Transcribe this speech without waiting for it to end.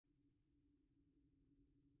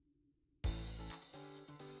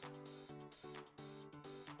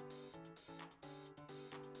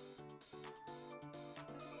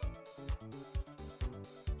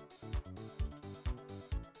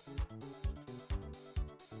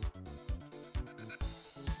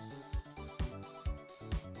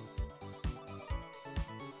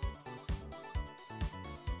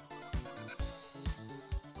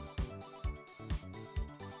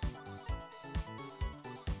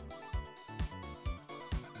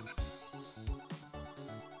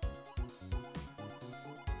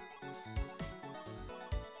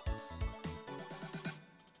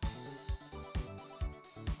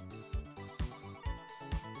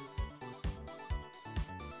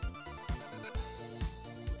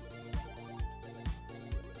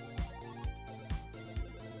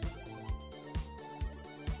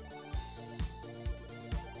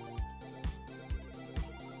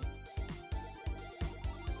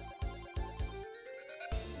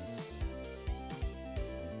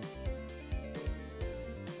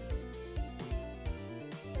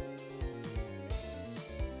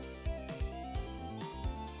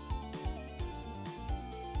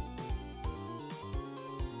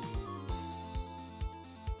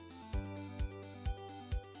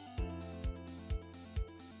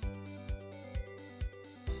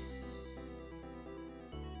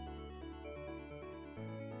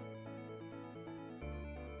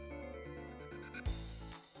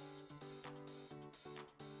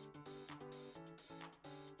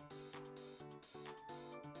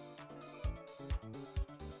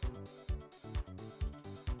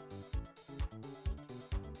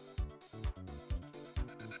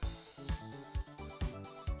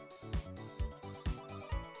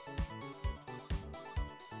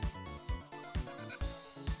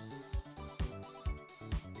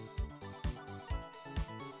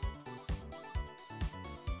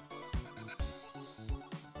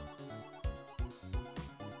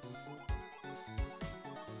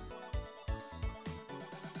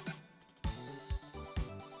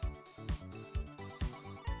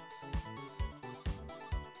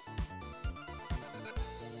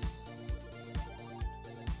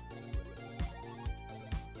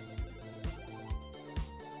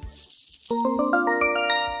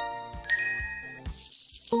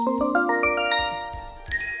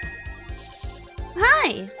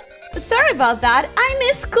hi! Sorry about that,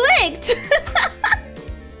 I misclicked!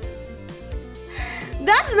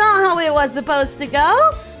 That's not how it was supposed to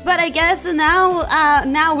go, but I guess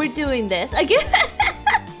now we're doing this. I guess.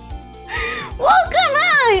 Welcome,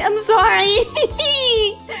 hi! I'm sorry!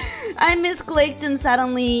 I misclicked and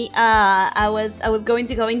suddenly I was going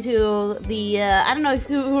to go into the I don't know if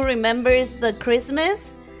who remembers the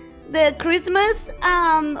Christmas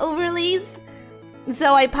overlays.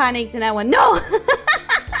 So I panicked and I went, no!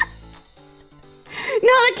 No,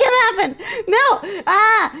 that can't happen! No!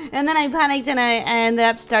 And then I panicked and I ended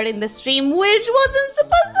up starting the stream, which wasn't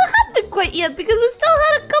supposed to happen quite yet because we still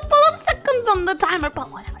had a couple of seconds on the timer,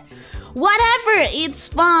 but whatever. Whatever, it's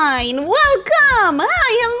fine. Welcome!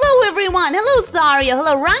 Hi, hello everyone. Hello Sario,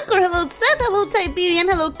 hello Rancor, hello Seth, hello Tiberian,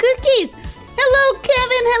 hello Cookies. Hello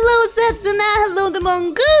Kevin, hello Setsuna, hello the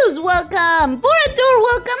Mongoose, welcome. Borador,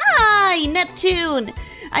 welcome. Hi, Neptune.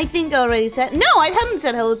 I think I already said, no, I haven't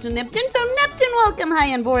said hello to Neptune, so Neptune, welcome. Hi,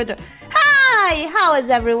 and Borador. Hi, how is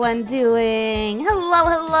everyone doing? Hello,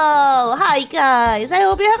 hello. Hi guys, I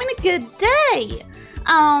hope you're having a good day.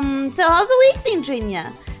 So how's the week been treating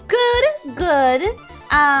ya? Good.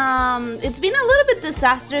 It's been a little bit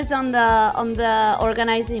disastrous on the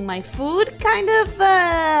organizing my food kind of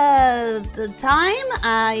the time.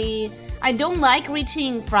 I don't like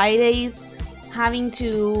reaching Fridays having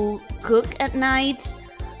to cook at night.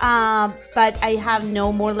 But I have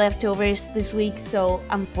no more leftovers this week, so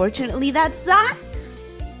unfortunately that's that.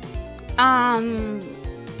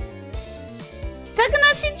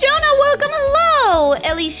 Takanashi Jonah, welcome, hello!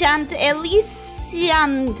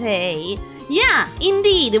 Shantae. Yeah,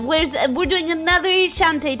 indeed. We're doing another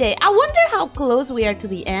Shantae day. I wonder how close we are to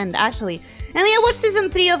the end, actually. And I watched season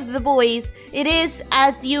 3 of The Boys. It is,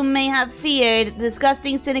 as you may have feared,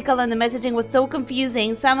 disgusting, cynical, and the messaging was so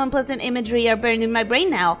confusing. Some unpleasant imagery are burned in my brain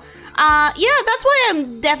now. Yeah, that's why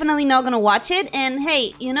I'm definitely not gonna watch it. And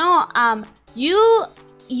hey, you know, you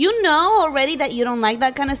know already that you don't like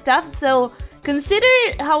that kind of stuff. So consider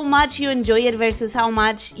how much you enjoy it versus how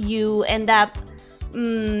much you end up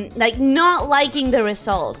like not liking the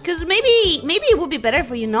result, because maybe it would be better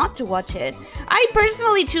for you not to watch it. I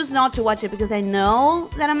personally choose not to watch it because I know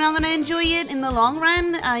that I'm not gonna enjoy it in the long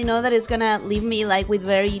run. I know that it's gonna leave me like with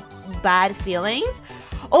very bad feelings.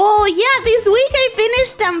 Oh yeah, this week I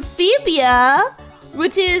finished Amphibia,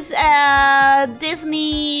 which is a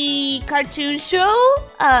Disney cartoon show,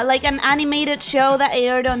 like an animated show that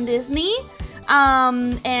aired on Disney.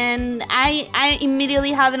 And I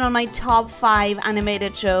immediately have it on my top 5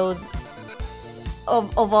 animated shows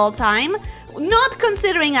of all time. Not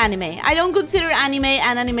considering anime. I don't consider anime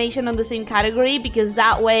and animation on the same category because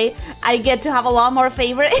that way I get to have a lot more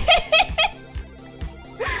favorites.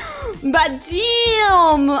 But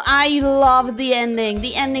damn, I love the ending.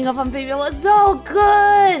 The ending of Amphibia was so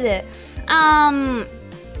good.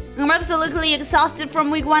 I'm absolutely exhausted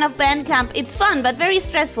from week 1 of band camp. It's fun, but very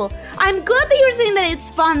stressful. I'm glad that you're saying that it's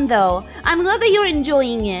fun, though. I'm glad that you're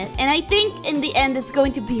enjoying it. And I think in the end, it's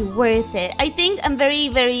going to be worth it. I think I'm very,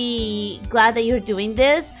 very glad that you're doing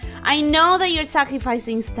this. I know that you're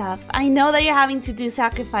sacrificing stuff. I know that you're having to do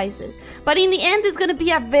sacrifices. But in the end, it's going to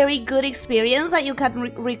be a very good experience that you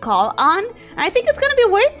can recall on. And I think it's going to be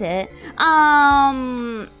worth it.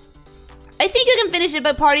 I think you can finish it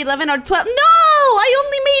by part 11 or 12. No! I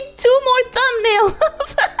only made 2 more thumbnails.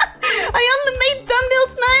 I only made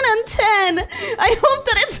thumbnails 9 and 10. I hope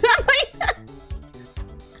that it's not like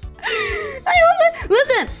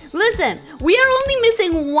Listen. We are only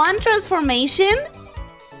missing 1 transformation.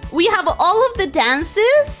 We have all of the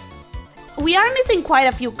dances. We are missing quite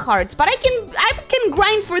a few cards, but I can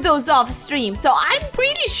grind for those off stream. So I'm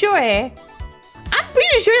pretty sure that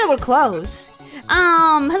we're close.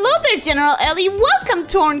 Hello there, General Ellie. Welcome,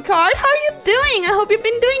 Torn Card. How are you doing? I hope you've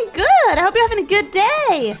been doing good. I hope you're having a good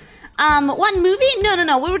day. What movie?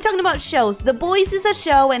 No. We were talking about shows. The Boys is a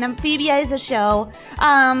show and Amphibia is a show.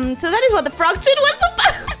 So that is what the frog tweet was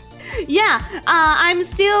about. Yeah, I'm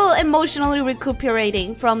still emotionally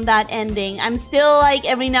recuperating from that ending. I'm still like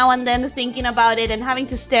every now and then thinking about it and having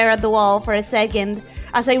to stare at the wall for a second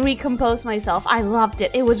as I recompose myself. I loved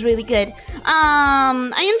it. It was really good.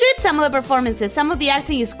 I enjoyed some of the performances. Some of the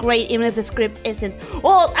acting is great, even if the script isn't.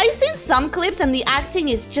 Well, I've seen some clips and the acting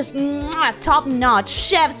is just top notch.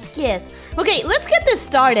 Chef's kiss. Okay, let's get this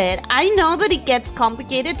started. I know that it gets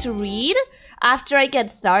complicated to read after I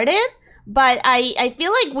get started, but I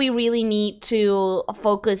feel like we really need to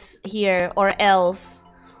focus here, or else.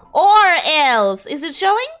 Is it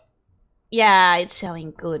showing? Yeah, it's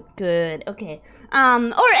showing. Good. Okay.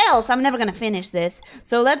 Or else I'm never gonna finish this.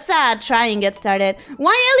 So let's try and get started.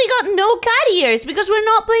 Why Ellie got no cat ears? Because we're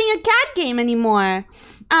not playing a cat game anymore.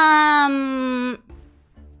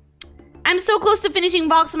 I'm so close to finishing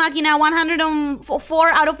Vox Machina. 104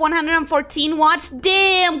 out of 114 watched.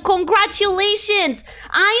 Damn, congratulations.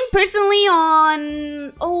 I'm personally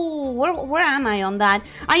on... Oh, where am I on that?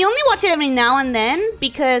 I only watch it every now and then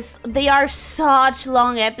because they are such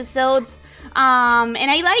long episodes. And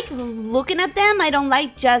I like looking at them. I don't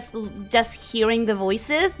like just hearing the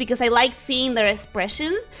voices because I like seeing their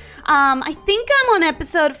expressions. I think I'm on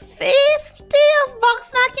episode 50 of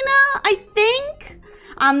Vox Machina, I think.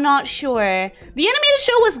 I'm not sure. The animated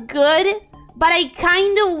show was good, but I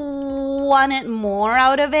kind of wanted more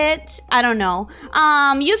out of it. I don't know.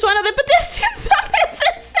 Use one of the pedestrian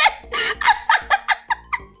thumbs.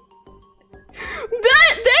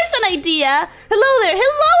 There's an idea. Hello there.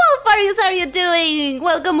 Hello, Alfarius. How are you doing?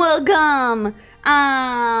 Welcome, welcome.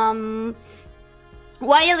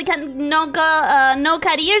 Why no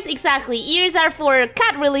cat ears? Exactly. Ears are for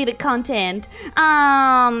cat-related content.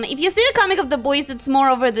 If you see the comic of the boys, it's more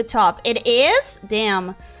over the top. It is?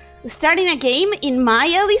 Damn. Starting a game in my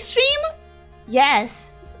Ellie stream?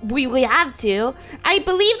 Yes. We have to. I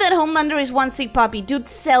believe that Homelander is one sick puppy. Dude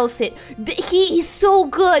sells it. He is so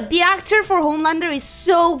good. The actor for Homelander is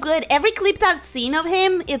so good. Every clip I've seen of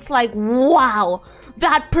him, it's like, wow.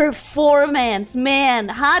 That performance, man.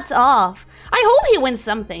 Hats off. I hope he wins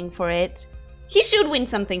something for it. He should win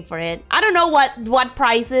something for it. I don't know what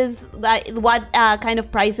prizes, what kind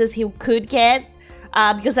of prizes he could get,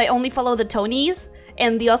 because I only follow the Tonys,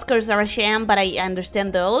 and the Oscars are a sham, but I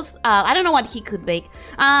understand those. I don't know what he could make,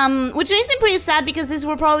 which makes me pretty sad because this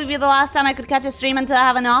will probably be the last time I could catch a stream until I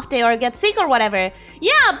have an off day or get sick or whatever.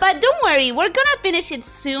 Yeah, but don't worry, we're gonna finish it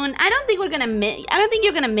soon. I don't think we're gonna miss. I don't think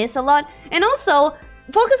you're gonna miss a lot, and also.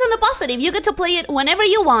 Focus on the positive. You get to play it whenever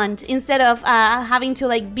you want instead of having to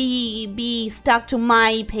like be stuck to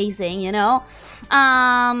my pacing, you know?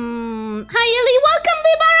 Hi Ellie, welcome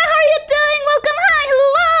Libara, how are you doing? Welcome, hi,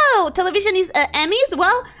 hello! Television is Emmys?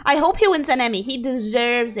 Well, I hope he wins an Emmy. He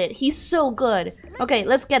deserves it. He's so good. Okay,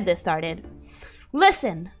 let's get this started.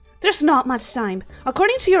 Listen. There's not much time.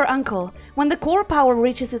 According to your uncle, when the core power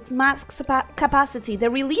reaches its max capacity,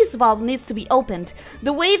 the release valve needs to be opened.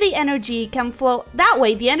 That way the energy can flow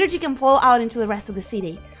out into the rest of the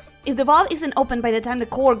city. If the valve isn't opened by the time the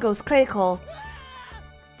core goes critical...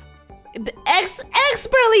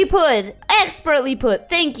 Expertly put! Expertly put!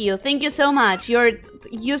 Thank you so much. You're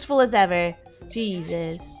useful as ever.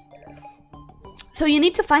 Jesus. So you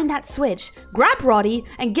need to find that switch, grab Roddy,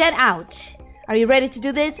 and get out. Are you ready to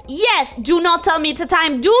do this? Yes! Do not tell me it's a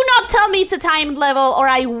time. Do not tell me it's a time level or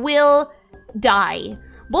I will die.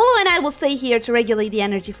 Bolo and I will stay here to regulate the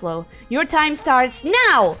energy flow. Your time starts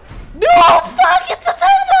now! No! Fuck! It's a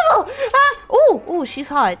time level! Ooh, she's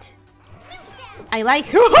hot. I like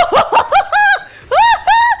her.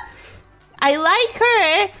 I like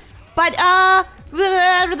her, but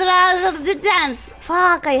the dance.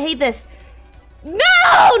 Fuck, I hate this. No!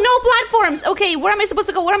 No platforms! Okay, where am I supposed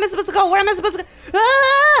to go? Where am I supposed to go? Where am I supposed to go?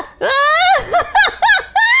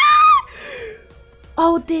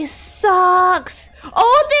 Oh, this sucks!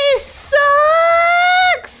 Oh, this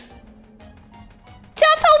sucks!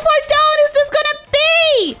 Just how far down is this gonna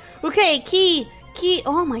be? Okay, key.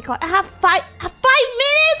 Oh my god, I have 5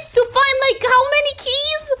 minutes to find like how many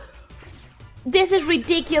keys? This is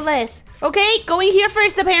ridiculous. Okay, going here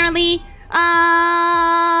first apparently.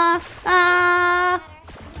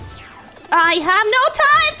 I have no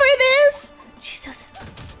time for this. Jesus.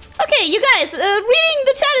 Okay, you guys, reading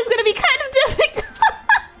the chat is gonna be kind of difficult.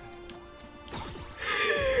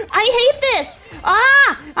 I hate this.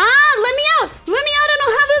 Let me out. Let me out. I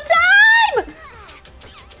don't have the time.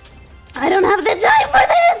 I don't have the time for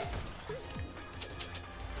this.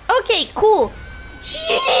 Okay, cool.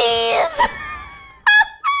 Jeez.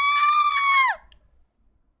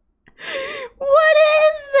 What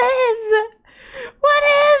is this? What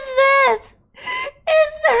is this?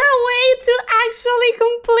 Is there a way to actually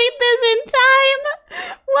complete this in time?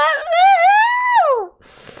 What the hell?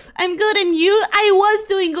 I'm good and you? I was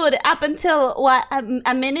doing good up until, what,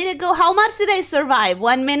 a minute ago? How much did I survive?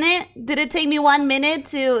 1 minute? Did it take me 1 minute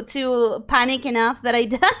to panic enough that I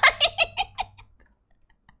died?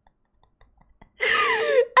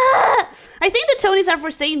 I think the Tonys are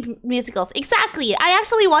for stage musicals. Exactly. I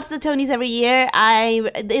actually watch the Tonys every year.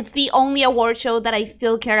 It's the only award show that I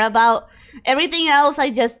still care about. Everything else, I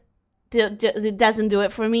just it doesn't do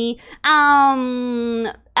it for me.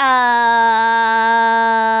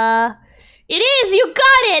 It is. You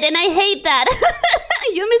got it, and I hate that.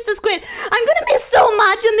 You missed the squid. I'm gonna miss so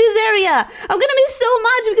much in this area. I'm gonna miss so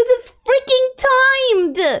much because it's freaking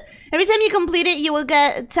timed. Every time you complete it, you will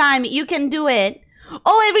get time. You can do it.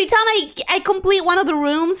 Oh, every time I complete one of the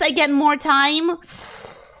rooms, I get more time.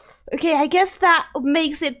 Okay, I guess that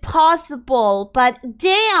makes it possible, but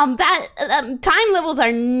damn, that time levels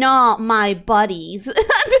are not my buddies.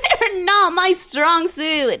 They're not my strong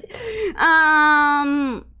suit.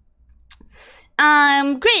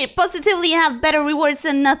 Great. Positively have better rewards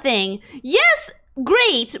than nothing. Yes,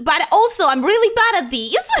 great, but also I'm really bad at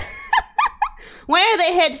these. Where are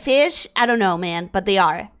they hit fish? I don't know, man, but they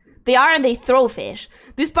are. They are, and they throw fish.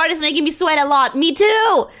 This part is making me sweat a lot. Me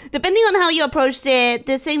too! Depending on how you approached it,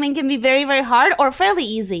 this segment can be very, very hard or fairly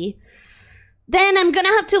easy. Then I'm gonna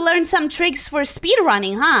have to learn some tricks for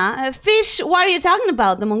speedrunning, huh? Fish, what are you talking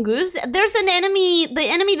about? The mongoose? There's an enemy, the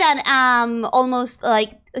enemy that almost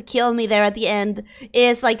like killed me there at the end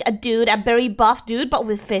is like a dude, a very buff dude, but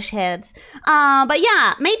with fish heads. But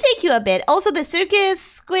yeah, may take you a bit. Also, the circus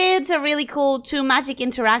squids are really cool too. Magic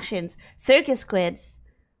interactions. Circus squids.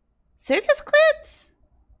 Circus squids?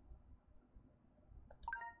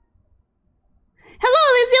 Hello,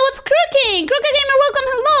 Elyssia, what's crooking? Crooked Gamer, welcome,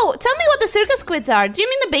 hello. Tell me what the circus squids are. Do you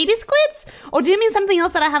mean the baby squids? Or do you mean something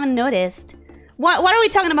else that I haven't noticed? What are we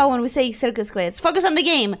talking about when we say circus squids? Focus on the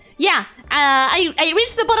game. Yeah, I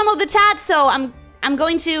reached the bottom of the chat, so I'm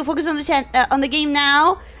going to focus on the chat, on the game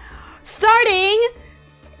now. Starting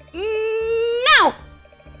now.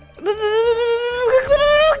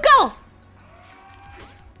 Go.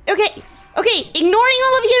 Okay, ignoring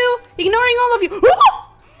all of you.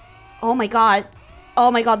 Oh my god. Oh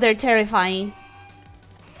my god, they're terrifying.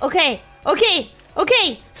 Okay.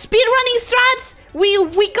 Speedrunning strats. We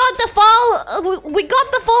got the fall. We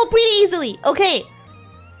got the fall pretty easily. Okay.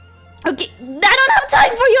 I don't have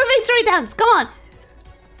time for your victory dance. Come on.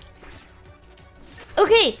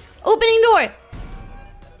 Okay. Opening door.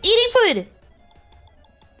 Eating food.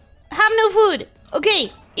 Have no food.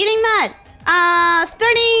 Okay. Eating that.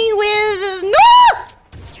 Starting with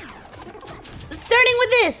Starting with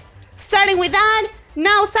this. Starting with that.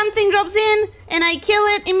 Now something drops in and I kill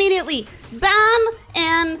it immediately. Bam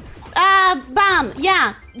and bam.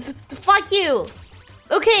 Yeah. Fuck you.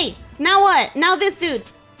 Okay. Now what? Now this dude.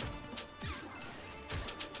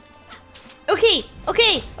 Okay.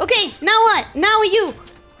 Now what? Now you.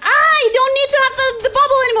 I don't need to have the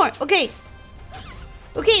bubble anymore. Okay.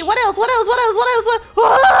 What else?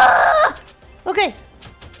 Ah! Okay.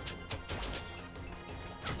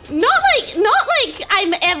 Not like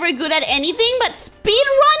I'm ever good at anything, but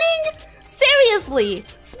speedrunning? Seriously,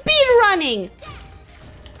 speedrunning.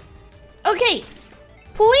 Okay.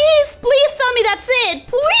 Please tell me that's it.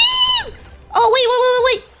 Please. Oh,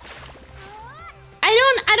 wait. I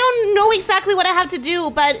don't know exactly what I have to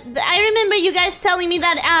do, but I remember you guys telling me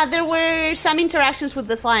that there were some interactions with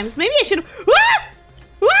the slimes. Maybe I should.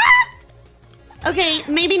 Okay,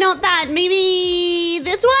 maybe not that. Maybe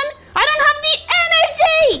this one? I don't have the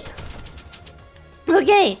energy!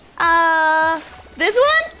 Okay, this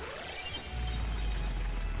one?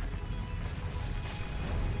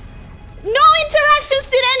 No interactions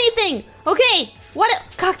did anything! Okay, what?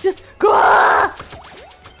 Cactus.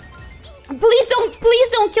 Please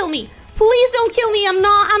don't kill me. Please don't kill me. I'm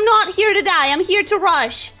not here to die. I'm here to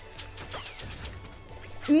rush.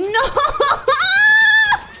 No!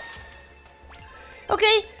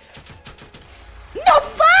 Okay. No,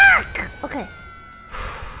 fuck! Okay.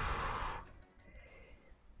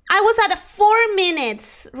 I was at 4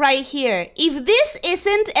 minutes right here. If this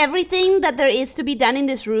isn't everything that there is to be done in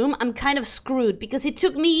this room, I'm kind of screwed because it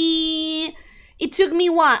took me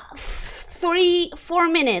what? 4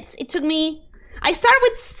 minutes. It took me. I start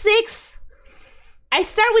with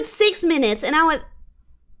 6 minutes and I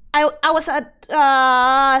was at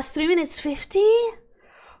 3 minutes 50.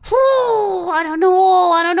 I don't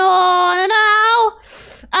know.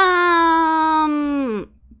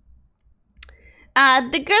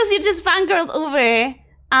 The girls you just fangirled over.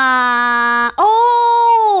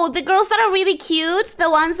 Oh, the girls that are really cute, the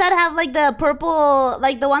ones that have like the purple,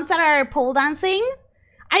 like the ones that are pole dancing.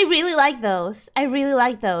 I really like those. Oh,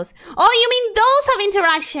 you mean those have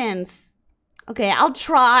interactions? Okay, I'll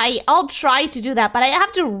try to do that, but I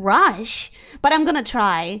have to rush. But I'm gonna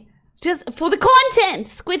try. Just for the content!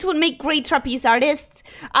 Squids would make great trapeze artists.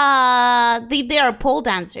 They are pole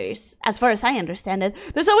dancers, as far as I understand it.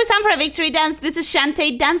 There's always time for a victory dance. This is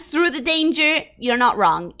Shantae. Dance through the danger. You're not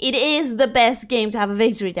wrong. It is the best game to have a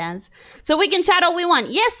victory dance. So we can chat all we want.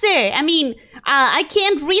 Yes, sir. I mean, I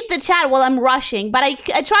can't read the chat while I'm rushing, but I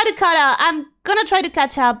try to cut out. I'm gonna try to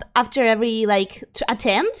catch up after every, like,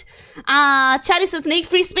 attempt. Chat is a snake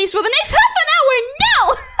free space for the next half an hour.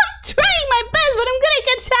 No! trying my best, but I'm gonna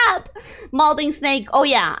catch up. Molding snake. Oh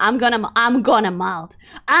yeah, I'm gonna mold. I'm gonna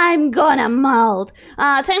mold.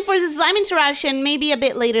 Time for the slime interaction. Maybe a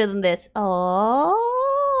bit later than this. Oh,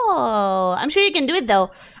 I'm sure you can do it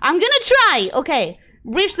though. I'm gonna try. Okay,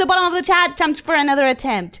 reach the bottom of the chat. Time for another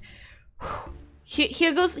attempt.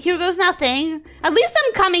 Here goes nothing. At least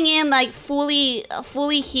I'm coming in like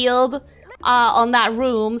fully healed on that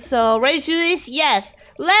room. So ready to do this? Yes.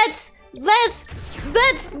 Let's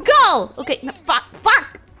go. Okay. No, fuck.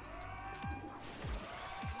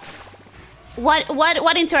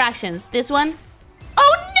 What interactions? This one?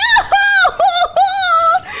 Oh no!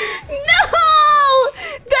 No!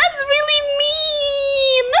 That's really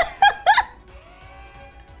mean.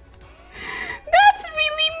 That's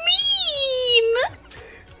really mean.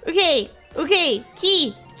 Okay.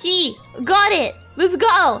 Key. Got it. Let's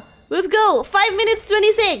go. 5 minutes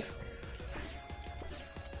 26.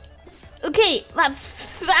 Okay,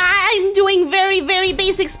 I'm doing very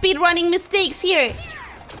basic speedrunning mistakes here.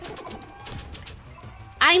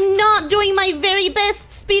 I'm not doing my very best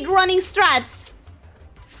speedrunning strats.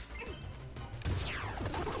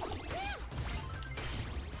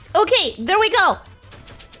 Okay, there we go.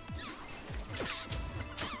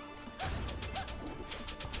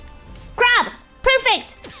 Crab!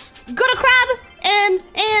 Perfect! Got a crab! And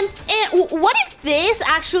what if this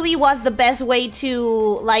actually was the best way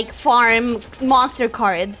to like farm monster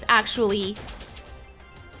cards actually?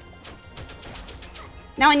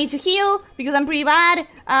 Now I need to heal because I'm pretty bad.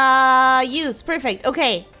 Use, perfect.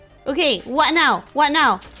 Okay. What now?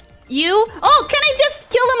 You? Oh, can I just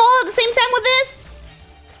kill them all at the same time with this?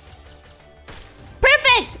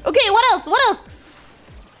 Perfect. Okay, what else?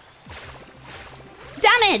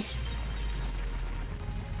 Damage.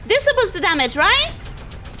 This is supposed to damage, right?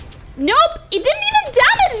 Nope, it didn't even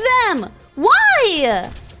damage them. Why?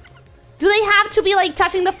 Do they have to be like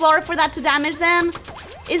touching the floor for that to damage them?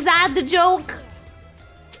 Is that the joke?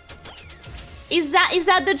 Is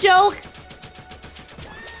that the joke?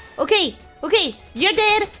 Okay, you're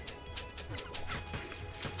dead.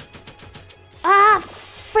 Ah,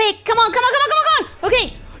 frick! Come on!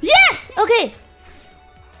 Okay, yes. Okay.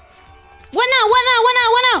 What now?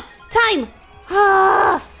 Time.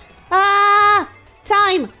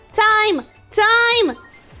 Time.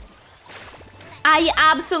 I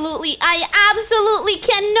absolutely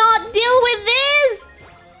cannot deal with this.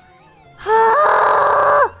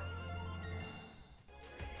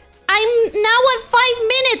 I'm now at 5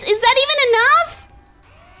 minutes. Is that even enough?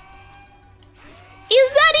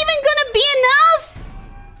 Is that even gonna be enough?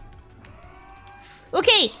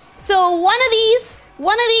 Okay, so one of these.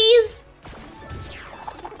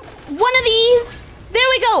 There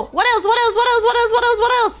we go. What else?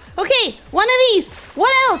 Okay, one of these.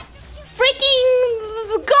 What else?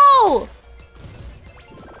 Freaking go!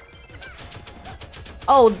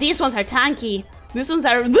 Oh, these ones are tanky. These ones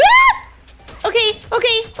are... Okay.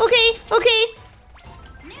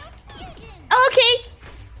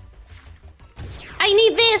 I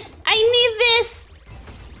need this.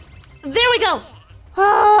 There we go.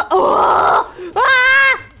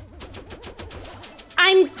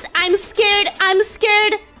 I'm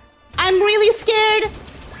scared. I'm really scared.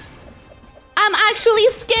 I'm actually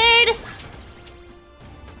scared.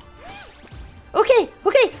 Okay.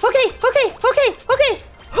 Okay.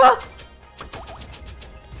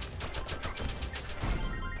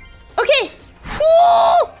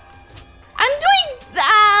 Whew. I'm doing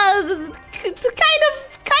kind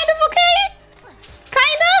of okay.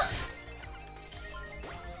 Kind of.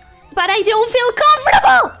 But I don't feel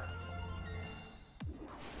comfortable.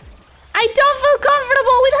 I don't feel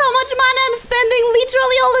comfortable with how much mana I'm spending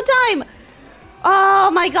literally all the time.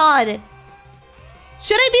 Oh my god.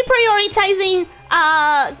 Should I be prioritizing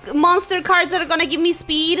monster cards that are gonna give me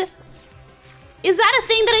speed? Is that a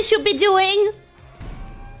thing that I should be doing?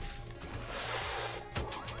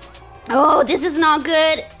 Oh, this is not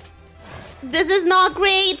good. This is not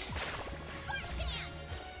great.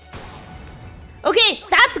 Okay,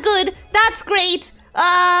 that's good. That's great.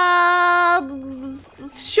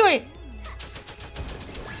 Sure.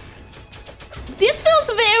 This feels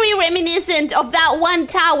very reminiscent of that one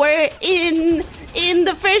tower in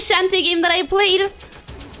the first Shantae game that I played.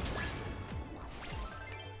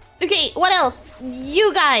 Okay, what else?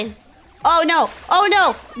 You guys. Oh no.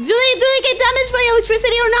 Do they get damaged by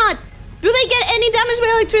electricity or not? Do they get any damage by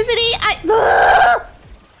electricity?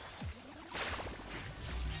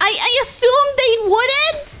 I assumed they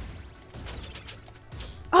wouldn't.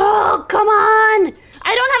 Oh, come on.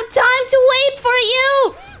 I don't have time to wait for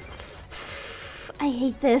you. I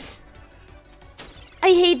hate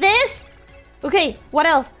this. Okay, what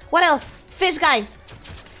else? Fish guys.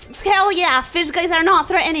 Hell yeah, fish guys are not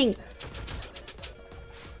threatening.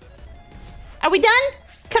 Are we done?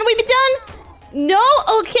 Can we be done? No?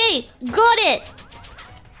 Okay, got it.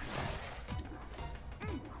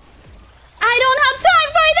 I don't have time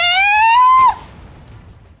for this!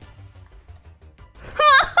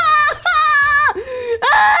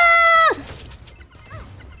 Ah!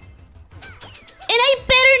 And I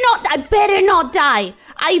better not die.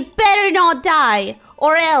 I better not die.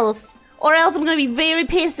 Or else I'm gonna be very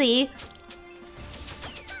pissy.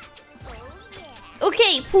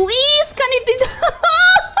 Okay, please, can it be done?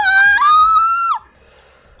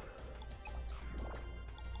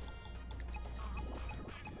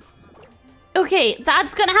 Okay,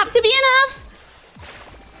 that's gonna have to be enough.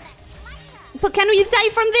 But can we die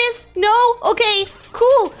from this? No? Okay,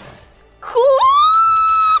 cool. Cool.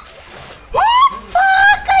 Oh,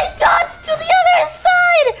 fuck! I dodged to the other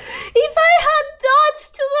side! If I had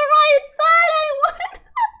dodged to the right side, I wouldn't have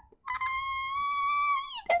died.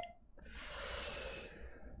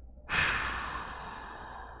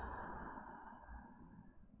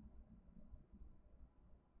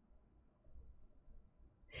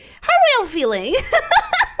 How are we all feeling?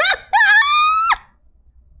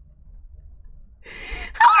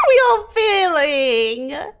 How are we all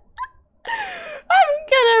feeling? I'm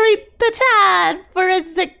gonna read the chat for a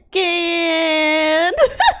second.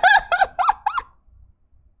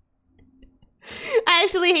 I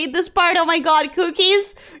actually hate this part. Oh my god,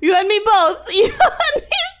 Cookies. You and me both. You and me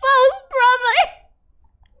both, brother.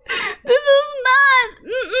 This is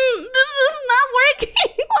not working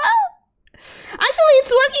well. Actually,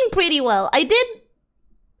 it's working pretty well. I did,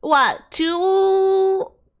 what,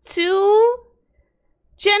 two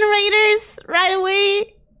generators right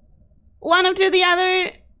away? One after the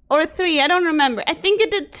other, or three, I don't remember. I think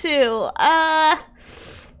it did two.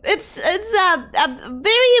 It's a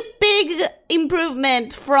very big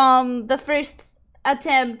improvement from the first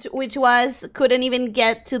attempt, which was couldn't even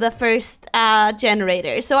get to the first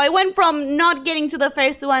generator. So I went from not getting to the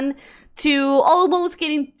first one to almost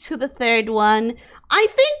getting to the third one. I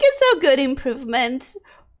think it's a good improvement,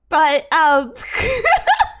 but oh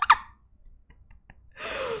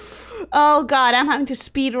god, I'm having to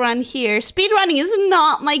speedrun here. Speedrunning is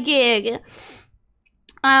not my gig.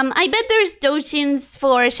 I bet there's dojins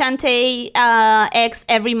for Shantae X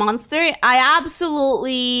every monster. I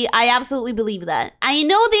absolutely believe that. I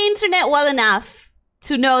know the internet well enough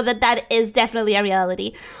to know that that is definitely a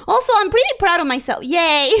reality. Also, I'm pretty proud of myself.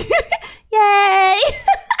 Yay! Yay!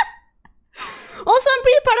 Also, I'm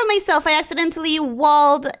pretty proud of myself. I accidentally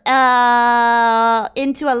walled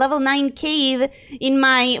into a level 9 cave in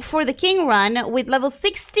my For the King run with level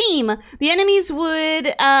 6 team. The enemies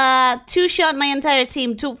would two-shot my entire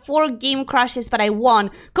team to 4 game crashes, but I won.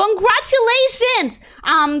 Congratulations!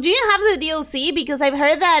 Do you have the DLC? Because I've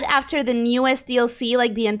heard that after the newest DLC,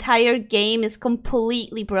 like, the entire game is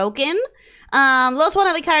completely broken. Lost one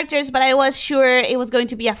of the characters, but I was sure it was going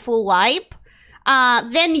to be a full wipe.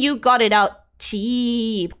 Then you got it out.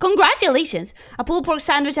 Cheap. Congratulations. A pulled pork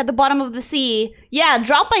sandwich at the bottom of the sea. Yeah,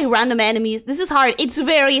 dropped by random enemies. This is hard. It's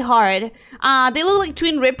very hard. They look like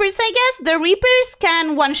twin rippers, I guess. The reapers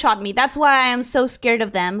can one-shot me. That's why I am so scared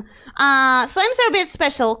of them. Slimes are a bit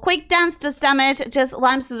special. Quick dance does damage. Just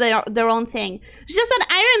limes do their own thing. It's just that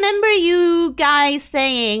I remember you guys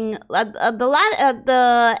saying at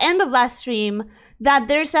the end of last stream that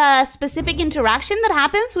there's a specific interaction that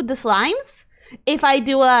happens with the slimes. If I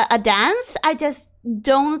do a dance, I just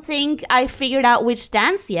don't think I figured out which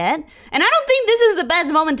dance yet. And I don't think this is the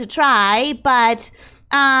best moment to try, but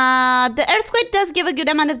the earthquake does give a good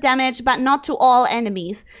amount of damage, but not to all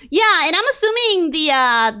enemies. Yeah, and I'm assuming the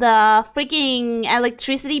freaking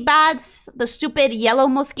electricity bats, the stupid yellow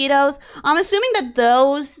mosquitoes, I'm assuming that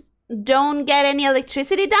those don't get any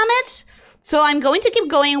electricity damage. So I'm going to keep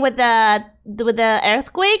going with the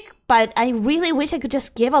earthquake. But I really wish I could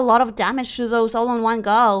just give a lot of damage to those all in one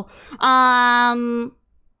go. Oh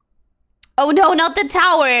no, not the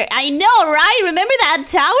tower. I know, right? Remember that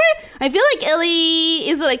tower? I feel like Ellie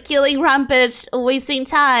is on a killing rampage, wasting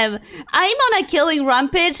time. I'm on a killing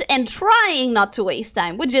rampage and trying not to waste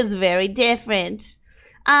time, which is very different.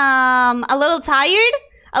 A little tired?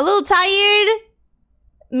 A little tired?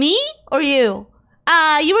 Me or you?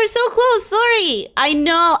 You were so close, sorry. I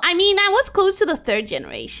know, I mean, I was close to the 3rd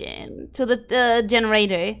generation, to the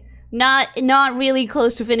generator. Not really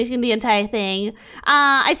close to finishing the entire thing.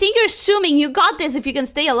 I think you're assuming you got this if you can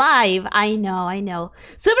stay alive. I know.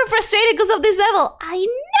 Super frustrated because of this level. I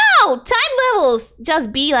Wow! Time levels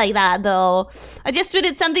just be like that, though. I just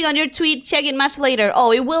tweeted something on your tweet. Check it much later.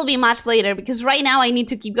 Oh, it will be much later because right now I need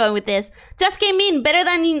to keep going with this. Just came in better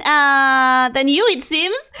than you, it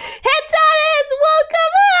seems. Hetares,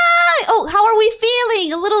 welcome back! Oh, how are we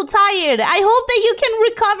feeling? A little tired. I hope that you can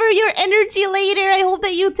recover your energy later. I hope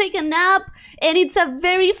that you take a nap and it's a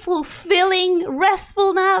very fulfilling,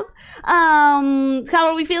 restful nap. How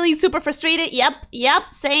are we feeling? Super frustrated? Yep,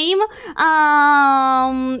 same.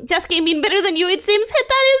 Just came in better than you, it seems.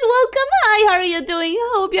 Hetares, welcome. Hi, how are you doing?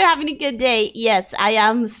 Hope you're having a good day. Yes, I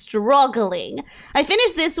am struggling. I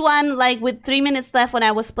finished this one like with 3 minutes left when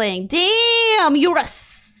I was playing. Damn, you're a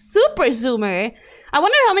super zoomer. I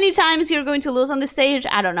wonder how many times you're going to lose on the stage.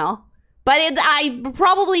 I don't know. But I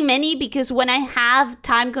probably many because when I have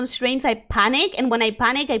time constraints, I panic. And when I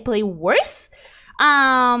panic, I play worse.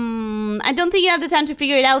 I don't think you have the time to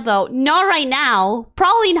figure it out, though. Not right now.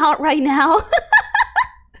 Probably not right now.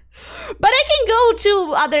 But I can go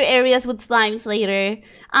to other areas with slimes later.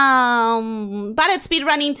 Bad at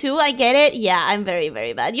speedrunning too, I get it. Yeah, I'm very,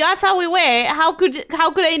 very bad. You asked how we were. How could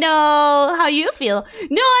I know how you feel?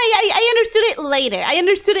 No, I understood it later. I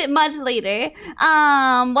understood it much later.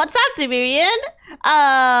 What's up, Tiberian?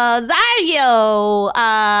 Zario,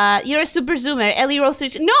 you're a super zoomer. Ellie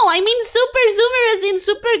Roasters. No, I mean super zoomer as in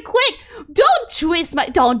super quick.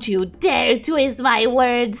 Don't you dare twist my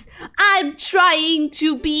words. I'm trying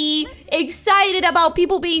to be excited about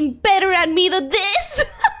people being better at me than this.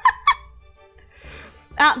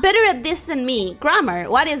 Better at this than me. Grammar.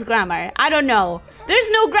 What is grammar? I don't know. There's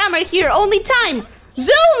no grammar here. Only time.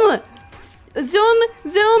 Zoom. Zoom.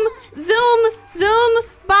 Zoom. Zoom. Zoom.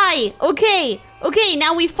 Bye. Okay. Okay,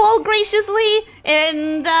 now we fall graciously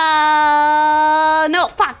and no,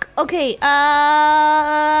 fuck. Okay,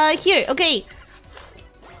 here, okay.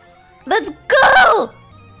 Let's go!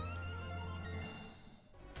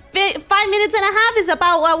 5 minutes and a half is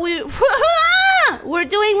about what we're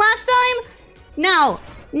doing last time. Now.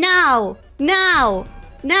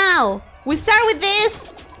 We start with this,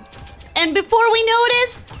 and before we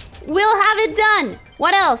notice, we'll have it done.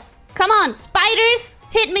 What else? Come on, spiders,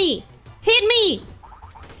 hit me. Hit me!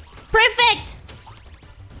 Perfect!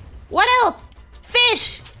 What else?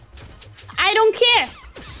 Fish! I don't care!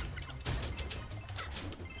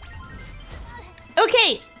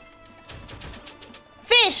 Okay!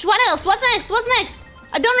 Fish! What else? What's next? What's next?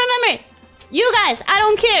 I don't remember! You guys, I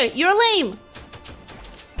don't care! You're lame!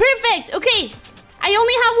 Perfect! Okay! I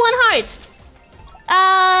only have 1 heart!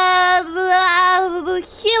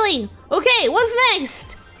 Healing! Okay, what's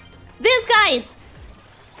next? This, guys!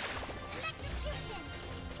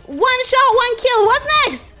 1 shot, 1 kill. What's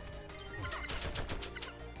next?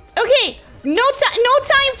 Okay, no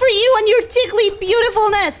time for you and your jiggly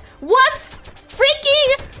beautifulness. What's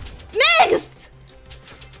freaking next?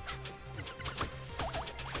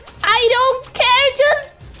 I don't care.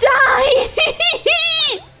 Just die.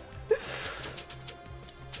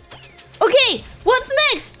 Okay, what's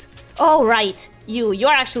next? Oh, right.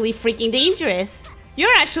 You're actually freaking dangerous.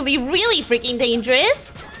 You're actually really freaking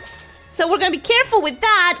dangerous. So we're gonna be careful with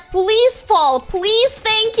that. Please fall. Please,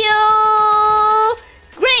 thank you.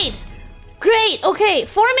 Great. Great. Okay,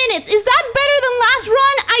 4 minutes. Is that better than last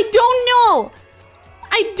run? I don't know.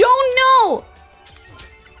 I don't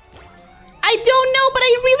know, but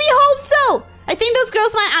I really hope so. I think those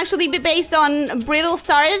girls might actually be based on brittle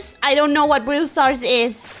stars. I don't know what brittle stars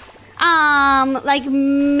is. Like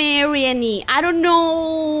Marianne. I don't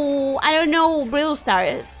know brittle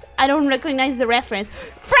stars. I don't recognize the reference.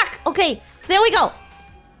 Frack! Okay, there we go.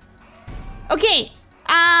 Okay.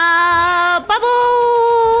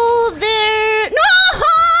 Bubble there. No!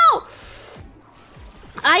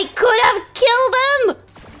 I could have killed them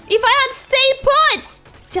if I had stayed put.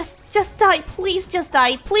 Just die. Please just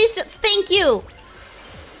die. Please just, thank you.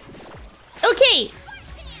 Okay.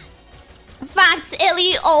 Facts,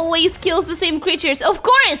 Ellie always kills the same creatures. Of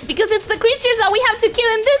course, because it's the creatures that we have to kill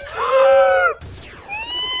in this.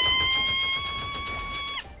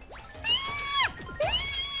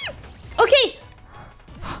 Okay.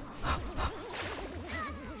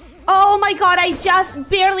 Oh my god, I just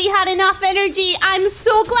barely had enough energy. I'm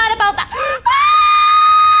so glad about that.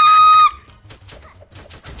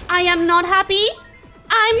 I am not happy.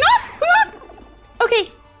 I'm not.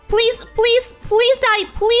 Okay, please, please, please die.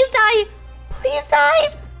 Please die. Please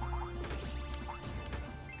die.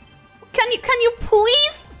 Can you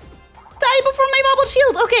please die before my bubble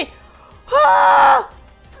shield? Okay.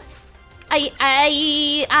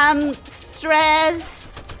 I am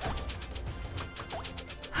stressed.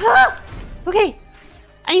 Okay.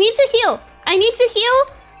 I need to heal. I need to heal.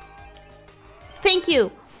 Thank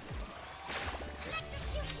you.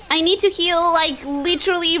 I need to heal, like,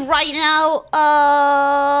 literally right now.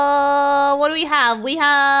 What do we have? We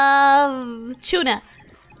have tuna.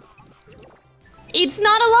 It's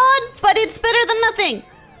not a lot, but it's better than nothing.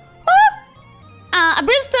 A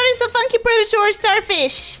brimstone is a funky premature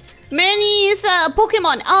starfish. Many is a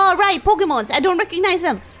Pokemon. Oh, right, Pokemons. I don't recognize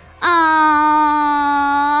them.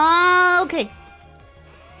 Okay.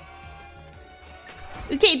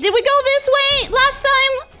 Okay, did we go this way last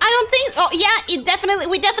time? I don't think... Oh, yeah,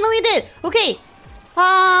 we definitely did. Okay.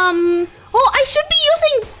 Oh, I should be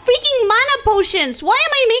using freaking mana potions. Why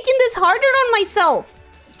am I making this harder on myself?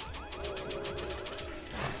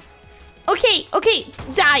 Okay,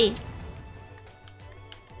 die.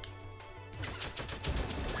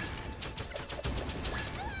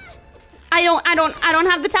 I don't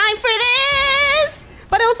have the time for this,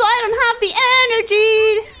 but also I don't have the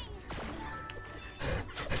energy.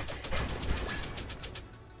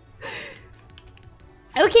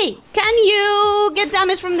 Okay, can you get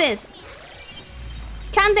damage from this?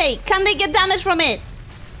 Can they get damage from it?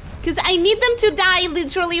 Because I need them to die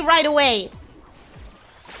literally right away.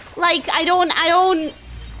 Like, I don't...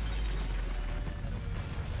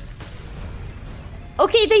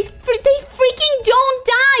 Okay, they freaking don't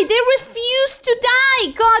die! They refuse to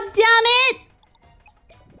die! God damn it!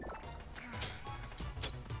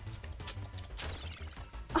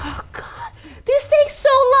 Oh, God. This takes so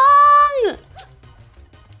long!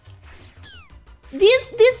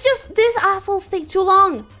 These assholes take too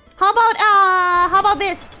long. How about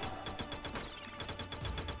this?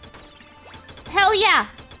 Hell yeah!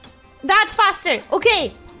 That's faster.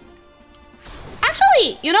 Okay.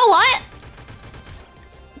 Actually, you know what?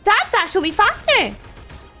 That's actually faster.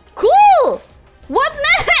 Cool. What's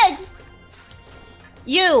next?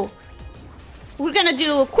 You. We're gonna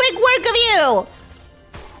do quick work of you.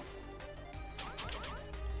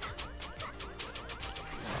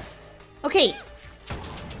 Okay.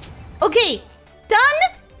 Okay. Done?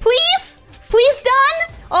 Please? Please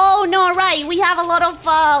done? Oh no, right. We have a lot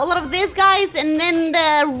of these guys, and then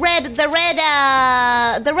the red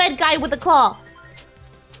guy with the claw.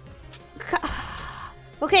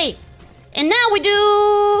 Okay, and now we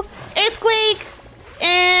do earthquake,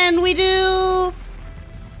 and we do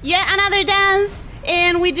yet another dance,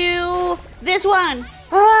 and we do this one.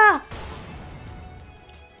 Ah.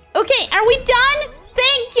 Okay, are we done?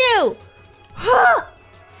 Thank you.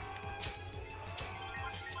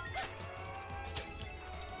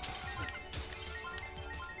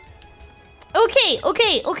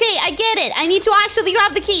 Okay, I get it. I need to actually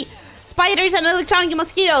grab the key. Spiders and electronic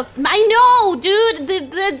mosquitoes. I know, dude.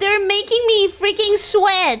 They're making me freaking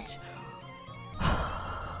sweat.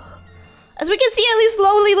 As we can see, at least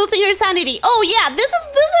slowly losing your sanity. Oh yeah, this is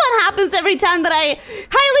what happens every time that I...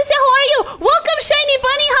 Hi, Elyssia, how are you? Welcome, Shiny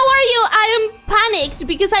Bunny, how are you? I am panicked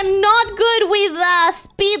because I'm not good with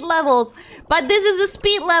speed levels. But this is a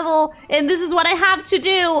speed level, and this is what I have to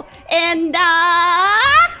do. And,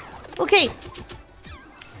 okay.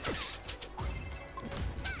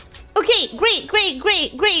 Okay, great.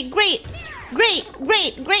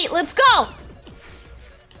 Let's go.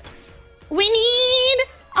 We need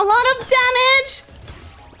a lot of damage.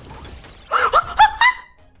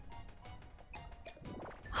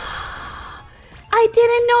 I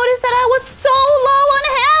didn't notice that I was so low on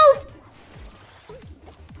health.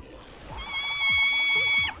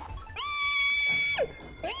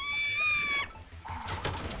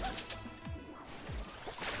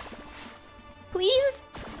 Please?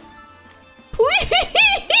 Please!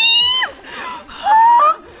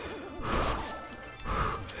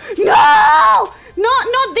 No!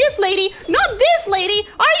 Not this lady! Not this lady!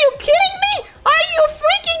 Are you kidding me? Are you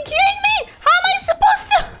freaking kidding me? How am I supposed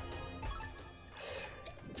to...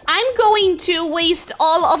 I'm going to waste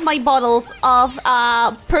all of my bottles of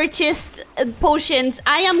purchased potions.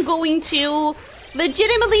 I am going to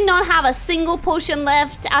legitimately not have a single potion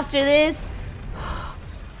left after this.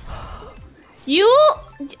 You...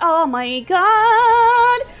 Oh my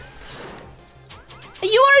god!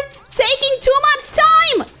 You are taking too much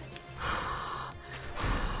time!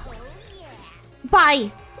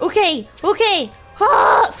 Bye. Okay.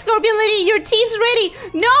 Scorpion lady, your tea's ready.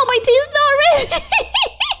 No, my tea's not ready.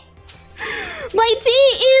 My tea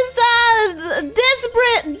is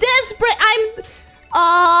desperate.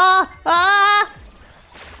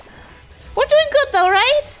 We're doing good though,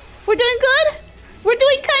 right? We're doing good? We're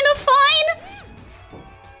doing kind of fine?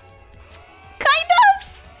 Kind of?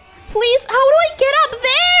 Please, how do I get up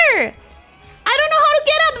there? I don't know how to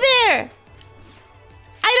get up there.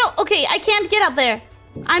 Okay, I can't get up there.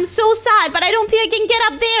 I'm so sad, but I don't think I can get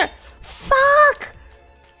up there. Fuck.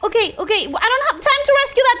 Okay, I don't have time to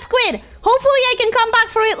rescue that squid. Hopefully I can come back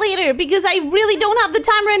for it later because I really don't have the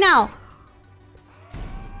time right now.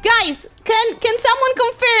 Guys, can someone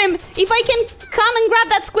confirm if I can come and grab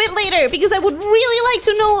that squid later? Because I would really like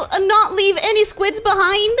to know not leave any squids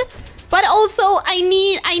behind. But also I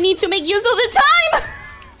need to make use of the time.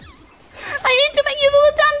 I need to make use of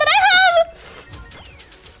the time that I have.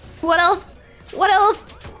 What else? What else?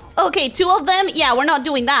 Okay, 2 of them. Yeah, we're not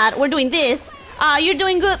doing that. We're doing this. You're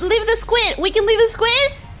doing good. Leave the squid. We can leave the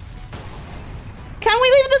squid? Can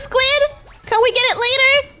we leave the squid? Can we get it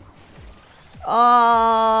later?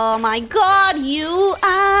 Oh my god, you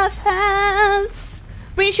assholes.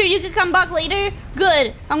 Pretty sure you can come back later?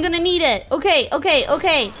 Good. I'm gonna need it. Okay, okay,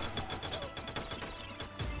 okay.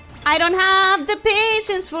 I don't have the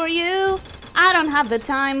patience for you. I don't have the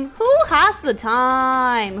time. Who has the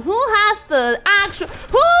time? Who has the actual...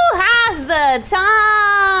 Who has the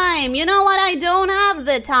time? You know what? I don't have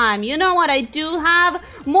the time. You know what? I do have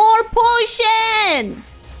more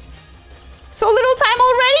potions. So little time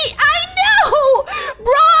already? I know!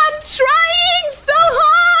 Bro, I'm trying so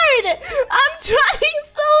hard! I'm trying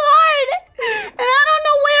so hard! And I don't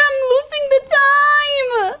know where I'm losing the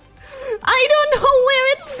time! I don't know where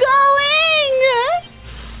it's going!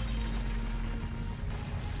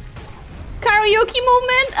 Karaoke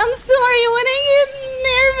moment? I'm sorry, when I get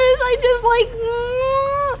nervous, I just like...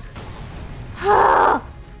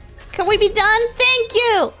 Can we be done? Thank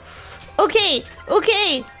you! Okay,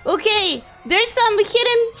 okay, okay. There's some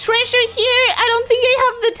hidden treasure here. I don't think I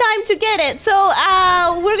have the time to get it. So,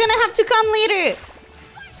 we're gonna have to come later.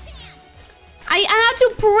 I have to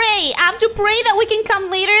pray. I have to pray that we can come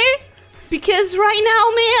later. Because right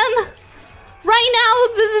now, man... Right now,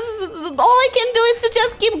 this is... All I can do is to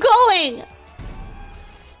just keep going.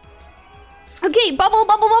 Okay, bubble,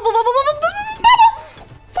 bubble, bubble, bubble, bubble, bubble, bubble!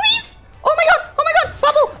 Please! Oh my god! Oh my god!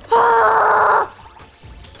 Bubble! Ah!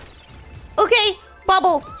 Okay,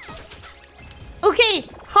 bubble. Okay,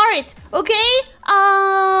 heart. Okay.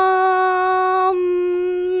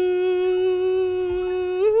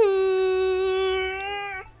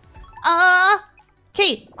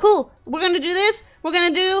 Okay, cool. We're gonna do this. We're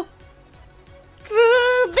gonna do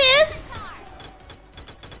this.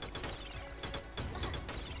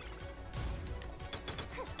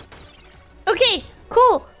 Okay,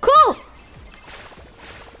 cool, cool.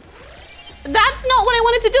 That's not what I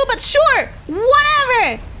wanted to do, but sure,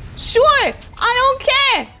 whatever. Sure, I don't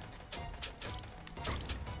care.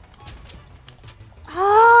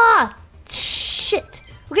 Ah, shit.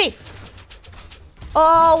 Okay.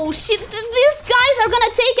 Oh, shit. These guys are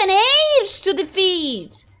gonna take an age to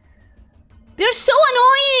defeat. They're so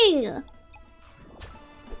annoying.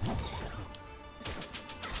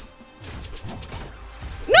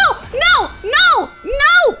 No, no, no,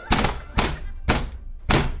 no.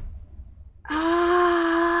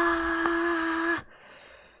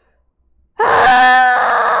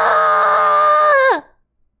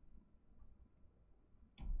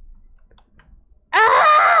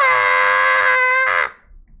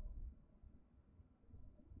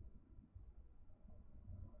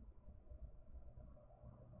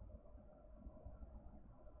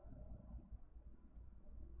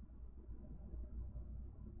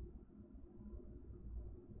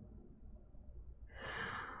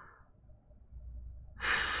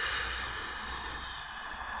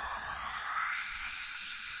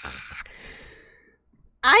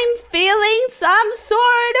 I'm feeling some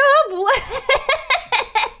sort of way.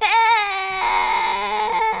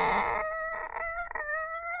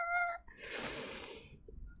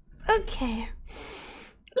 Okay.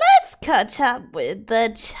 Let's catch up with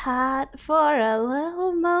the chat for a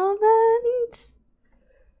little moment.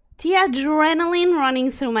 The adrenaline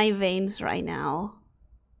running through my veins right now.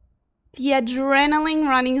 The adrenaline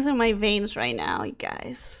running through my veins right now, you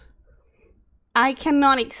guys. I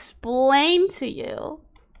cannot explain to you.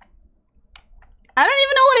 I don't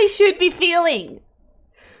even know what I should be feeling.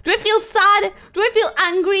 Do I feel sad? Do I feel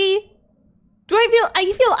angry?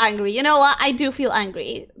 I feel angry. You know what? I do feel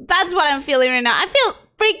angry. That's what I'm feeling right now. I feel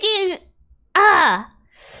freaking...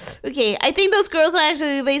 Okay, I think those girls are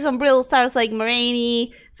actually based on brittle stars like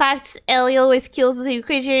Moraine. Facts, Ellie always kills the same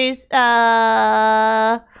creatures.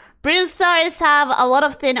 Brittle stars have a lot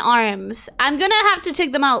of thin arms. I'm gonna have to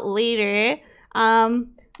check them out later.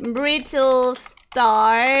 Brittle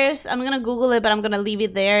stars. I'm gonna Google it, but I'm gonna leave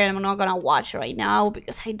it there, and I'm not gonna watch right now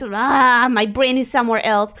because I do my brain is somewhere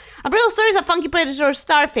else. A brittle star is a funky predator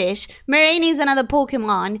starfish. Marine is another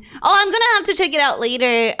Pokemon. Oh, I'm gonna have to check it out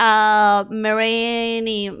later.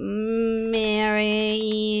 Marine,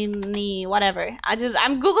 whatever.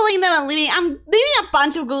 I'm Googling them and I'm leaving a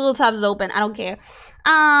bunch of Google tabs open. I don't care.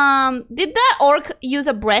 Did that orc use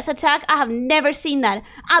a breath attack? I have never seen that.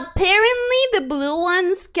 Apparently the blue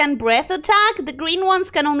ones can breath attack. The green ones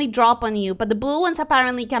can only drop on you, but the blue ones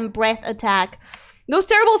apparently can breath attack. Those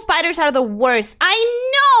terrible spiders are the worst. I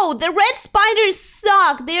know! The red spiders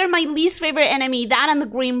suck. They are my least favorite enemy. That and the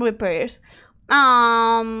green rippers.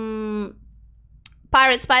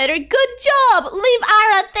 Pirate spider, good job! Leave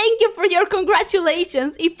Ara, thank you for your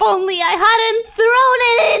congratulations. If only I hadn't thrown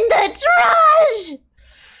it in the trash!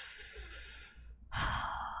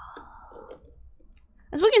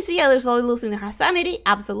 As we can see, they're slowly losing their sanity.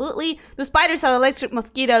 Absolutely. The spiders are electric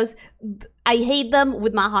mosquitoes. I hate them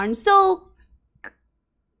with my heart and soul.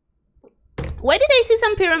 Why did I see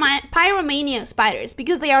some pyromania spiders?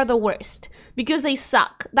 Because they are the worst. Because they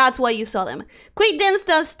suck. That's why you saw them. Quick dance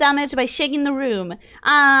does damage by shaking the room.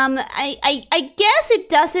 I guess it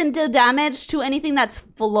doesn't do damage to anything that's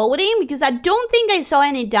floating, because I don't think I saw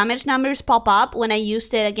any damage numbers pop up when I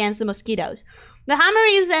used it against the mosquitoes. The hammer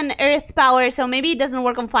is an earth power, so maybe it doesn't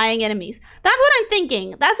work on flying enemies. That's what I'm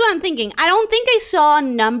thinking. That's what I'm thinking. I don't think I saw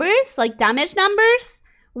numbers, like damage numbers,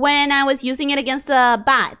 when I was using it against the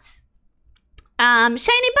bats. Shiny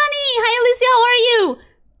Bunny! Hi, Elyssia, how are you?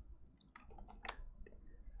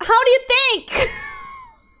 How do you think?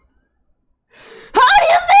 How do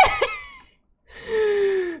you think?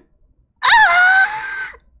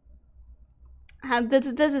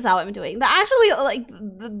 This is how I'm doing. Actually, like,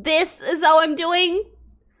 this is how I'm doing.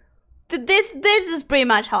 This is pretty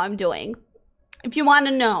much how I'm doing. If you want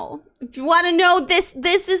to know. If you want to know, this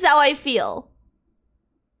is how I feel.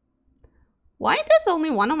 Why does only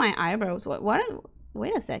one of my eyebrows? What?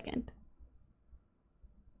 Wait a second.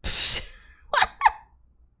 What?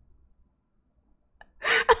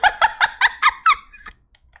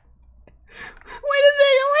 Wait a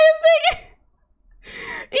second.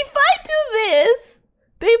 If I do this,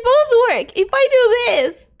 they both work. If I do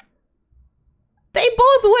this, they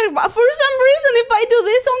both work. But for some reason, if I do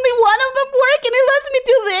this, only one of them work, and it lets me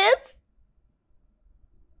do this.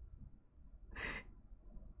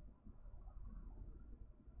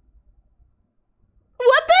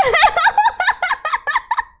 What the hell?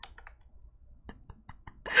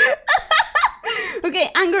 Okay,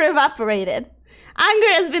 anger evaporated. Anger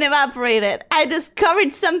has been evaporated. I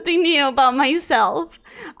discovered something new about myself.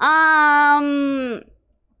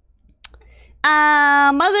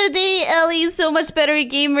 Mother Day Ellie is so much better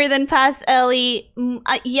gamer than past Ellie.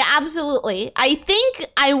 Yeah, absolutely. I think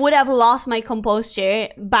I would have lost my composure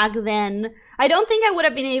back then. I don't think I would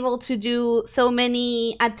have been able to do so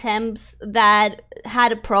many attempts that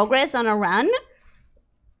had progress on a run.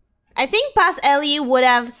 I think past Ellie would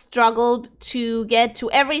have struggled to get to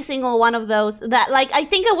every single one of those. That, like, I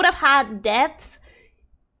think I would have had deaths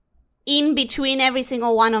in between every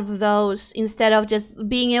single one of those instead of just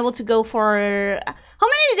being able to go for... How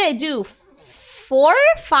many did I do? 4?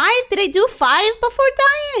 5? Did I do 5 before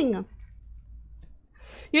dying?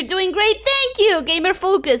 You're doing great, thank you! Gamer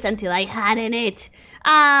focus until I had in it.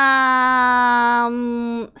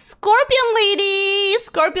 Scorpion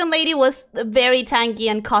Lady was very tanky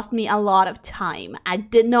and cost me a lot of time. I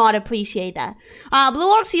did not appreciate that. Blue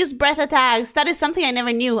orcs use breath attacks. That is something I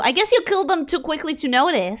never knew. I guess you killed them too quickly to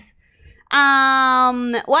notice.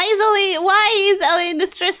 Why is Ellie in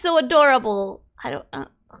distress so adorable? I don't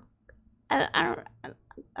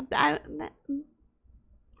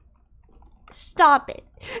stop it.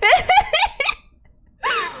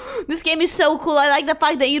 This game is so cool. I like the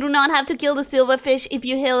fact that you do not have to kill the silverfish if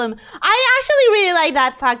you heal him. I actually really like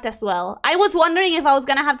that fact as well. I was wondering if I was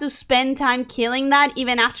gonna have to spend time killing that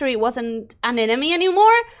even after it wasn't an enemy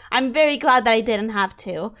anymore. I'm very glad that I didn't have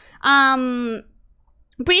to.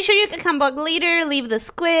 Pretty sure you can come back later, leave the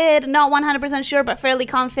squid. Not 100% sure, but fairly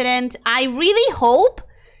confident. I really hope,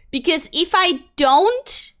 because if I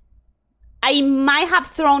don't, I might have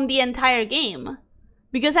thrown the entire game.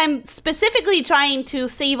 Because I'm specifically trying to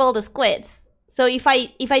save all the squids. So if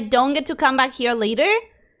I don't get to come back here later,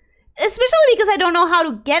 especially because I don't know how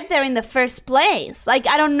to get there in the first place. Like,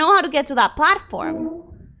 I don't know how to get to that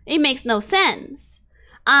platform. It makes no sense.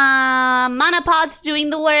 Mana Pot's doing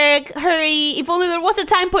the work. Hurry. If only there was a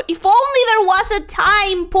time potion. If only there was a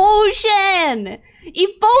time potion.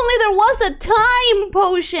 If only there was a time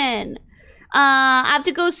potion. I have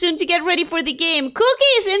to go soon to get ready for the game.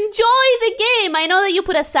 Cookies, enjoy the game. I know that you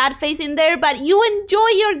put a sad face in there, but you enjoy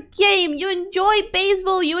your game. You enjoy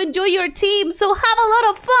baseball. You enjoy your team. So have a lot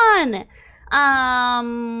of fun.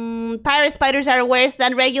 Pirate spiders are worse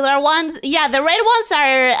than regular ones. Yeah, the red ones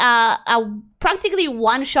are practically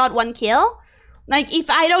one shot, one kill. Like, if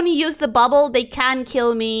I don't use the bubble, they can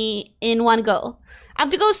kill me in one go. I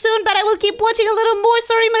have to go soon, but I will keep watching a little more.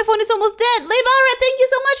 Sorry, my phone is almost dead. Libara, thank you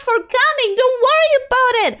so much for coming. Don't worry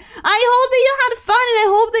about it. I hope that you had fun, and I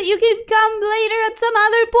hope that you can come later at some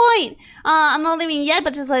other point. I'm not leaving yet,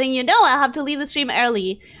 but just letting you know, I have to leave the stream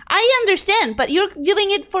early. I understand, but you're leaving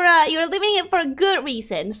it for a good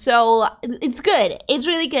reason. So it's good. It's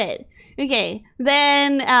really good. Okay,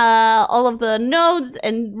 then all of the nodes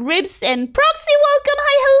and ribs and proxy, welcome.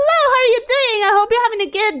 Hi, hello. How are you doing? I hope you're having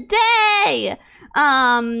a good day.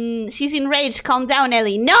 She's enraged. Calm down,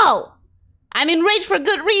 Ellie. No! I'm enraged for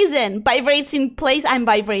good reason. Vibrates in place. I'm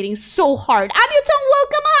vibrating so hard. Abuton,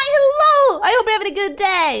 welcome. Hi, hello. I hope you're having a good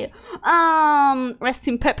day. Rest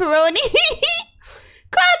in pepperoni.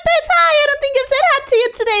 Crumpets, hi. I don't think I've said hi to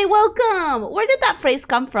you today. Welcome. Where did that phrase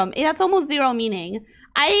come from? It has almost zero meaning.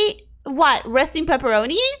 What? Rest in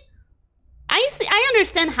pepperoni? I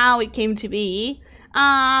understand how it came to be.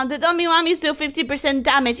 The dummy mummies do 50%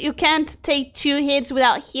 damage. You can't take 2 hits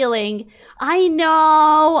without healing. I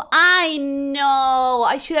know.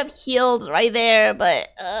 I should have healed right there, but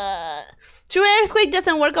True Earthquake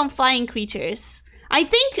doesn't work on flying creatures. I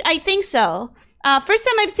think so. First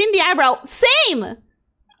time I've seen the eyebrow. Same!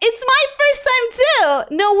 It's my first time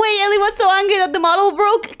too! No way, Ellie was so angry that the model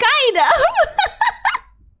broke. Kinda.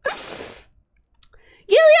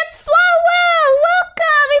 Gilead Swalwell,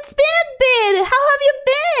 welcome! It's been a bit! How have you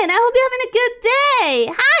been? I hope you're having a good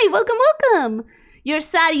day! Hi, welcome! You're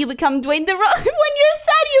sad, you become Dwayne The Rock. When you're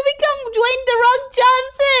sad, you become Dwayne The Rock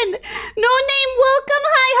Johnson! No name, welcome!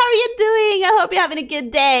 Hi, how are you doing? I hope you're having a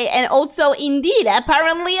good day. And also, indeed,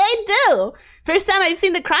 apparently I do! First time I've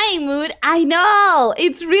seen the crying mood. I know!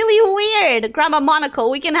 It's really weird! Grab a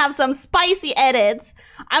monocle, we can have some spicy edits.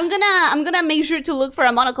 I'm gonna make sure to look for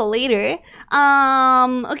a monocle later.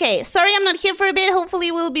 Okay, sorry I'm not here for a bit.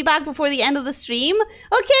 Hopefully we'll be back before the end of the stream.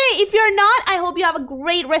 Okay, if you're not, I hope you have a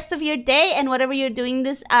great rest of your day, and whatever you're doing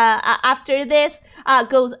this after this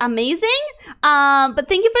goes amazing. But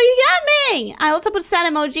thank you for coming. I also put sad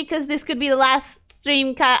emoji because this could be the last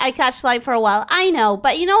stream I catch live for a while. I know,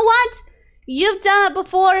 but you know what? You've done it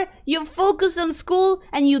before, you've focused on school,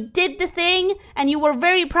 and you did the thing, and you were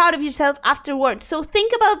very proud of yourself afterwards. So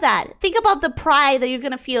think about that. Think about the pride that you're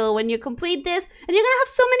gonna feel when you complete this, and you're gonna have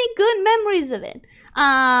so many good memories of it.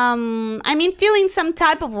 I mean, feeling some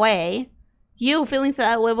type of way. You feeling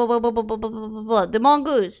some... the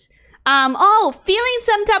mongoose. Oh, feeling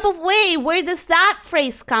some type of way. Where does that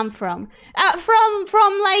phrase come from?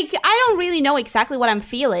 From like, I don't really know exactly what I'm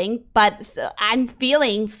feeling, but I'm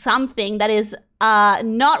feeling something that is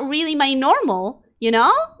not really my normal, you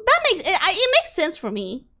know? That makes, it makes sense for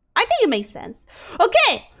me. I think it makes sense.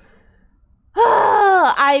 Okay.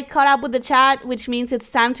 I caught up with the chat, which means it's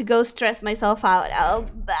time to go stress myself out.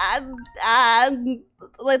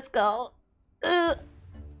 Let's go.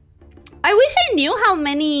 I wish I knew how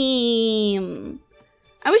many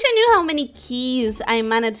keys I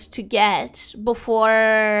managed to get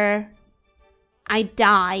before I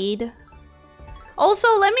died. Also,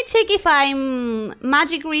 let me check if I'm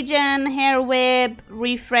magic regen, hair whip,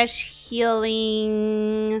 refresh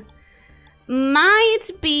healing.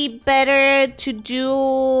 Might be better to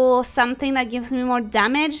do something that gives me more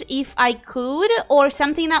damage if I could, or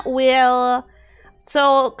something that will...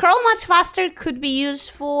 So, curl much faster could be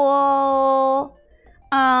useful.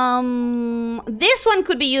 This one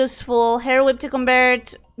could be useful. Hair whip to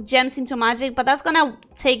convert gems into magic, but that's gonna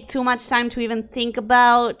take too much time to even think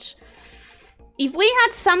about. If we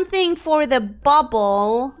had something for the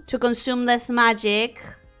bubble to consume less magic.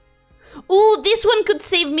 Ooh, this one could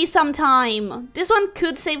save me some time. This one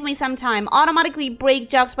could save me some time. Automatically break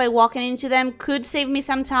jugs by walking into them could save me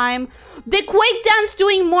some time. The Quake Dance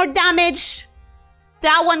doing more damage.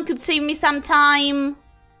 That one could save me some time.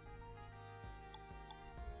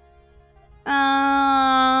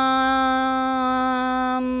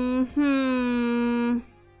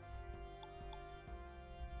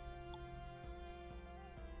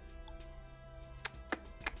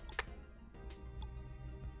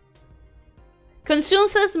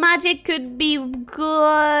 Consumes less magic could be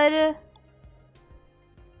good.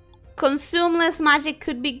 Consume less magic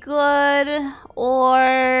could be good.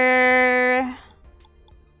 Or...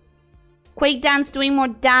 Quake Dance doing more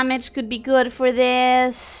damage could be good for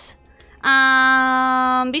this.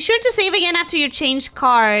 Be sure to save again after you change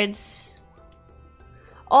cards.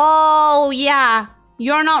 Oh, yeah.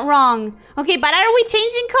 You're not wrong. Okay, but are we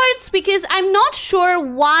changing cards? Because I'm not sure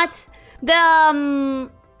what the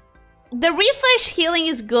refresh healing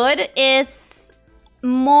is good. Is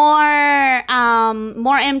more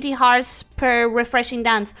empty hearts per refreshing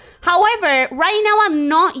dance. However, right now I'm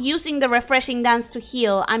not using the refreshing dance to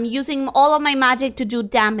heal. I'm using all of my magic to do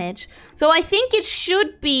damage. So I think it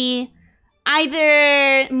should be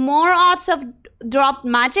either more odds of dropped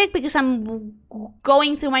magic because I'm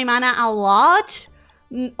going through my mana a lot,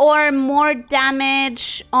 or more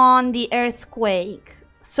damage on the earthquake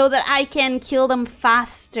so that I can kill them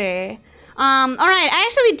faster. Alright, I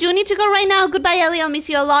actually do need to go right now. Goodbye, Ellie. I'll miss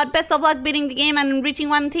you a lot. Best of luck beating the game and reaching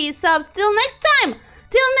 1T subs. Till next time!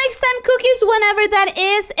 Till next time, cookies, whenever that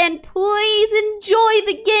is. And please enjoy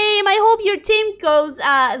the game. I hope your team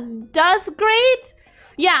does great.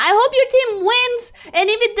 Yeah, I hope your team wins. And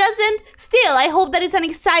if it doesn't, still, I hope that it's an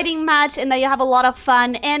exciting match and that you have a lot of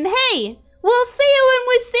fun. And hey, we'll see you when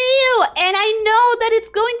we see you. And I know that it's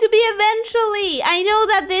going to be eventually. I know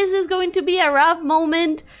that this is going to be a rough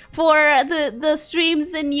moment for the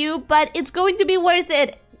streams and you, but it's going to be worth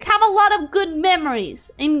it. Have a lot of good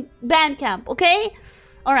memories in Bandcamp, okay?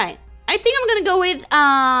 Alright, I think I'm gonna go with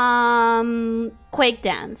Quake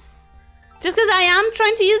Dance. Just because I am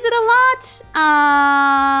trying to use it a lot.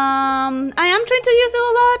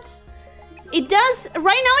 It does,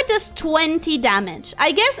 right now it does 20 damage.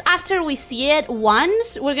 I guess after we see it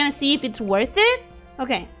once, we're gonna see if it's worth it.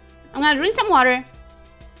 Okay, I'm gonna drink some water.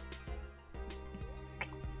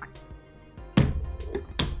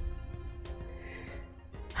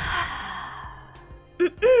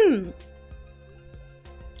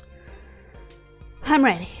 I'm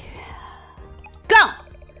ready. Go!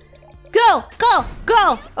 Go! Go!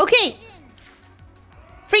 Go! Okay.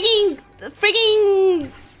 Freaking...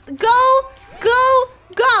 Go! Go!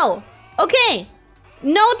 Go! Okay.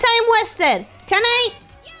 No time wasted. Can I...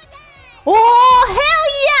 Oh, hell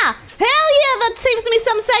yeah! Hell yeah! That saves me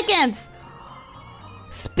some seconds.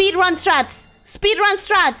 Speedrun strats. Speedrun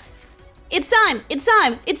strats. It's time. It's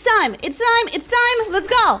time. It's time. It's time. It's time. Let's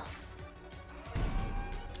go.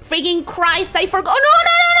 Freaking Christ, I forgot. Oh, no.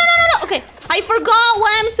 Okay, I forgot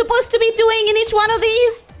what I'm supposed to be doing in each one of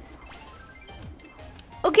these.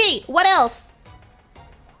 Okay, what else?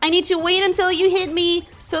 I need to wait until you hit me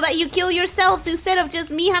so that you kill yourselves instead of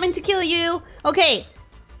just me having to kill you. Okay.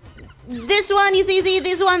 This one is easy.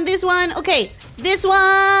 This one. Okay. This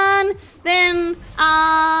one. Then,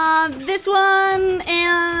 this one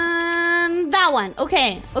and that one.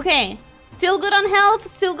 Okay. Still good on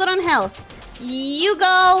health. You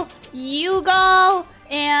go,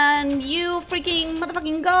 and you freaking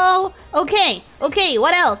motherfucking go. Okay,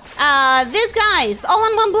 what else? These guys, all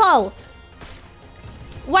on one blow.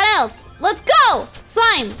 What else? Let's go!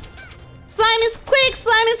 Slime. Slime is quick,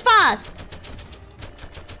 slime is fast.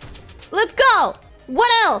 Let's go!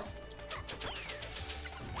 What else?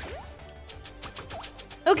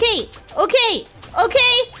 Okay.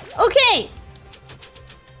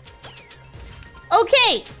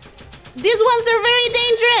 These ones are very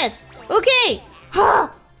dangerous. Okay.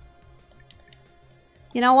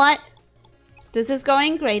 You know what? This is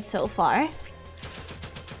going great so far.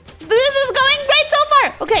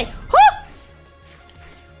 Okay.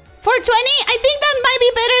 420? I think that might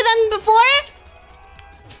be better than before.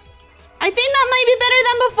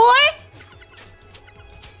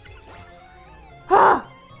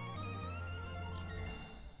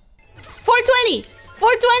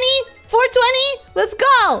 420. Let's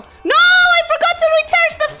go. No, I forgot to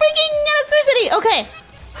recharge the freaking electricity. Okay.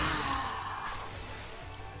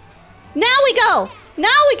 Now we go.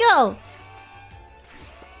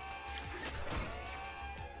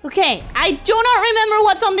 Okay, I do not remember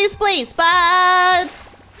what's on this place, but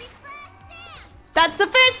that's the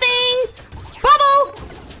first thing. Bubble.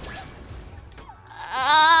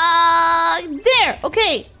 There.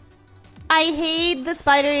 Okay. I hate the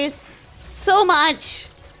spiders so much.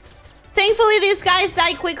 Thankfully, these guys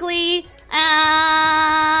die quickly,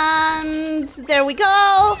 and there we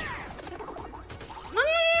go.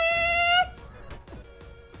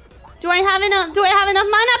 Do I have enough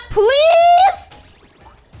mana? Please.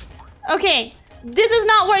 Okay, this is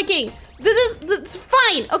not working. This is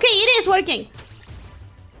fine. Okay, it is working.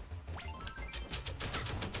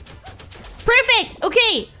 Perfect.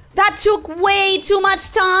 Okay, that took way too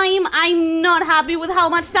much time. I'm not happy with how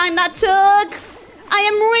much time that took. I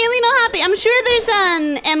am really not happy. I'm sure there's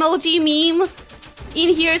an emoji meme in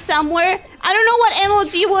here somewhere. I don't know what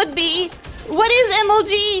emoji would be. What is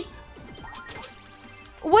emoji?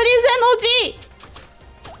 What is emoji?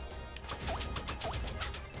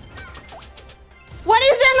 What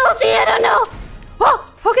is emoji? I don't know.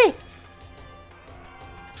 Okay.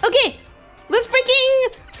 Okay. Let's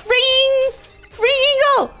freaking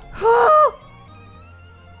go.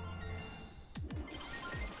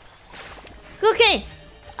 Okay.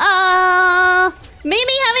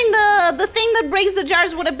 Maybe having the thing that breaks the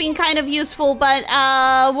jars would have been kind of useful, but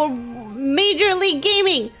we're Major League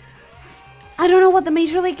Gaming. I don't know what the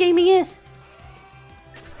Major League Gaming is.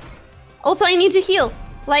 Also, I need to heal.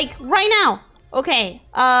 Like, right now. Okay.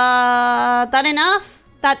 That enough?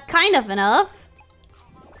 That kind of enough.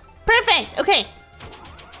 Perfect. Okay.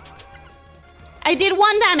 I did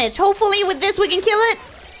 1 damage. Hopefully with this we can kill it.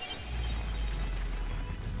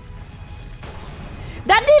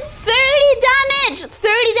 That did 30 damage!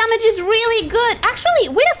 30 damage is really good. Actually,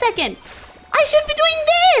 wait a second. I should be doing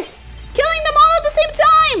this! Killing them all at the same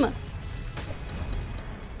time!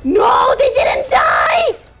 No, they didn't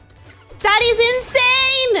die! That is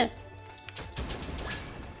insane!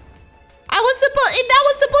 That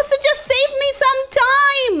was supposed to just save me some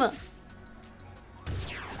time!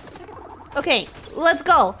 Okay, let's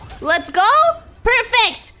go. Let's go!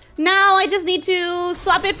 Perfect! Now I just need to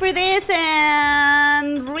swap it for this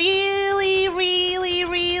and really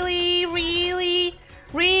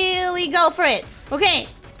go for it. Okay,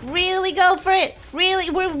 really go for it.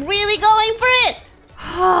 We're really going for it.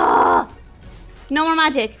 No more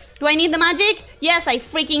magic. Do I need the magic? Yes, I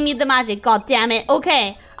freaking need the magic. God damn it.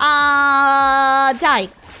 Okay. Die.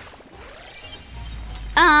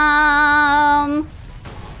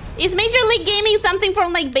 Is Major League Gaming something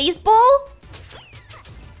from like baseball?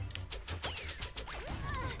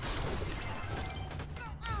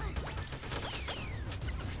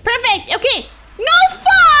 Perfect. Okay. No,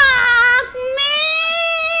 fuck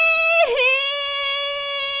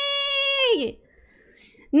me.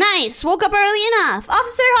 Nice. Woke up early enough.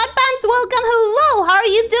 Officer Hotpants, welcome. Hello. How are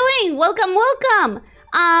you doing? Welcome, welcome.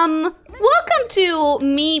 Welcome to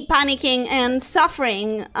me panicking and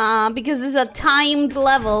suffering because this is a timed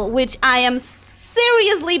level, which I am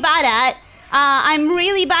seriously bad at. I'm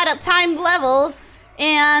really bad at timed levels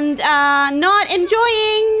and not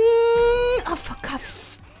enjoying. Oh, for God.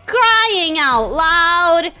 Crying out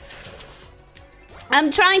loud.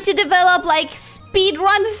 I'm trying to develop like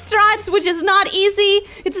speedrun strats, which is not easy.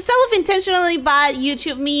 It's a self-intentionally bad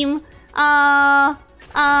YouTube meme that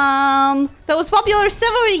was popular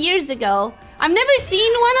several years ago. I've never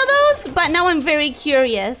seen one of those, but now I'm very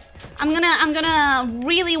curious. I'm gonna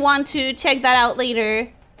really want to check that out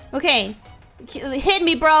later. Okay. Hit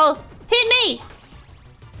me, bro. Hit me.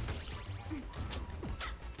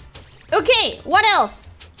 Okay, what else?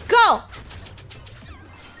 Go!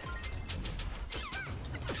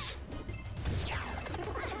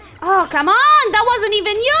 Oh, come on! That wasn't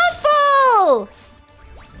even useful!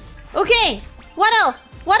 Okay, what else?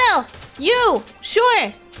 What else? You!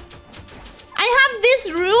 Sure! I have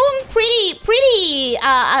this room pretty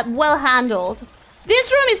well handled.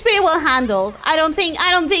 This room is pretty well handled. I don't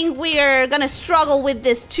think we're gonna struggle with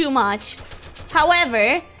this too much.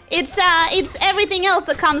 However, it's everything else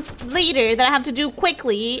that comes later that I have to do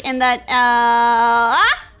quickly, and that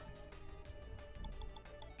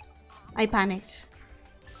I panicked.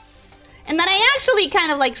 And that I actually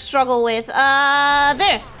kind of like struggle with.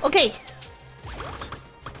 There. Okay.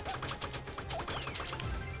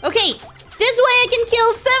 Okay. This way I can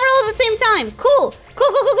kill several at the same time. Cool. Cool,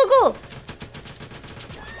 cool, cool, cool, cool.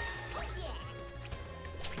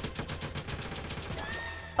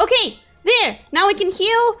 Okay. There. Now we can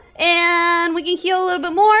heal. And we can heal a little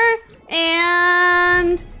bit more.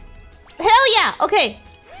 And... hell yeah. Okay.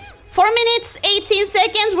 4 minutes, 18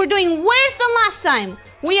 seconds. We're doing worse than last time.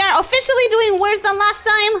 We are officially doing worse than last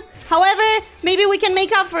time. However, maybe we can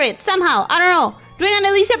make up for it somehow. I don't know. Doing an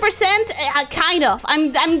Elyssia percent? Kind of.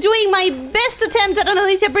 I'm doing my best attempt at an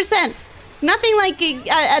Elyssia percent. Nothing like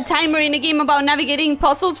a timer in a game about navigating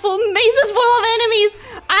puzzles full mazes full of enemies.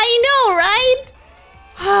 I know, right?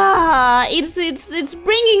 It's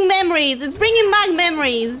bringing memories. It's bringing back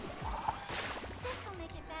memories.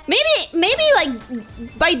 Maybe like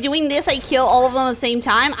by doing this I kill all of them at the same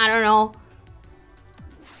time. I don't know.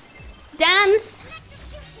 Dance.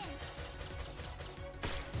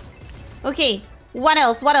 Okay. What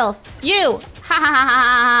else? What else? You. Ha ha ha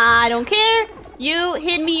ha. I don't care. You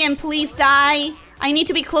hit me and please die. I need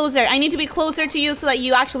to be closer. I need to be closer to you so that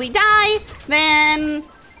you actually die. Then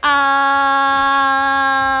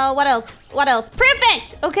what else? What else?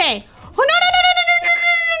 Perfect. Okay. Oh no.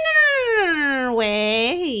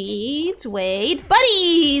 Wait.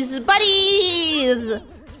 Buddies.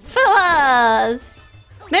 Fellas.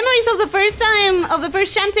 Memories of the first time of the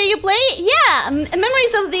first Shantae you played? Yeah,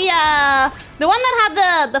 memories of the one that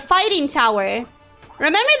had the fighting tower,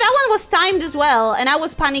 Remember that one was timed as well, and I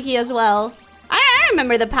was panicky as well. I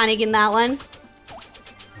remember the panic in that one.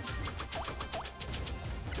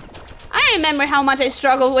 I remember how much I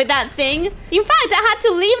struggled with that thing. In fact, I had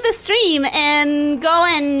to leave the stream and go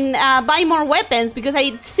and buy more weapons because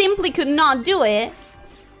I simply could not do it.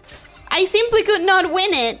 I simply could not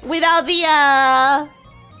win it without the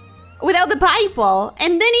pipe ball.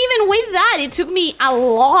 And then even with that, it took me a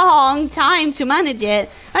long time to manage it.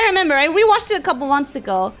 I remember, I rewatched it a couple months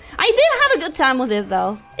ago. I did have a good time with it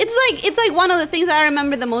though. It's like one of the things I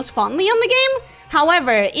remember the most fondly on the game.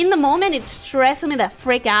 However, in the moment, it stressed me the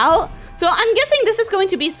frick out. So I'm guessing this is going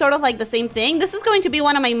to be sort of like the same thing. This is going to be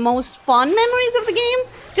one of my most fond memories of the game.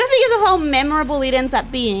 Just because of how memorable it ends up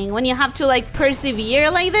being. When you have to like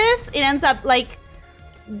persevere like this, it ends up like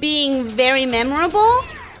being very memorable.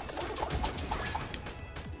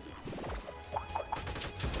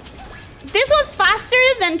 This was faster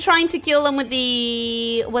than trying to kill them with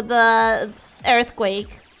the earthquake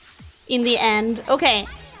in the end. Okay.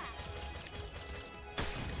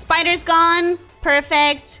 Spider's gone.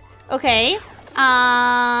 Perfect. Okay.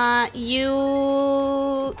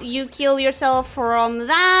 You kill yourself from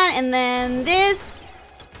that, and then this.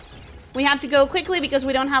 We have to go quickly because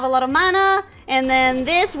we don't have a lot of mana. And then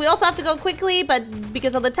this, we also have to go quickly, but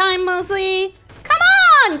because of the time mostly. Come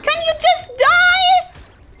on! Can you just die?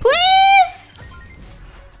 Please?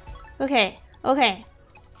 Okay, okay.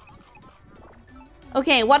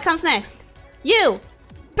 Okay, what comes next? You!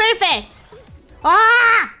 Perfect!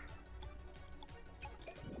 Ah!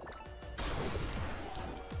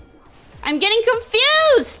 I'm getting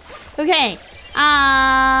confused! Okay,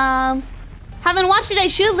 haven't watched it, I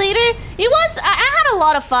should later. I had a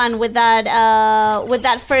lot of fun with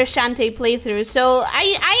that first Shantae playthrough, so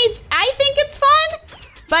I think it's fun,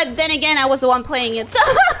 but then again, I was the one playing it, so...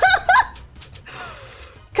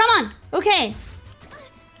 Come on, okay.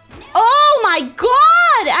 Oh my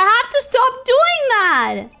god! I have to stop doing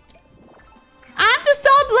that! I have to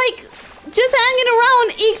stop, like, just hanging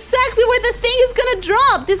around exactly where the thing is gonna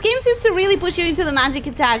drop. This game seems to really push you into the magic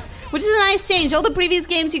attacks, which is a nice change. All the previous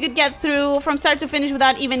games you could get through from start to finish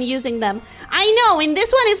without even using them. I know, in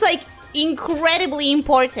this one it's like incredibly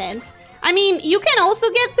important. I mean, you can also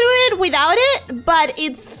get through it without it, but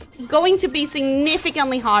it's going to be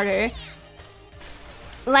significantly harder.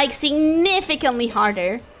 Like, significantly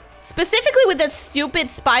harder. Specifically with the stupid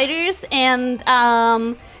spiders, and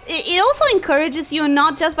it also encourages you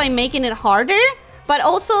not just by making it harder, but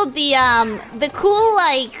also the cool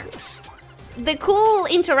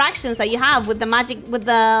interactions that you have with the magic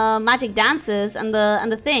dances and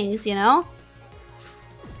the things, you know?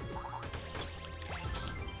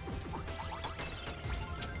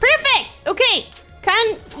 Perfect! Okay,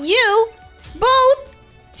 can you both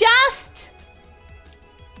just...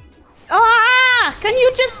 Ah! Can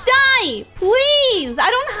you just die? Please! I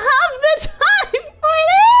don't have the time for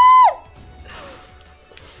this!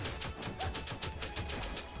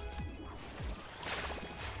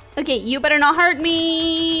 Okay, you better not hurt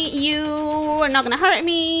me. You are not gonna hurt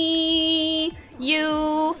me.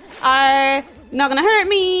 You are not gonna hurt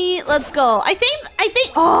me. Let's go. I think...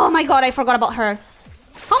 Oh my god, I forgot about her.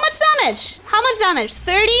 How much damage? How much damage?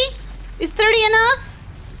 30? Is 30 enough?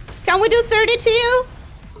 Can we do 30 to you?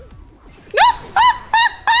 No!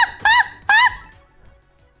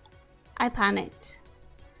 I panicked.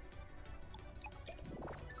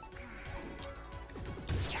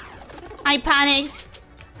 I panicked.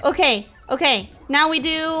 Okay, okay. Now we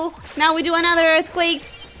do another earthquake.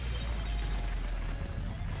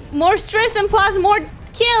 More stress and plus more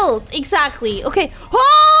kills. Exactly. Okay.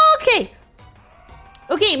 Okay.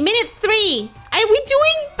 Okay, minute 3. Are we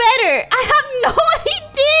doing better? I have no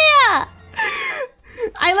idea.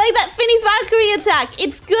 I like that Finney's Valkyrie attack.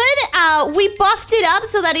 It's good. We buffed it up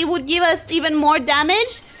so that it would give us even more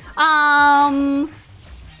damage. I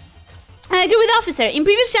agree with Officer. In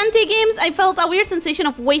previous Shantae games, I felt a weird sensation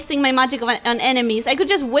of wasting my magic on enemies. I could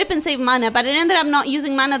just whip and save mana, but it ended up not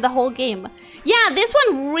using mana the whole game. Yeah, this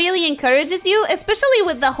one really encourages you, especially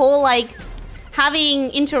with the whole, like,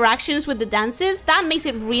 having interactions with the dances. That makes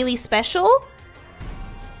it really special.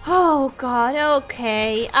 Oh god,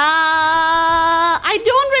 okay. I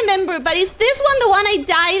don't remember, but is this one the one I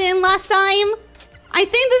died in last time? I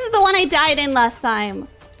think this is the one I died in last time.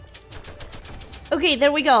 Okay,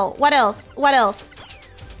 there we go. What else? What else?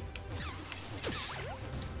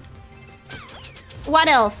 What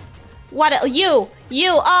else? What? You!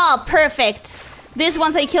 Oh, perfect. This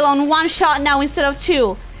one's I kill on one shot now instead of 2.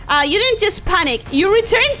 You didn't just panic. You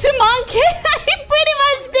returned to monkey. I pretty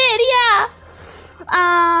much did, yeah.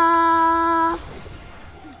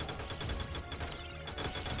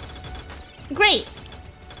 Great.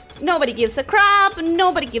 Nobody gives a crap.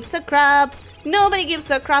 Nobody gives a crap. Nobody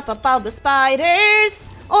gives a crap about the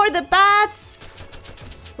spiders or the bats.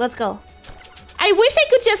 Let's go. I wish I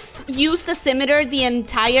could just use the scimitar the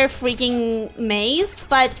entire freaking maze,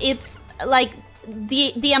 but it's like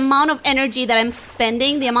the amount of energy that I'm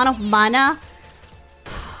spending, the amount of mana.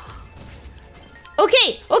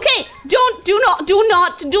 Okay, okay, do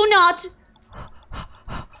not.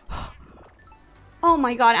 Oh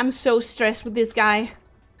my god, I'm so stressed with this guy.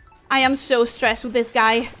 I am so stressed with this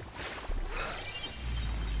guy.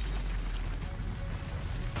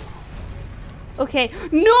 Okay,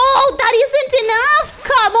 no, that isn't enough!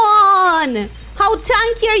 Come on! How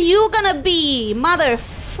tanky are you gonna be, mother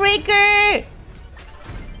freaker?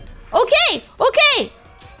 Okay, okay!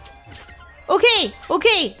 Okay,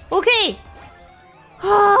 okay, okay!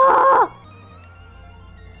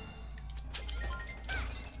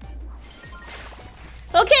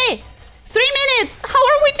 Okay, 3 minutes! How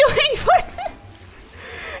are we doing for this?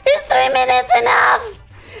 Is 3 minutes enough?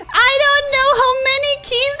 I don't know how many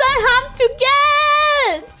keys I have to get!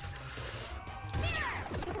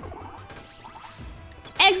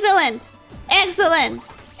 Excellent! Excellent!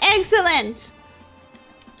 Excellent!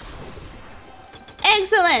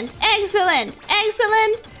 Excellent! Excellent!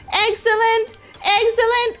 Excellent! Excellent!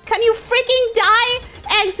 Excellent! Can you freaking die?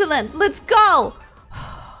 Excellent! Let's go!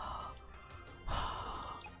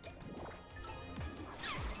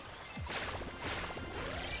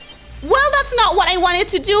 Well, that's not what I wanted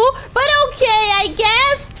to do, but okay, I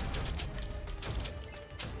guess.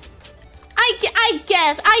 I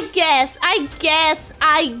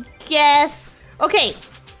guess. Okay.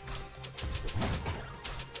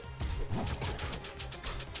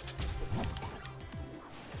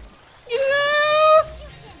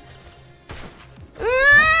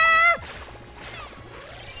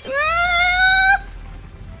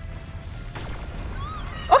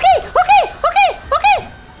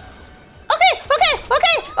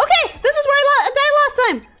 Okay. This is where I died last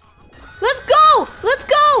time. Let's go. Let's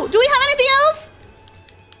go. Do we have anything else?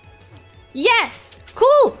 Yes.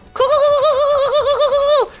 Cool. Cool.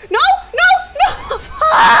 No.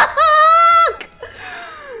 Fuck.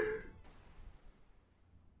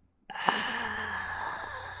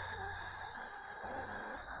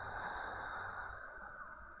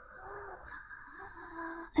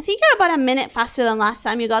 I think you're about a minute faster than last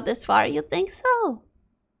time you got this far. You think so?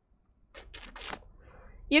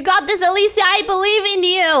 You got this, Elyssia. I believe in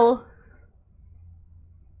you.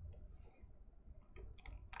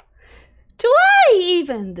 Do I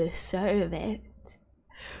even deserve it?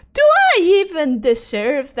 Do I even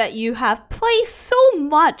deserve that you have placed so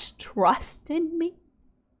much trust in me?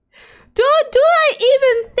 Do I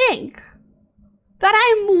even think that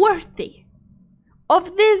I'm worthy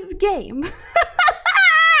of this game?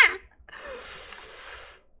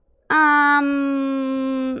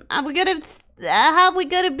 Have we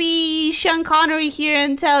gotta be Sean Connery here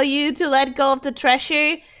and tell you to let go of the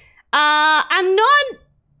treasure? I'm not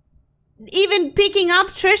even picking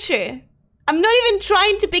up treasure. I'm not even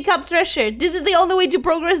trying to pick up treasure. This is the only way to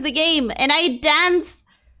progress the game. And I dance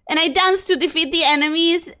to defeat the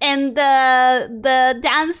enemies, and the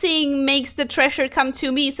dancing makes the treasure come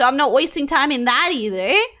to me, so I'm not wasting time in that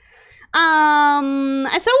either. I'm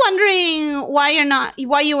still wondering why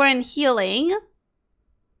you weren't healing.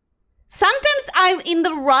 Sometimes I'm in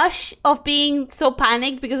the rush of being so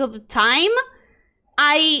panicked because of the time.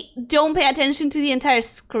 I don't pay attention to the entire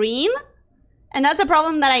screen. And that's a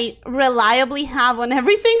problem that I reliably have on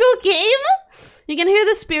every single game. You can hear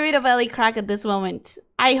the spirit of Ellie crack at this moment.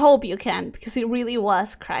 I hope you can, because it really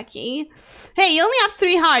was cracky. Hey, you only have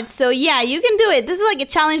 3 hearts, so yeah, you can do it. This is like a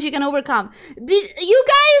challenge you can overcome.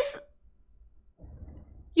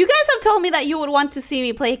 You guys have told me that you would want to see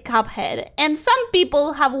me play Cuphead, and some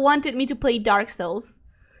people have wanted me to play Dark Souls.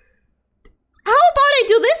 How about I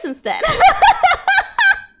do this instead?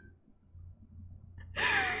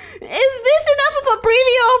 Is this enough of a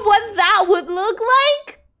preview of what that would look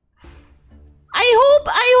like? I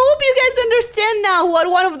hope you guys understand now what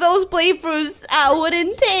one of those playthroughs would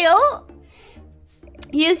entail.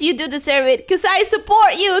 Yes, you do deserve it, because I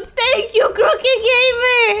support you. Thank you, Crooked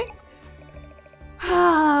Gamer.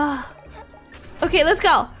 Okay, let's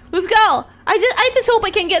go. Let's go. I just hope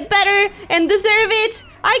I can get better and deserve it.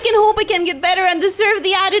 I can hope I can get better and deserve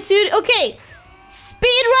the attitude. Okay.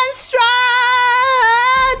 Speedrun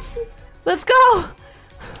struts! Let's go.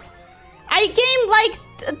 I gained like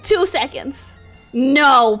 2 seconds.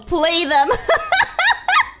 No, play them.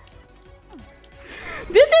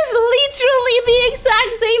 This is literally the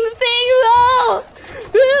exact same thing though.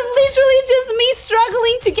 This is literally just me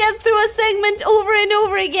struggling to get through a segment over and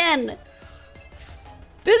over again.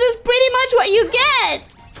 This is pretty much what you get.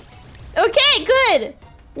 Okay, good.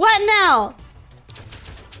 What now?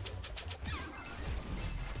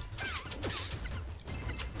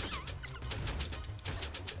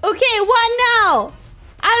 Okay, what now?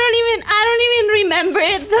 I don't even remember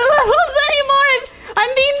the levels anymore.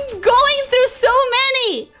 I've been going through so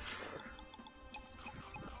many.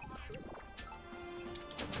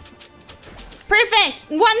 Perfect.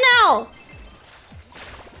 What now?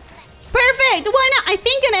 Perfect. Why not? I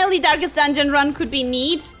think an Ellie Darkest Dungeon run could be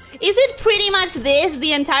neat. Is it pretty much this,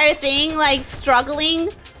 the entire thing, like struggling?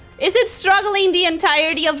 Is it struggling the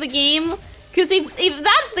entirety of the game? Because if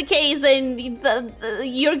that's the case, then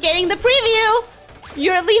you're getting the preview.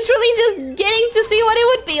 You're literally just getting to see what it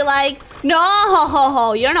would be like.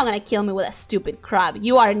 No, you're not gonna kill me with a stupid crab.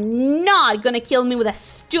 You are not gonna kill me with a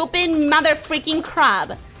stupid mother freaking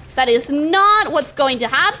crab. That is not what's going to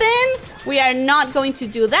happen. We are not going to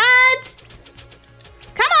do that.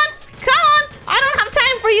 Come on, come on. I don't have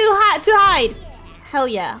time for you to hide. Hell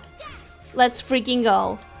yeah. Let's freaking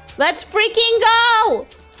go. Let's freaking go.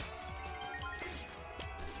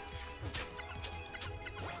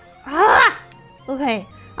 Ah! Okay.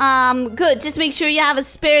 Good. Just make sure you have a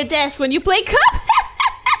spare desk when you play Cup.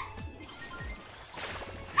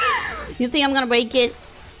 You think I'm gonna break it?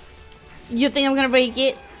 You think I'm gonna break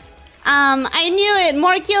it? I knew it.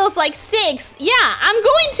 More kills, like 6. Yeah, I'm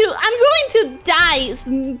going to die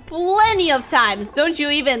plenty of times. Don't you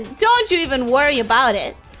even worry about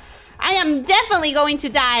it. I am definitely going to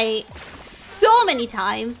die so many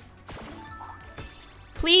times.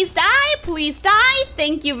 Please die, please die.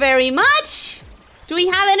 Thank you very much. Do we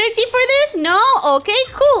have energy for this? No? Okay,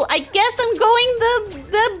 cool. I guess I'm going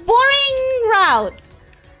the boring route.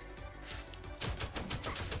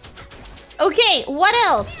 Okay, what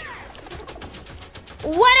else?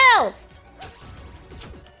 What else?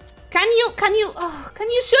 Can you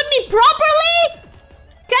shoot me properly?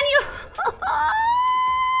 Can you?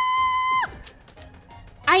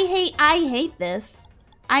 I hate this.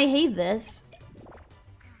 I hate this.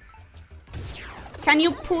 Can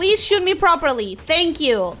you please shoot me properly? Thank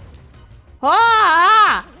you.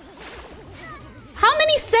 Ah! How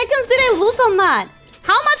many seconds did I lose on that?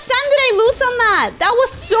 How much time did I lose on that? That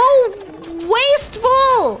was so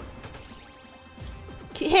wasteful.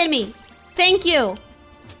 Hit me. Thank you.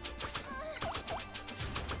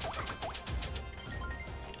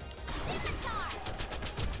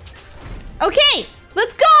 Okay,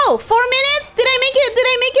 let's go. 4 minutes? Did I make it? Did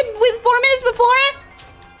I make it with 4 minutes before?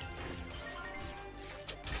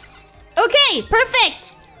 Okay,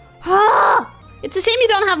 perfect. Ah, it's a shame you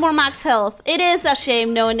don't have more max health. It is a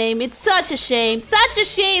shame, No Name. It's such a shame. Such a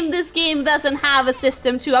shame this game doesn't have a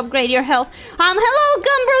system to upgrade your health. Hello,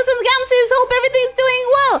 Gumbros and Gamses. Hope everything's doing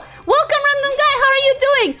well. Welcome, random guy. How are you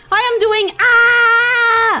doing? I am doing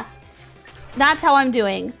That's how I'm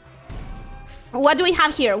doing. What do we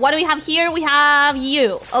have here? What do we have here? We have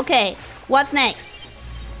you. Okay, what's next?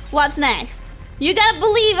 What's next? You gotta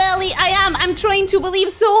believe, Ellie. I'm trying to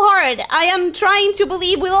believe so hard. I am trying to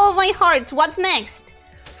believe with all my heart. What's next?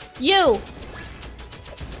 You.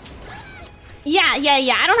 Yeah.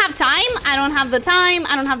 I don't have time. I don't have the time.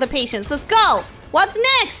 I don't have the patience. Let's go. What's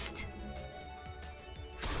next?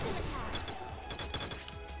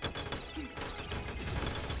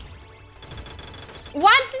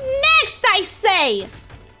 What's next, I say?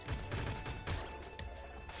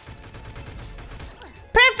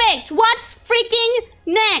 Perfect. What's freaking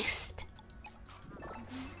next?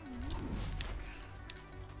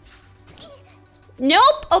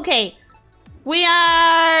 Nope. Okay. We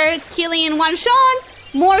are killing in one shot.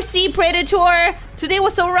 More sea predator. Today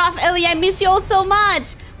was so rough, Ellie. I miss you all so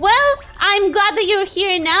much. Well, I'm glad that you're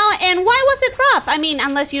here now. And why was it rough? I mean,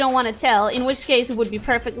 unless you don't want to tell, in which case it would be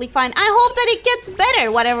perfectly fine. I hope that it gets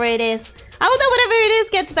better, whatever it is. I hope that whatever it is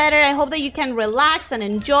gets better. I hope that you can relax and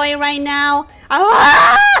enjoy right now. I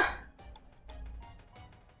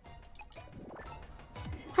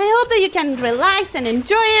hope that you can relax and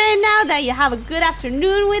enjoy right now, that you have a good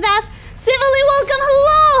afternoon with us. Civilly welcome.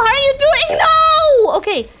 Hello. How are you doing? No.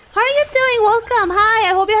 Okay. How are you doing? Welcome. Hi.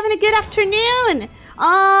 I hope you're having a good afternoon.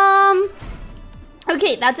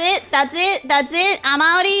 Okay. That's it. That's it. That's it. I'm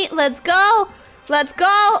outie. Let's go. Let's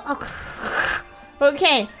go.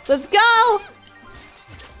 Okay. Let's go.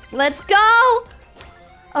 Let's go.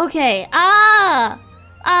 Okay.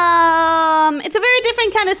 It's a very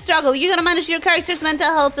different kind of struggle. You gotta manage your character's mental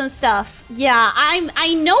health and stuff. Yeah,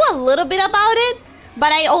 I know a little bit about it,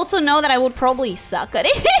 but I also know that I would probably suck at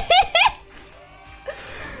it.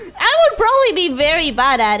 I would probably be very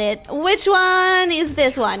bad at it. Which one is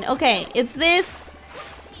this one? Okay, it's this.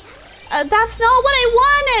 That's not what I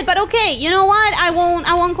wanted, but okay. You know what? I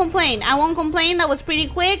won't complain. I won't complain. That was pretty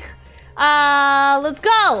quick. Let's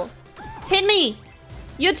go. Hit me.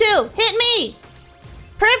 You too. Hit me.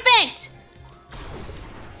 Perfect.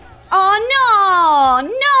 Oh, no.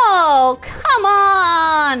 No. Come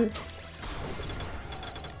on.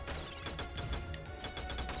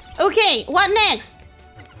 Okay, what next?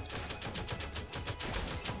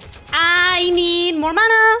 I need more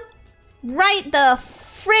mana. Right the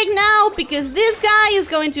frig now, because this guy is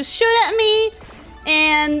going to shoot at me.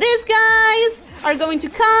 And these guys are going to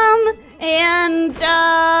come. And,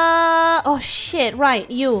 oh shit, right,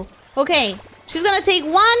 you. Okay, she's gonna take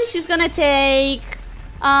one. She's gonna take,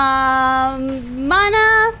 mana.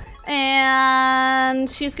 And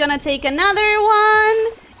she's gonna take another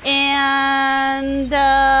one. And,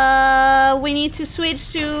 we need to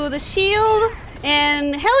switch to the shield.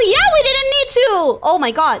 And hell yeah, we didn't need to! Oh my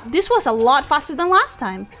god, this was a lot faster than last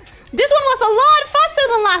time. This one was a lot faster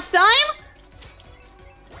than last time!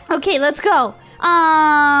 Okay, let's go.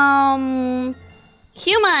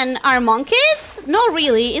 Human are monkeys? Not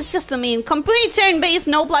really, it's just, I mean, complete turn-based,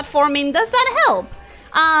 no platforming. Does that help?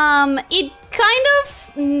 It kind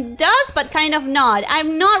of does, but kind of not.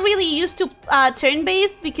 I'm not really used to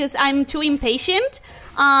turn-based because I'm too impatient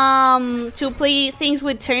to play things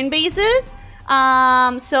with turn-bases.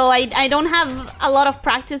 So I don't have a lot of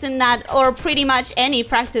practice in that, or pretty much any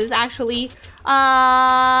practice, actually.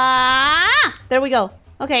 There we go.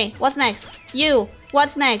 Okay, what's next? You,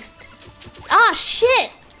 what's next? Ah,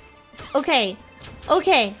 shit! Okay,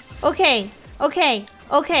 okay, okay, okay,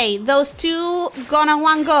 okay. Those two gonna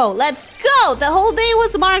one go. Let's go! The whole day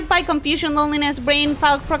was marked by confusion, loneliness, brain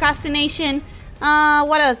fog, procrastination.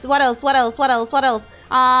 What else? What else? What else? What else? What else?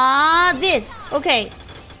 This. Okay.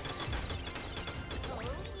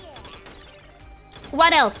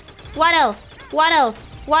 What else? What else? What else?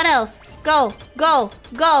 What else? Go, go,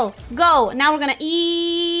 go, go. Now we're gonna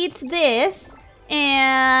eat this.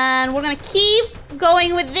 And we're gonna keep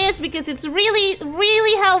going with this because it's really,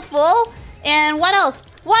 really helpful. And what else?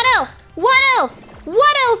 What else? What else?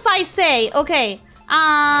 What else I say? Okay.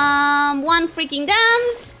 One freaking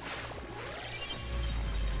dance.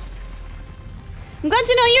 I'm glad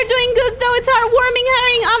to know you're doing good, though it's heartwarming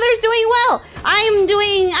hearing others doing well. I'm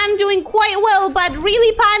doing quite well, but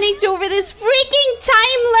really panicked over this freaking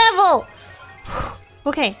time level.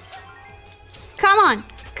 Okay. Come on.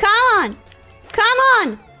 Come on. Come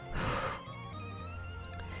on.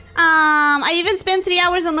 I even spent 3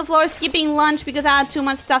 hours on the floor skipping lunch because I had too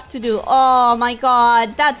much stuff to do. Oh my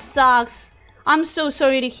god, that sucks. I'm so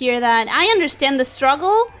sorry to hear that. I understand the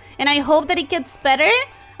struggle, and I hope that it gets better.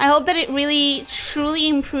 I hope that it really, truly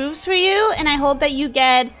improves for you, and I hope that you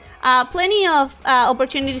get plenty of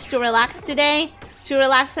opportunities to relax today, to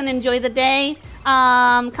relax and enjoy the day.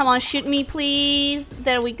 Come on, shoot me, please.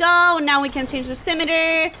 There we go. Now we can change the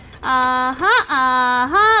scimitar.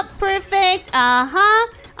 Perfect.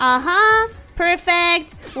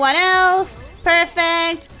 Perfect. What else?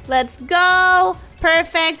 Perfect. Let's go.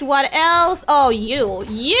 Perfect. What else? Oh, you.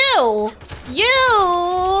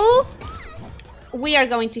 We are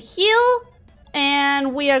going to heal,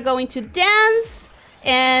 and we are going to dance,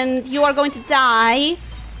 and you are going to die.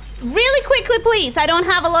 Really quickly, please. I don't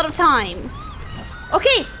have a lot of time.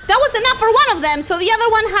 Okay, that was enough for one of them, so the other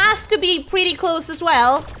one has to be pretty close as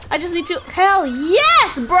well. I just need to... Hell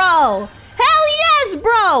yes, bro! Hell yes,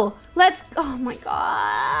 bro! Let's... Oh my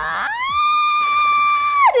god!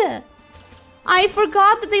 I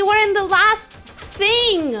forgot that they were in the last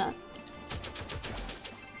thing.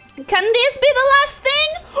 Can this be the last thing?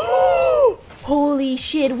 Holy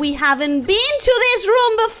shit, we haven't been to this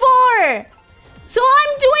room before! So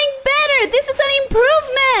I'm doing better! This is an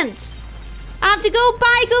improvement! I have to go,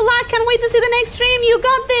 bye, good luck, can't wait to see the next stream, you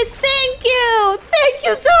got this, thank you! Thank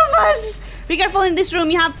you so much! Be careful in this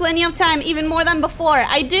room, you have plenty of time, even more than before.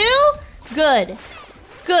 I do? Good.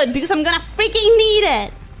 Good, because I'm gonna freaking need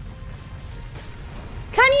it.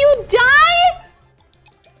 Can you die?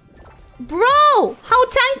 Bro, how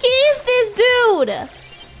tanky is this dude?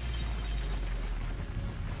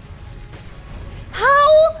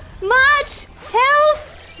 How much health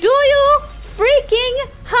do you freaking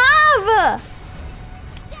have?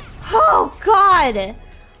 Oh god.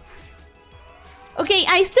 Okay,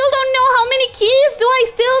 I still don't know how many keys do I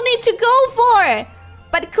still need to go for.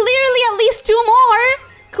 But clearly at least 2 more.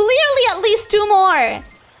 Clearly at least 2 more.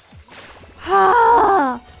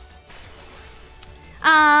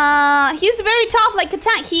 He's very tough like a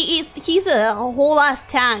tank. He's a whole ass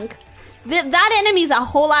tank. That enemy is a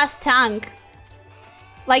whole ass tank.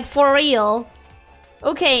 Like for real.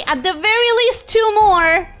 Okay, at the very least 2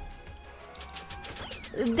 more.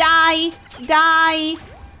 Die, die,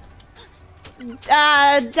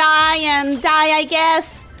 die and die, I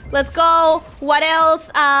guess. Let's go. What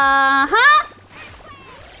else?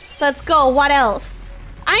 Let's go. What else?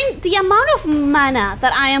 The amount of mana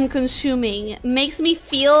that I am consuming makes me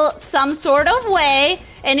feel some sort of way,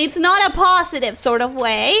 and it's not a positive sort of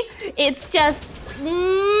way. It's just...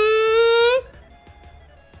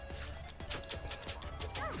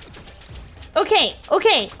 Okay.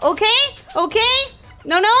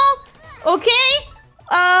 No. Okay.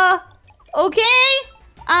 Okay.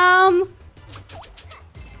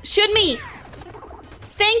 Shoot me.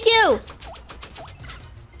 Thank you.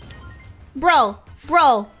 Bro.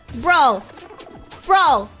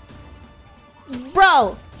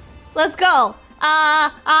 Let's go.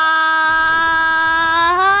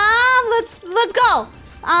 Let's go.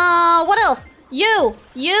 What else? You,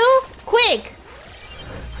 quick.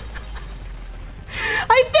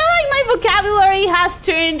 I feel like my vocabulary has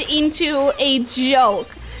turned into a joke.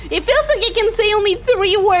 It feels like I can say only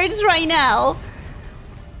 3 words right now.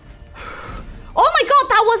 Oh my god,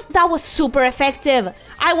 that was super effective.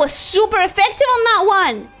 I was super effective on that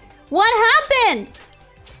one. What happened?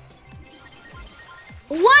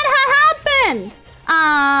 What happened?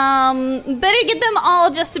 Better get them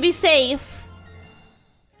all just to be safe.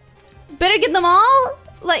 Better get them all?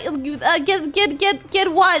 Like,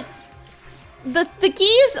 get what? The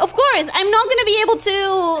keys? Of course. I'm not gonna be able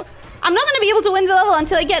to win the level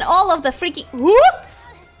until I get all of the freaking... Whoop!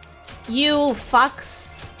 You fucks.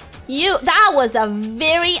 That was a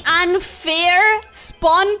very unfair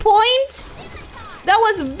spawn point. That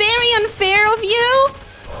was very unfair of you.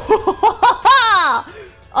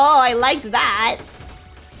 Oh, I liked that.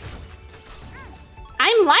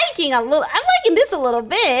 I'm liking this a little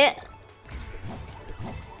bit.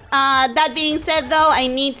 That being said, though, I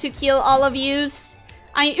need to kill all of yous.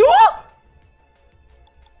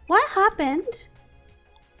 What happened?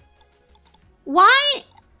 Why?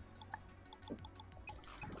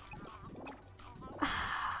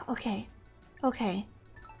 Okay.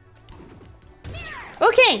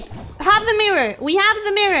 Have the mirror. We have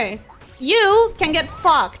the mirror. You can get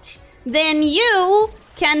fucked. Then you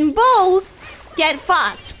can both get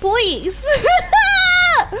fucked. Please.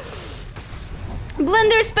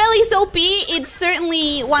 Blender spell is OP. It's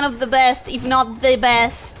certainly one of the best, if not the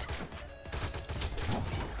best.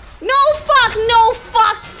 No fuck!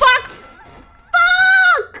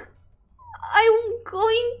 I'm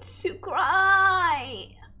going to cry.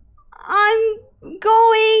 I'm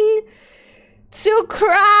going to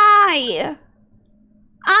cry.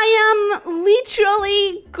 I am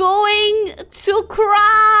literally going to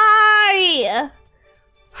cry.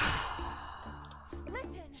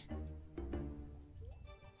 Listen.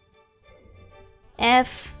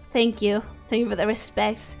 F, thank you. Thank you for the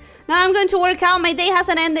respects. Now I'm going to work out. My day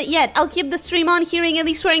hasn't ended yet. I'll keep the stream on. Hearing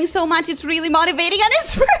Ellie swearing so much, it's really motivating and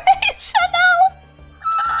inspirational.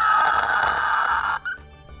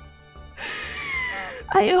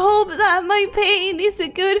 I hope that my pain is a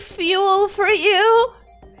good fuel for you.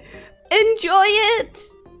 Enjoy it.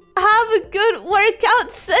 Have a good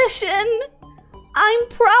workout session. I'm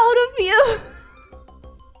proud of you.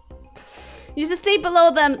 You should stay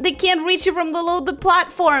below them. They can't reach you from below the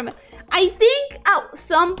platform. I think at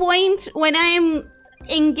some point when I'm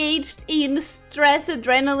engaged in stress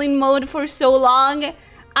adrenaline mode for so long,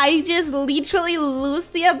 I just literally lose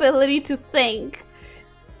the ability to think.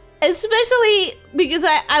 Especially because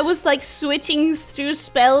I was like switching through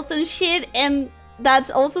spells and shit, and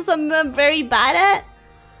that's also something I'm very bad at.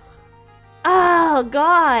 Oh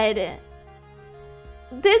god.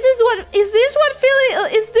 Is this what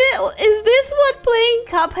playing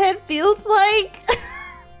Cuphead feels like?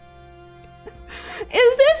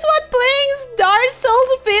 Is this what playing Dark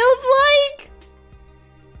Souls feels like?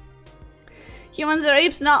 Humans are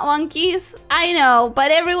apes, not monkeys. I know, but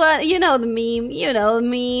everyone, you know the meme.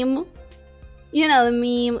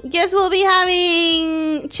 Guess we'll be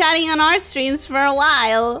having chatting on our streams for a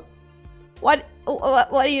while. What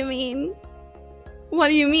do you mean? What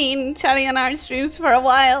do you mean chatting on our streams for a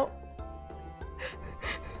while?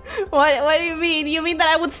 What do you mean? You mean that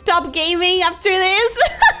I would stop gaming after this?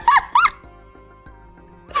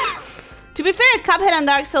 To be fair, Cuphead and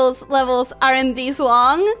Dark Souls levels aren't this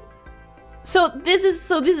long. So this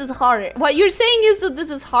is harder. What you're saying is that this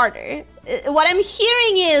is harder. What I'm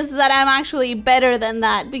hearing is that I'm actually better than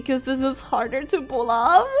that because this is harder to pull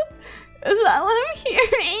off. Is that what I'm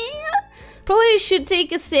hearing? Probably should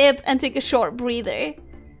take a sip and take a short breather.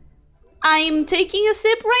 I'm taking a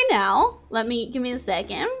sip right now. Give me a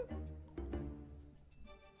second.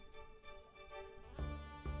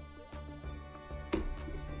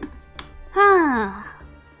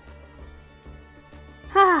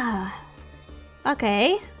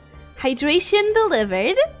 Okay. Hydration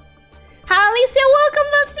delivered. Hi, Elyssia. Welcome,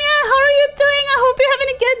 Lasmia. How are you doing? I hope you're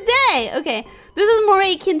having a good day. Okay. This is more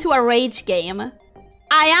akin to a rage game.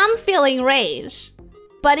 I am feeling rage.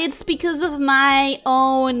 But it's because of my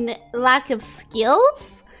own lack of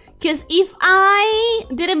skills. Because if I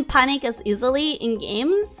didn't panic as easily in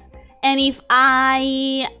games, and if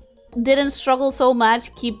I didn't struggle so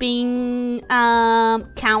much keeping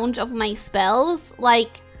count of my spells,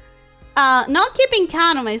 like, not keeping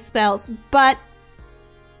count of my spells, but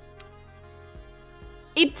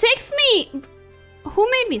it takes me...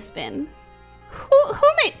 Who made me spin? Who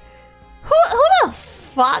the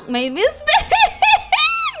fuck made me spin?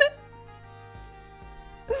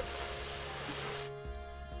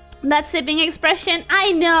 That sipping expression,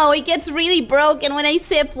 I know, it gets really broken when I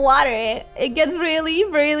sip water. It gets really,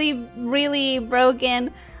 really, really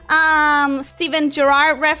broken. Steven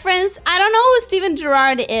Gerrard reference. I don't know who Steven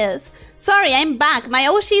Gerrard is. Sorry, I'm back. My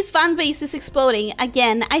Oshi's fan base is exploding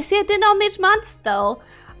again. I see I did not miss months though.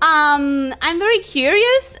 I'm very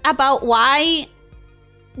curious about why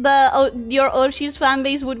your Oshi's fan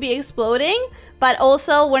base would be exploding. But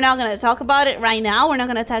also, we're not gonna talk about it right now. We're not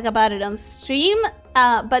gonna talk about it on stream.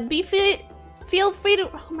 But feel free to,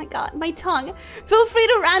 oh my god, my tongue. Feel free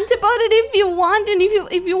to rant about it if you want, and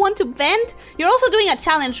if you want to vent. You're also doing a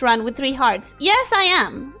challenge run with 3 hearts. Yes, I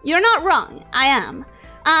am. You're not wrong. I am.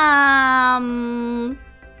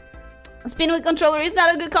 Spin with controller is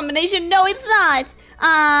not a good combination. No, it's not.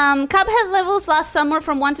 Cuphead levels last summer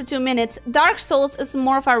from 1 to 2 minutes. Dark Souls is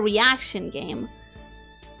more of a reaction game.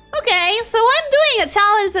 Okay, so I'm doing a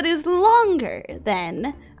challenge that is longer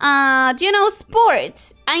then. Do you know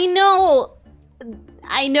sport? I know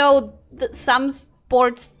that some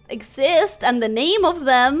sports exist and the name of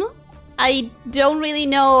them. I don't really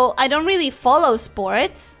know. I don't really follow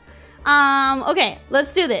sports. Okay,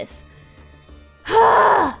 let's do this.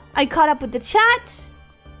 I caught up with the chat.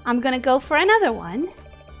 I'm gonna go for another one.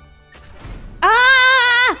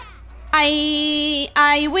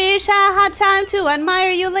 I wish I had time to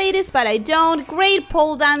admire you ladies, but I don't. Great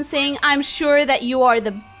pole dancing. I'm sure that you are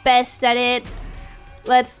the best at it.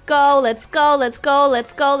 Let's go, let's go, let's go,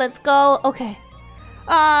 let's go, let's go. Okay.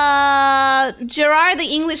 Gerard, the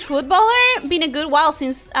English footballer, been a good while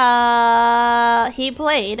since he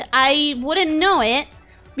played. I wouldn't know it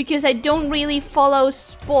because I don't really follow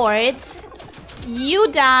sports. You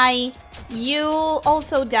die. You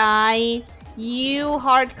also die. You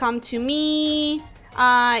heart come to me.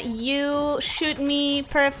 You shoot me.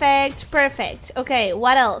 Perfect. Perfect. Okay,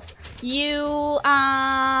 what else? You oh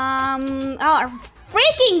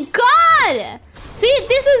freaking god! See,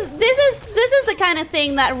 this is the kind of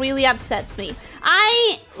thing that really upsets me.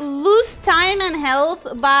 I lose time and health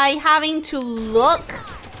by having to look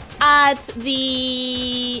at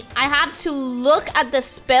the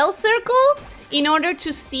spell circle in order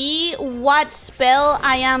to see what spell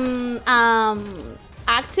I am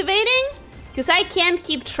activating, because I can't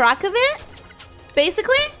keep track of it,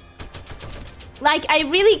 basically. Like, I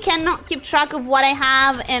really cannot keep track of what I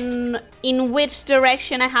have and in which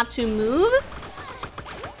direction I have to move.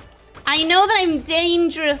 I know that I'm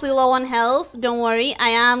dangerously low on health, don't worry. I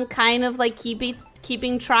am kind of like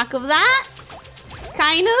keeping track of that.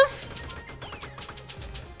 Kind of.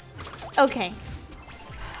 Okay.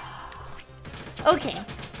 Okay.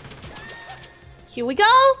 Here we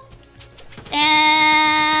go.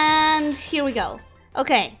 And here we go.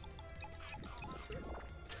 Okay.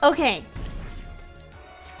 Okay.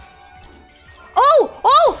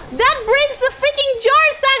 Oh, that breaks the freaking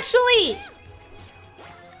jars, actually.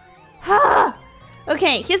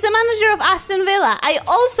 Okay, he's the manager of Aston Villa. I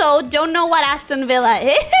also don't know what Aston Villa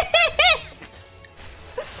is.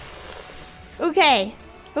 Okay.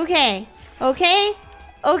 I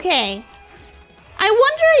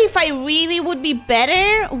wonder if I really would be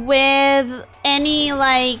better with any,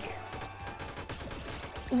 like,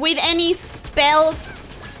 with any spells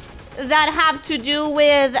that have to do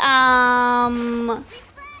with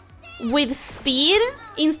speed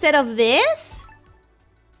instead of this.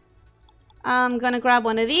 I'm gonna grab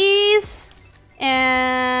one of these,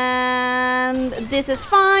 and this is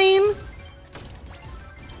fine.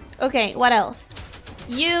 Okay, what else?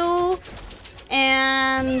 You,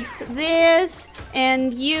 and this,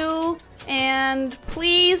 and you, and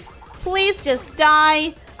please just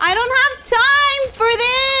die. I don't have time for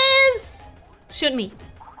this. Shoot me.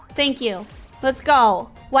 Thank you. Let's go.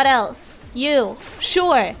 What else? You.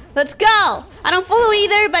 Sure. Let's go. I don't follow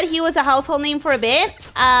either, but he was a household name for a bit.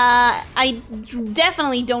 I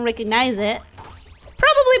definitely don't recognize it.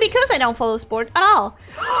 Probably because I don't follow sport at all.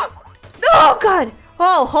 Oh, God.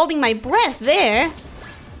 Oh, holding my breath there.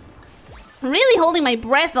 I'm really holding my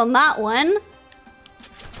breath on that one.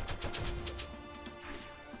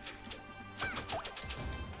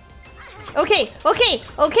 Okay.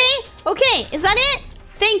 Is that it?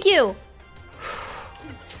 Thank you.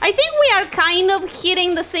 I think we are kind of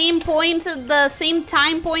hitting the same points, the same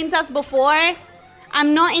time points as before.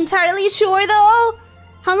 I'm not entirely sure though.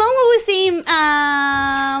 How long will we see?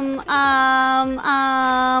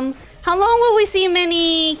 How long will we see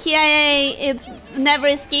many KIA? It's never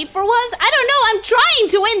escape for once. I don't know. I'm trying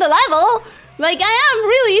to win the level. Like I am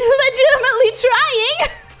really legitimately trying.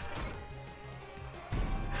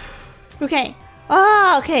 Okay.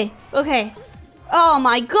 Oh, okay. Oh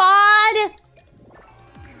my god.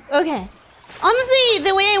 Okay. Honestly,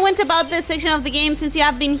 the way I went about this section of the game, since you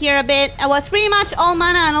have been here a bit, I was pretty much all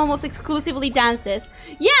mana and almost exclusively dances.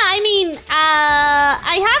 Yeah, I mean,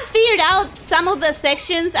 I have figured out some of the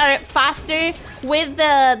sections are faster with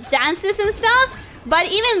the dances and stuff, but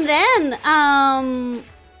even then,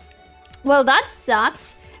 well, that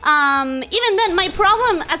sucked. Even then, my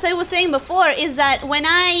problem, as I was saying before, is that when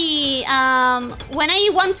I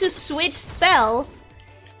want to switch spells,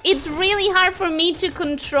 it's really hard for me to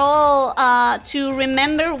control, to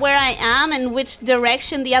remember where I am and which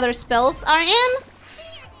direction the other spells are in.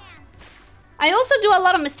 I also do a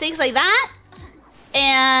lot of mistakes like that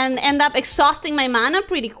and end up exhausting my mana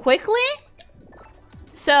pretty quickly.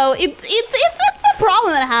 So it's a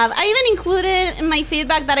problem that I have. I even included in my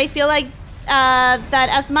feedback that I feel like that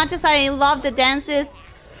as much as I love the dances.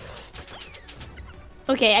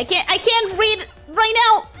 Okay, I can't read right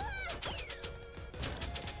now.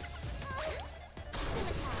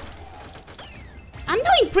 I'm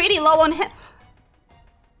doing pretty low on health.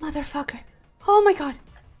 Motherfucker. Oh my god.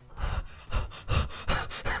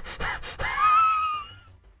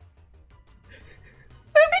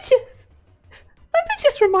 Let me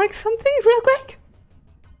just remark something real quick.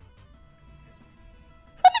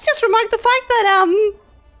 Let me just remark the fact that,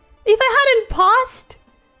 if I hadn't paused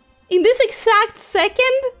in this exact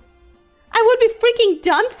second, I would be freaking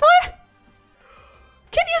done for?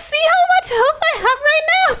 Can you see how much health I have right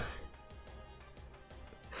now?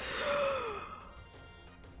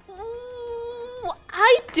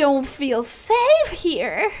 I don't feel safe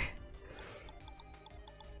here.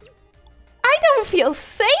 I don't feel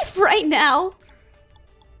safe right now.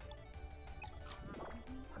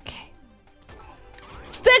 Okay.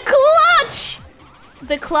 The clutch!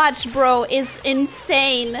 The clutch, bro, is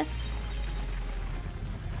insane.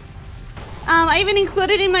 I even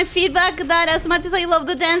included in my feedback that as much as I love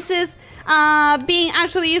the dances, being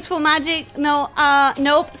actually useful magic,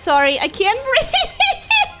 nope, sorry, I can't breathe.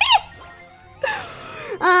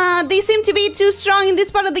 They seem to be too strong in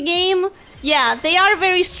this part of the game. Yeah, they are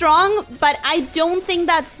very strong, but I don't think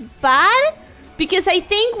that's bad, because I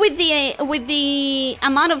think with the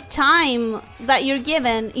amount of time that you're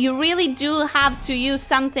given, you really do have to use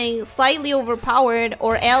something slightly overpowered,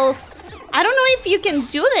 or else I don't know if you can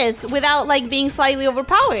do this without like being slightly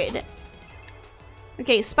overpowered.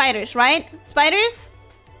 Okay, spiders, right? Spiders?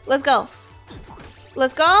 Let's go.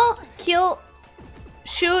 Let's go. Kill.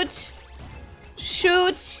 Shoot.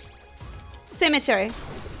 Shoot. Scimitar.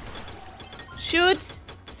 Shoot.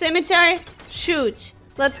 Scimitar. Shoot.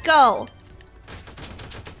 Let's go.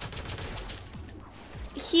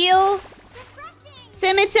 Heal.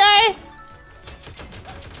 Scimitar.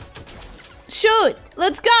 Shoot.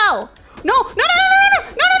 Let's go. No, no, no, no, no, no,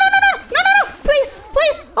 no, no, no, no, no, no, no, please,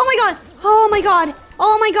 please. Oh my god. Oh my god.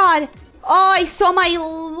 Oh my god. Oh, I saw my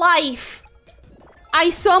life.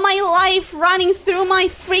 I saw my life running through my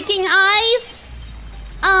freaking eyes.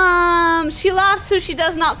 She laughs so she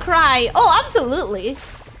does not cry. Oh, absolutely.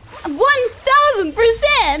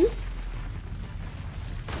 1000%.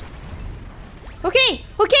 Okay,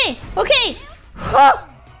 okay, okay.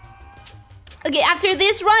 Okay, after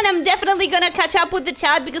this run, I'm definitely gonna catch up with the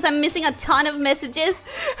chat because I'm missing a ton of messages.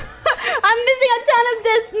 I'm missing a ton of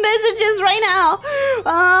messages right now.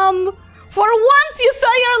 For once you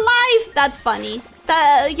saw your life. That's funny.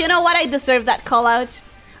 You know what? I deserve that call out.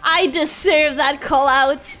 I deserve that call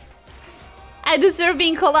out. I deserve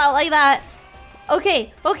being called out like that.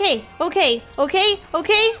 Okay, okay, okay, okay,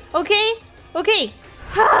 okay, okay, okay.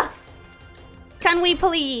 Can we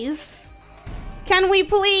please? Can we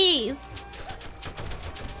please?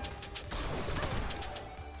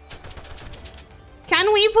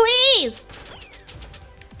 Can we please?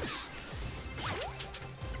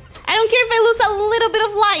 I don't care if I lose a little bit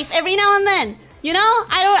of life every now and then. You know?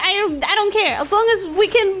 I don't care. As long as we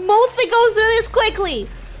can mostly go through this quickly.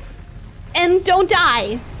 And don't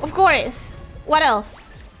die. Of course. What else?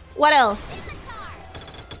 What else?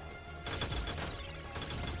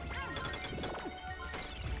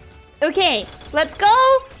 Okay, let's go.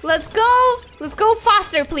 Let's go. Let's go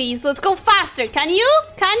faster, please. Let's go faster. Can you?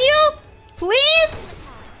 Can you? Please?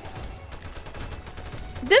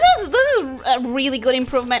 This is a really good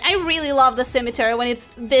improvement. I really love the scimitar when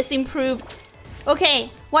it's this improved. Okay,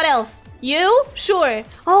 what else? You? Sure.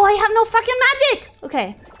 Oh, I have no fucking magic.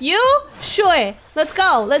 Okay. You? Sure. Let's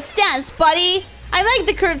go. Let's dance, buddy. I like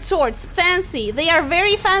the curved swords. Fancy. They are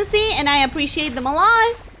very fancy and I appreciate them a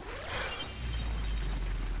lot.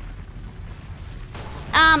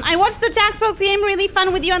 I watched the Jackbox game, really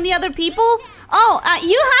fun with you and the other people. Oh,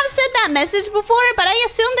 you have said that message before, but I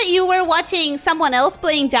assumed that you were watching someone else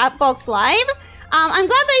playing Jackbox live. I'm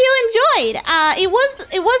glad that you enjoyed. It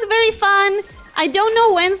was very fun. I don't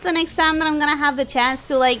know when's the next time that I'm gonna have the chance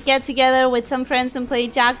to like get together with some friends and play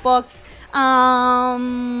Jackbox.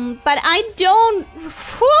 But I don't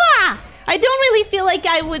really feel like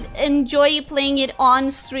I would enjoy playing it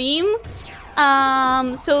on stream.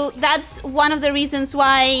 So that's one of the reasons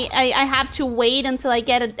why I have to wait until I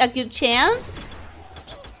get a good chance.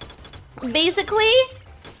 Basically.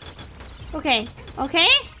 Okay. Okay.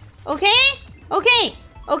 Okay. Okay.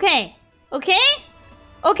 Okay. Okay.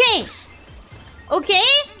 Okay. Okay.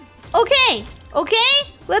 Okay. Okay.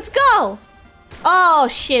 Let's go. Oh,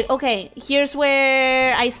 shit. Okay. Here's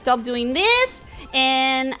where I stop doing this.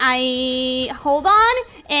 And I hold on.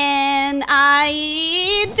 And I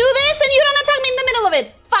do this. And you don't attack me in the middle of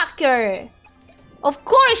it. Fucker. Of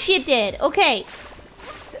course you did. Okay.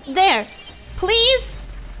 There. Please.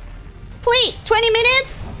 Please. 20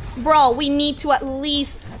 minutes? Bro, we need to at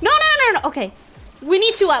least... No. Okay. We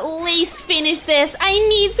need to at least finish this. I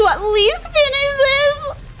need to at least finish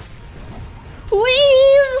this.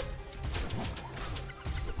 Please.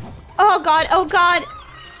 Oh, God. Oh, God.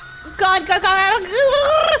 God.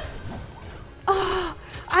 Oh,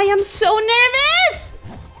 I am so nervous.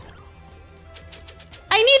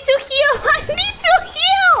 I need to heal. I need to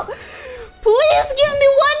heal. Please give me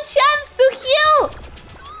one chance to heal.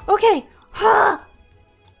 Okay.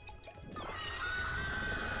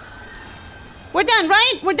 We're done,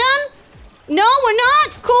 right? We're done? No, we're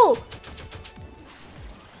not. Cool.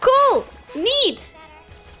 Cool. Neat.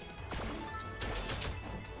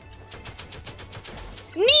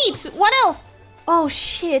 Neat. What else? Oh,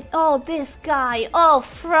 shit. Oh, this guy. Oh,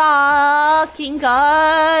 fucking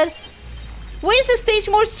God. Why is the stage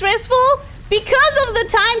more stressful? Because of the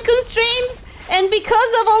time constraints and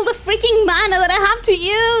because of all the freaking mana that I have to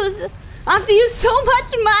use. I have to use so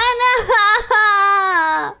much mana.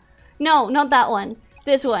 No, not that one.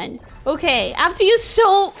 This one. Okay, I have to use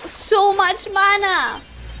so much mana.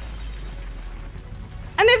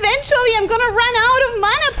 And eventually I'm gonna run out of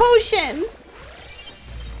mana potions.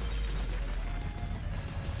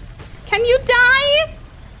 Can you die?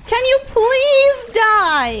 Can you please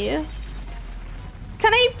die?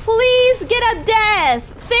 Can I please get a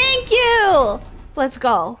death? Thank you. Let's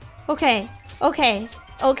go. Okay. Okay.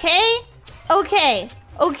 Okay. Okay.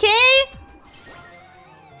 Okay.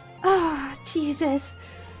 Oh, Jesus.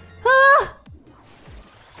 Ah.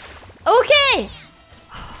 Okay.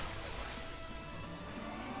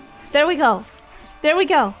 There we go. There we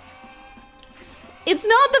go. It's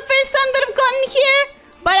not the first time that I've gotten here,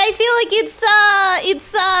 but I feel like it's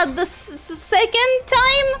the second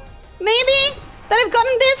time, maybe, that I've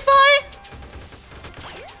gotten this far.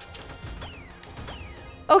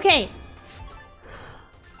 Okay.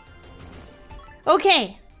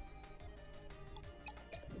 Okay.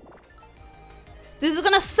 This is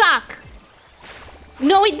gonna suck.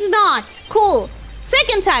 No, it's not. Cool.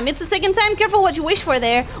 Second time. It's the second time. Careful what you wish for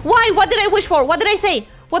there. Why? What did I wish for? What did I say?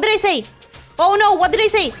 What did I say? Oh no, what did I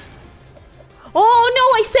say? Oh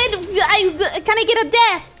no, I said, can I get a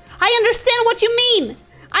death? I understand what you mean.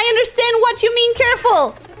 I understand what you mean.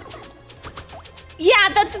 Careful. Yeah,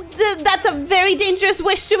 that's a very dangerous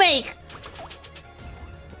wish to make.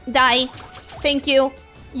 Die. Thank you.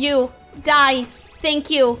 You. Die. Thank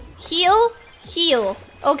you. Heal. Heal.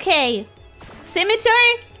 Okay.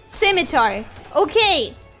 Scimitar. Scimitar.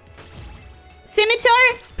 Okay.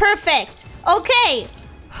 Scimitar. Perfect. Okay.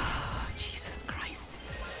 Jesus Christ.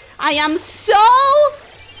 I am so...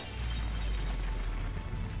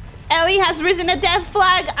 Ellie has risen a death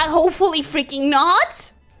flag. Hopefully freaking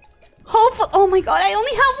not. Hopefully... Oh my god, I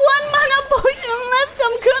only have one mana potion left.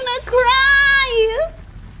 I'm gonna cry.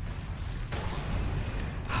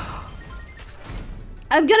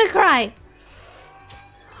 I'm gonna cry.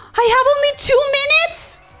 I have only 2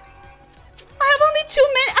 minutes? I have only 2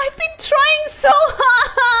 minutes. I've been trying so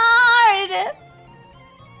hard.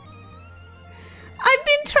 I've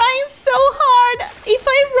been trying so hard. If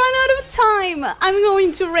I run out of time, I'm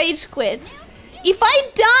going to rage quit. If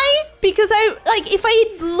I die, because if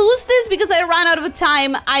I lose this because I ran out of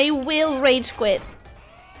time, I will rage quit.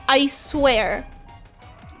 I swear.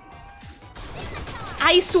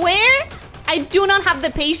 I swear I do not have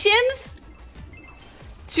the patience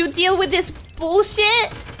to deal with this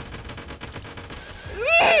bullshit.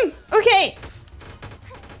 Okay.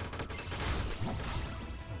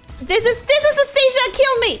 This is the stage that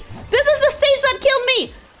killed me. This is the stage that killed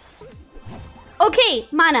me. Okay,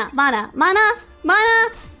 mana.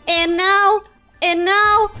 And now,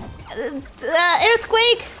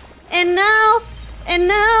 earthquake. And now,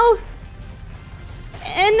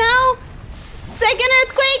 second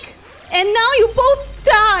earthquake. And now you both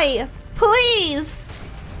die. Please.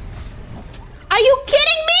 Are you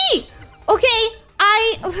kidding me? Okay,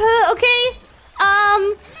 okay.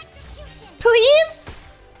 Please?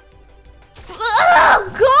 Oh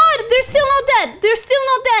God, they're still not dead. They're still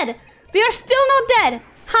not dead. They are still not dead.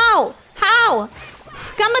 How?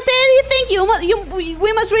 Kamateri, thank you.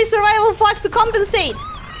 We must raise survival flags to compensate.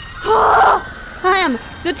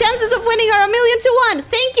 The chances of winning are 1,000,000 to 1.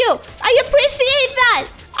 Thank you. I appreciate that.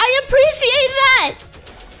 I appreciate that.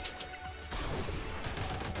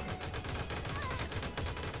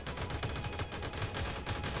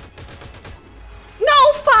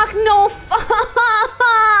 No, fuck, no, fuck.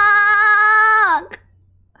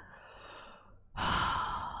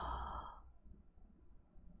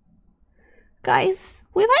 Guys,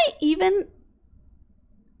 will I even...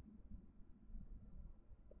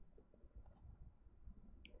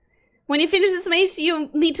 When you finish this maze, you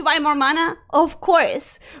need to buy more mana? Of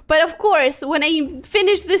course. But of course, when I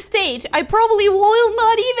finish this stage, I probably will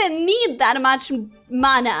not even need that much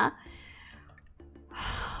mana.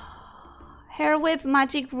 Hair with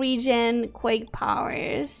magic regen, quake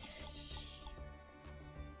powers.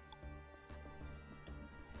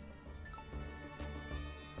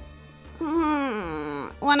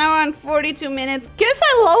 1 hour and 42 minutes. Guess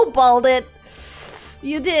I lowballed it.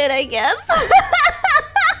 You did, I guess.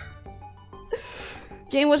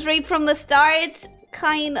 Game was rigged from the start.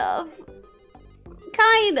 Kind of.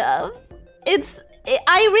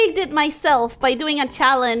 I rigged it myself by doing a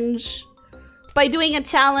challenge.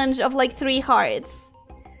 Of like 3 hearts.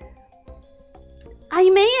 I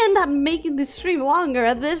may end up making the stream longer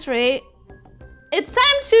at this rate. It's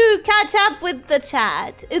time to catch up with the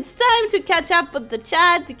chat.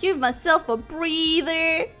 To give myself a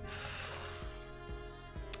breather.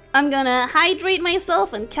 I'm gonna hydrate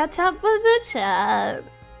myself and catch up with the chat.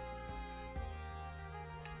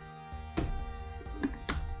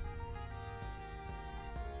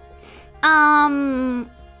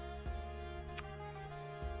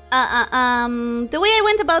 The way I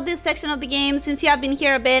went about this section of the game, since you have been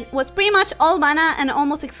here a bit, was pretty much all mana and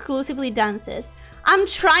almost exclusively dances. I'm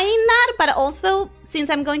trying that, but also, since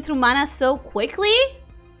I'm going through mana so quickly,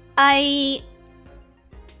 I'm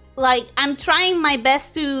trying my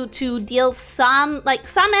best to deal some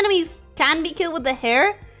enemies can be killed with the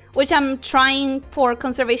hair, which I'm trying for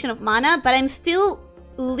conservation of mana, but I'm still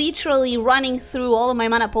literally running through all of my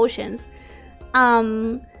mana potions.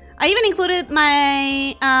 I even included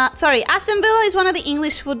my... Aston Villa is one of the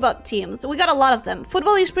English football teams. We got a lot of them.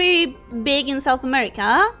 Football is pretty big in South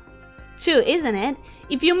America, too, isn't it?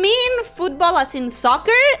 If you mean football as in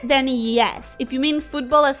soccer, then yes. If you mean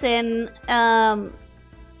football as in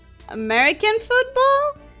American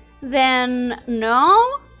football, then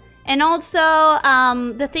no. And also,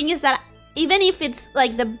 the thing is that even if it's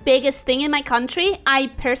like the biggest thing in my country,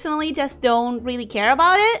 I personally just don't really care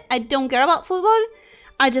about it. I don't care about football.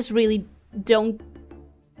 I just really don't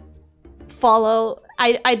follow.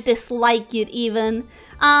 I dislike it even.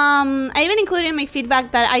 I even included in my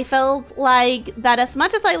feedback that I felt like that as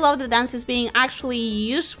much as I love the dances being actually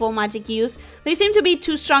useful magic use, they seem to be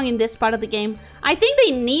too strong in this part of the game. I think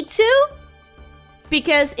they need to,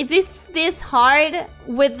 because if it's this hard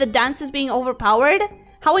with the dances being overpowered,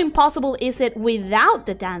 how impossible is it without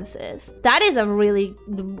the dances? That is a really,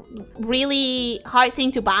 really hard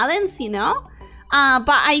thing to balance, you know? But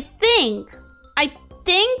I think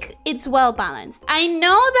it's well balanced. I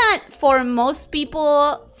know that for most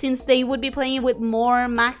people, since they would be playing it with more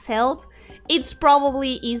max health, it's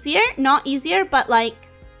probably easier. Not easier, but like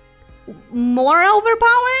more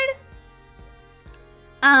overpowered.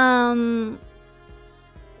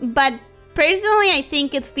 But personally, I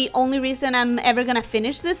think it's the only reason I'm ever gonna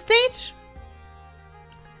finish this stage.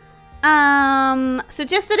 I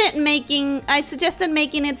suggested making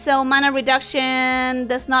it so mana reduction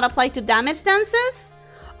does not apply to damage dances.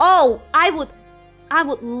 Oh, I would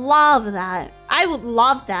love that. I would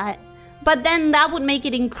love that. But then that would make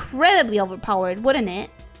it incredibly overpowered, wouldn't it?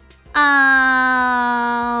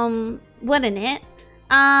 Wouldn't it?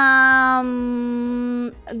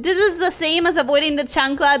 This is the same as avoiding the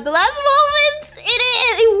chancla at the last moment.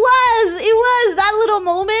 It was that little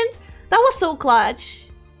moment. That was so clutch.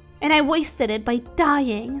 And I wasted it by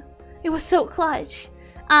dying. It was so clutch.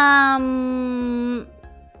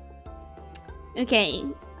 Okay.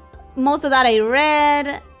 Most of that I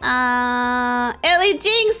read. Ellie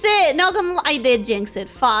jinxed it! No, I did jinx it.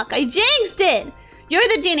 Fuck, I jinxed it! You're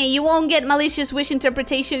the genie. You won't get malicious wish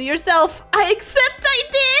interpretation yourself. I accept I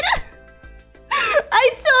did! I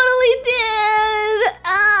totally did!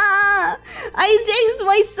 I jinxed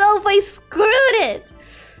myself. I screwed it.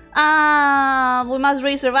 We must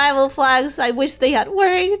raise survival flags. I wish they had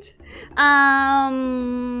worked.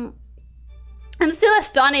 I'm still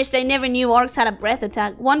astonished. I never knew orcs had a breath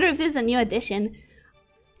attack. Wonder if this is a new addition.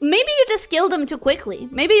 Maybe you just killed them too quickly.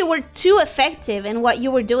 Maybe you were too effective in what you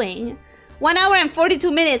were doing. 1 hour and 42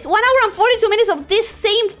 minutes. 1 hour and 42 minutes of this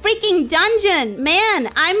same freaking dungeon.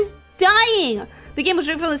 Man, I'm dying. The game was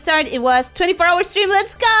rigged from the start. It was 24-hour stream.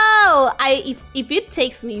 Let's go. If it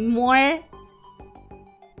takes me more...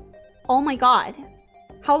 Oh my god.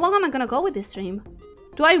 How long am I gonna go with this stream?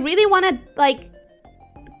 Do I really want to, like,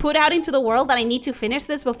 put out into the world that I need to finish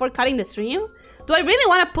this before cutting the stream? Do I really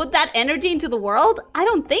want to put that energy into the world? I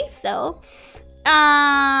don't think so.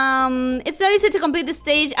 It's not easy to complete this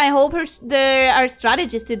stage. I hope there are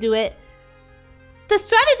strategies to do it. The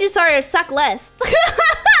strategies are suck less.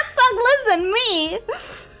 Suck less than me.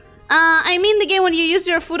 I mean the game when you use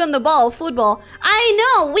your foot on the ball, football. I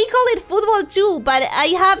know, we call it football too, but I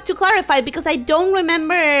have to clarify because I don't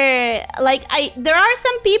remember. Like, there are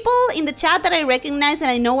some people in the chat that I recognize and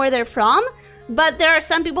I know where they're from, but there are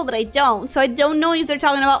some people that I don't. So I don't know if they're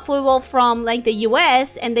talking about football from like the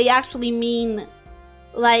US and they actually mean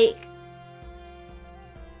like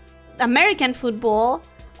American football,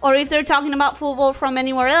 or if they're talking about football from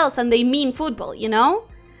anywhere else and they mean football, you know?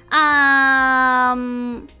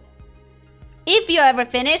 If you ever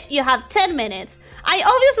finish, you have 10 minutes. I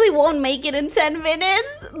obviously won't make it in 10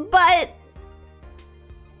 minutes, but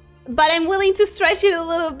I'm willing to stretch it a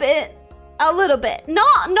little bit. A little bit.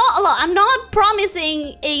 Not a lot. I'm not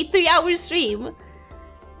promising a 3-hour stream,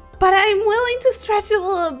 but I'm willing to stretch it a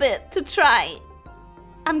little bit to try.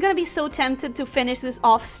 I'm gonna be so tempted to finish this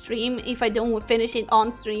off stream if I don't finish it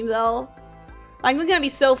on stream though. Like, I'm gonna be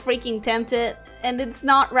so freaking tempted, and it's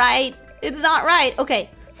not right. It's not right.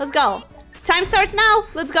 Okay, let's go. Time starts now.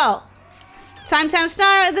 Let's go. Time starts,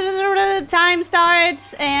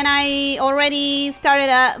 and I already started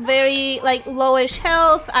at very like lowish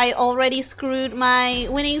health. I already screwed my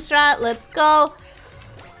winning strat. Let's go.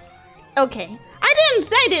 Okay, I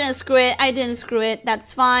didn't screw it. I didn't screw it.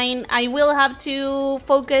 That's fine. I will have to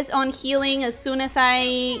focus on healing as soon as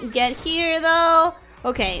I get here, though.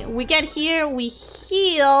 Okay, we get here. We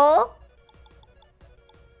heal.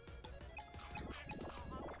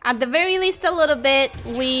 At the very least, a little bit.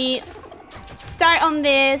 We start on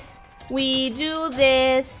this. We do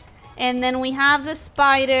this. And then we have the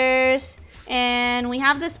spiders. And we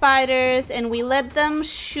have the spiders. And we let them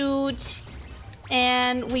shoot.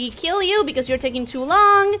 And we kill you because you're taking too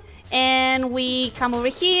long. And we come over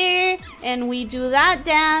here. And we do that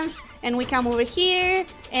dance. And we come over here.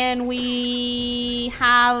 And we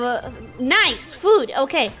have nice food.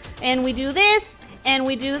 Okay. And we do this. And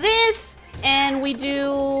we do this. And we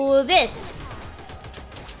do this.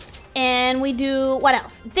 And we do... what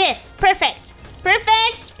else? This. Perfect.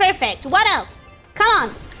 Perfect. Perfect. What else? Come on.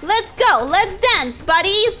 Let's go. Let's dance,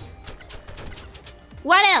 buddies.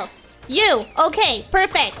 What else? You. Okay.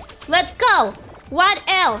 Perfect. Let's go. What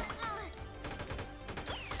else?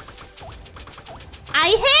 I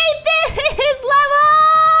hate this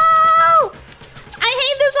level! I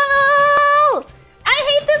hate this level! I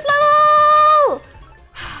hate this level!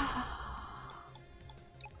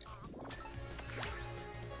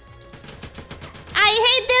 I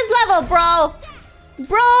hate this level, bro.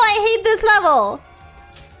 Bro, I hate this level.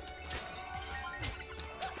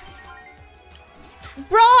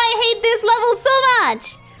 Bro, I hate this level so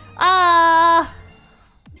much.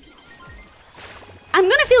 I'm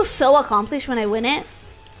gonna feel so accomplished when I win it.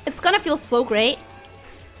 It's gonna feel so great.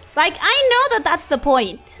 Like, I know that that's the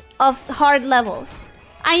point of hard levels.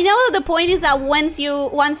 I know that the point is that once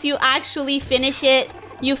you actually finish it,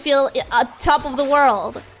 you feel at top of the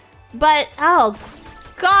world. But, oh,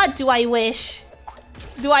 God, do I wish.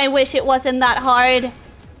 Do I wish it wasn't that hard.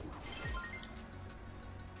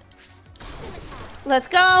 Let's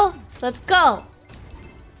go. Let's go.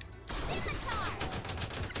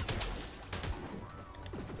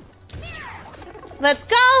 Let's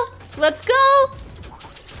go. Let's go.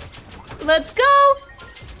 Let's go.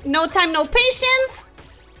 No time, no patience.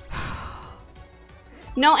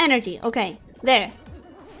 No energy. Okay, there.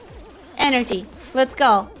 Energy. Let's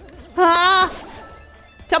go. Ah!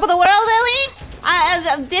 Top of the world, Ellie?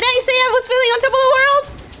 Did I say I was feeling on top of the world?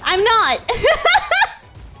 I'm not.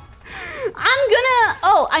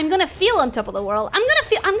 I'm gonna feel on top of the world. I'm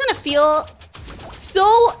gonna feel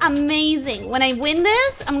so amazing. When I win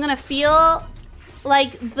this, I'm gonna feel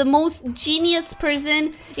like the most genius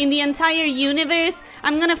person in the entire universe.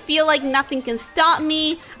 I'm gonna feel like nothing can stop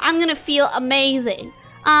me. I'm gonna feel amazing.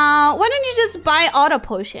 Why don't you just buy auto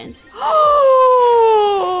potions?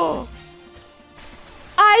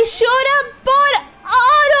 I should have bought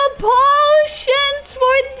auto potions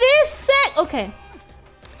for this set. Okay.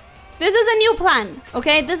 This is a new plan.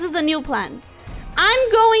 Okay, this is the new plan.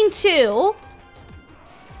 I'm going to...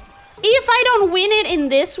 If I don't win it in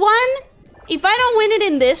this one,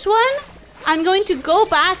 I'm going to go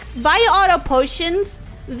back, buy auto potions,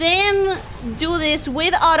 then do this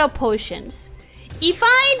with auto potions. If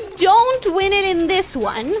I don't win it in this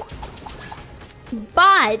one,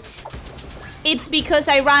 but it's because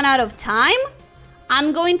I ran out of time,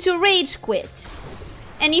 I'm going to rage quit.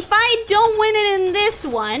 And if I don't win it in this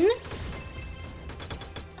one,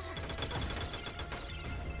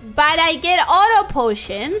 but I get auto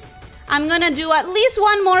potions, I'm gonna do at least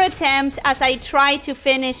one more attempt as I try to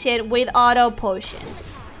finish it with auto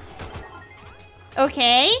potions.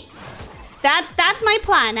 Okay? That's my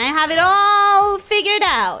plan. I have it all figured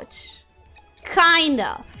out. Kind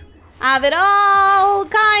of. I have it all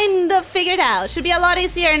kind of figured out. Should be a lot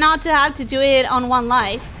easier not to have to do it on one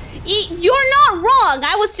life. You're not wrong.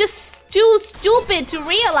 I was just too stupid to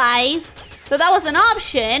realize that that was an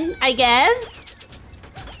option, I guess.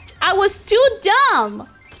 I was too dumb.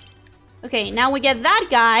 Okay, now we get that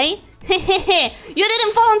guy. You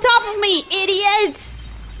didn't fall on top of me, idiot.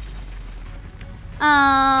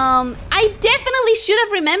 I definitely should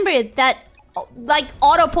have remembered that, like,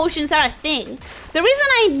 auto potions are a thing. The reason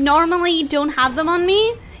I normally don't have them on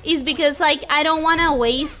me is because, like, I don't want to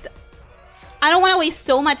waste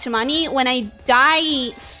so much money when I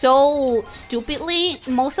die so stupidly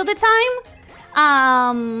most of the time.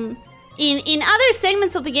 In other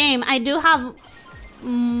segments of the game, I do have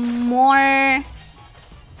more,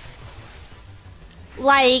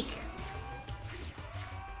 like,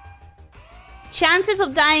 chances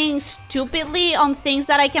of dying stupidly on things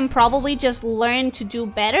that I can probably just learn to do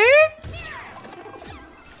better.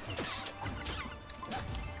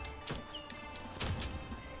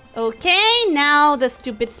 Okay, now the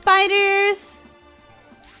stupid spiders.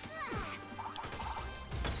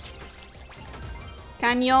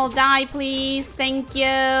 Can you all die, please? Thank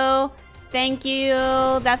you. Thank you.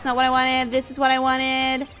 That's not what I wanted. This is what I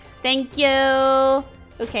wanted. Thank you.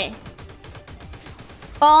 Okay.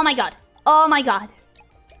 Oh my god. Oh my god.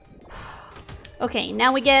 Okay,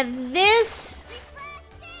 now we get this.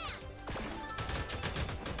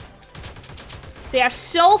 They are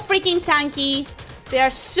so freaking tanky. They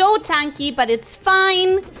are so tanky, but it's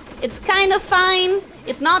fine. It's kind of fine.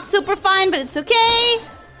 It's not super fine, but it's okay.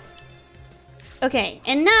 Okay,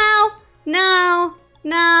 and now,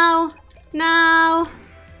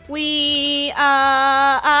 we,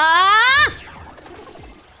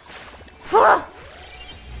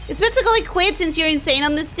 It's best to call it quits since you're insane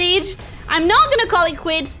on this stage. I'm not gonna call it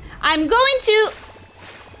quits. I'm going to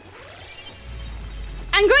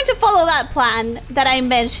follow that plan that I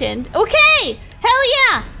mentioned. Okay! Hell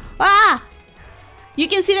yeah! Ah! You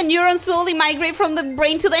can see the neurons slowly migrate from the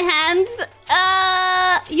brain to the hands.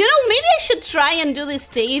 You know, maybe I should try and do this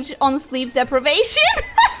stage on sleep deprivation.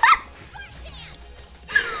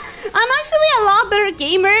 I'm actually a lot better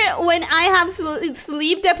gamer when I have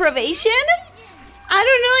sleep deprivation. I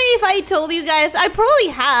don't know if I told you guys. I probably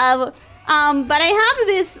have. But I have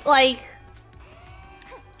this, like...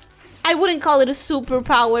 I wouldn't call it a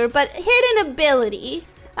superpower, but hidden ability.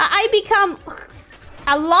 I become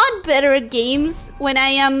a lot better at games when I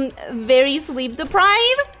am very sleep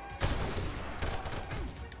deprived.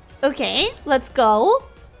 Okay, let's go.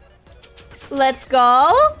 Let's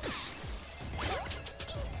go.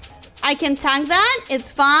 I can tank that.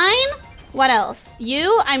 It's fine. What else?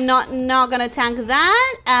 You? I'm not gonna tank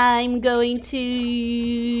that. I'm going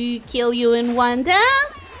to kill you in one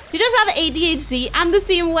dance. You just have ADHD. I'm the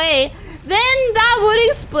same way. Then that would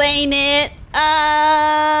explain it.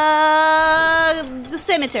 The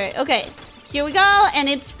cemetery. Okay. Here we go, and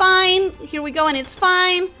it's fine. Here we go, and it's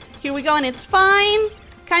fine. Here we go, and it's fine.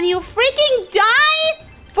 Can you freaking die?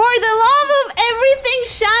 For the love of everything,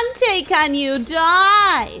 Shantae, can you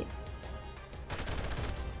die?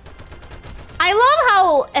 I love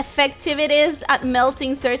how effective it is at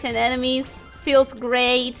melting certain enemies. Feels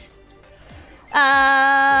great.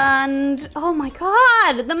 And oh my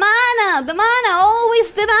god, the mana,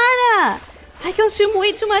 always the mana. I consume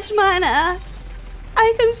way too much mana.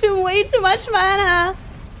 I consume way too much mana.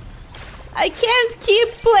 I can't keep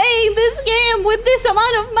playing this game with this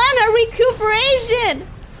amount of mana recuperation.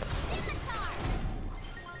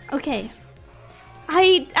 Okay.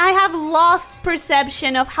 I have lost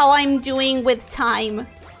perception of how I'm doing with time.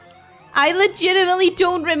 I legitimately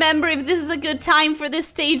don't remember if this is a good time for this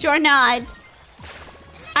stage or not.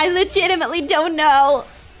 I legitimately don't know.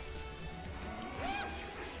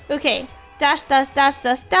 Okay. Dash, dash, dash,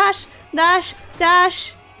 dash, dash, dash,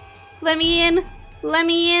 dash. Let me in. Let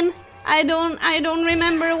me in. I don't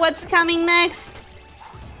remember what's coming next.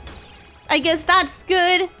 I guess that's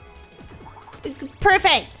good.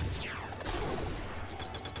 Perfect.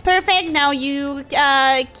 Perfect. Now you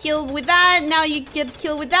kill with that. Now you get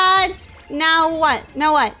killed with that. Now what?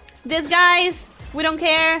 Now what? This guys, we don't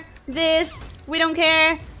care. This, we don't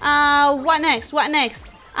care. What next? What next?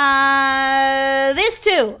 This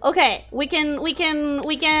too. Okay, we can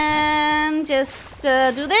just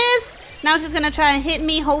do this. Now she's gonna try and hit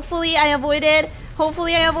me. Hopefully I avoid it.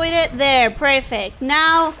 Hopefully I avoid it. There, perfect.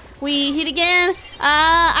 Now we hit again.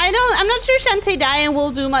 I'm not sure Shantae dying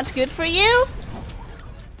will do much good for you.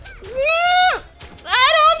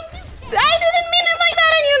 I didn't mean it like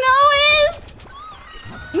that and you know it.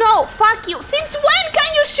 No, fuck you. Since when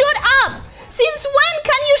can you shoot up? Since when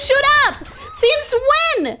can you shoot up? Since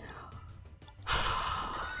when?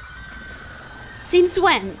 Since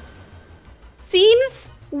when? Since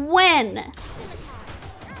when?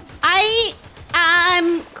 I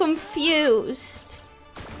am confused.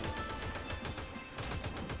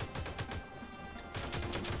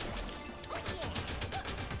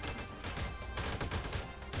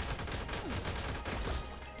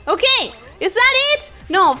 Okay, is that it?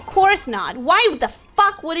 No, of course not. Why the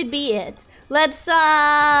fuck would it be it? Let's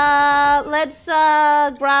grab the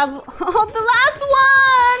last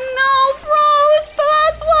one. No, bro, it's the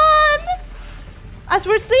last one. As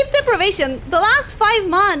for sleep deprivation, the last 5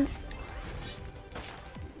 months.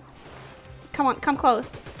 Come on, come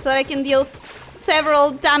close so that I can deal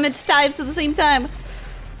several damage types at the same time.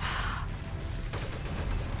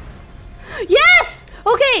 Yes!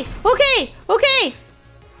 Okay, okay, okay.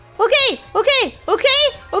 Okay, okay, okay,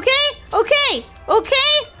 okay, okay,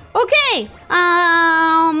 okay, okay.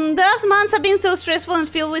 The last months have been so stressful and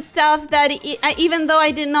filled with stuff that even though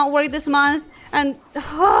I did not work this month and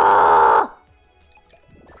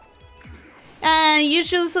you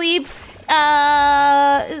should sleep.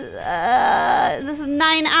 This is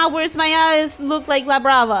 9 hours. My eyes look like La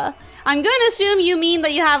Brava. I'm gonna assume you mean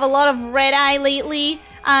that you have a lot of red eye lately.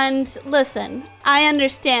 And listen, I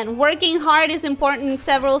understand. Working hard is important in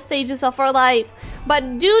several stages of our life.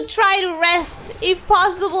 But do try to rest. If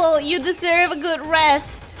possible, you deserve a good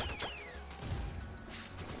rest.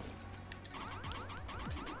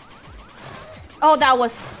 Oh, that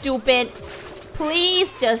was stupid.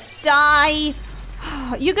 Please just die.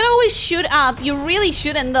 You can always shoot up. You really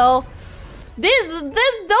shouldn't, though.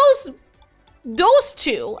 Those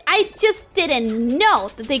two, I just didn't know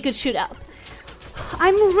that they could shoot up.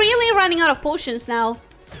 I'm really running out of potions now.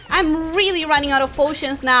 I'm really running out of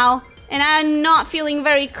potions now. And I'm not feeling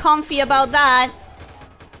very comfy about that.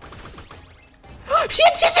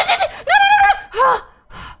 Shit, shit, shit, shit! No, no, no, no!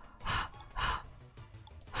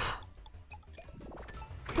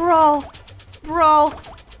 Bro. Bro.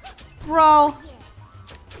 Bro.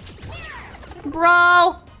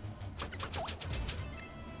 Bro.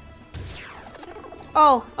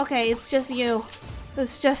 Oh, okay, it's just you.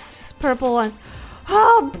 It's just purple ones.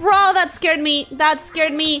 Oh, bro, that scared me. That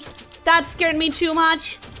scared me. That scared me too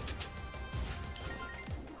much.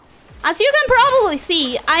 As you can probably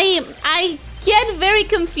see, I get very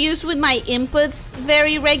confused with my inputs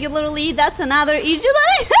very regularly. That's another issue that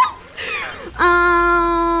I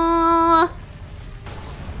have.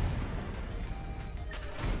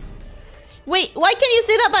 Wait, why can you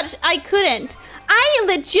say that but I couldn't? I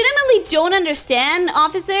legitimately don't understand,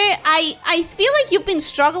 officer. I feel like you've been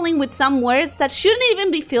struggling with some words that shouldn't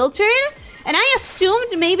even be filtered. And I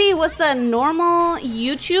assumed maybe it was the normal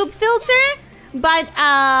YouTube filter. But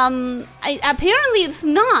apparently it's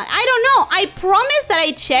not. I don't know. I promise that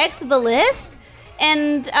I checked the list.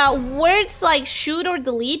 And words like shoot or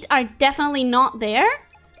delete are definitely not there.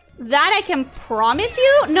 That I can promise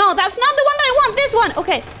you. No, that's not the one that I want. This one.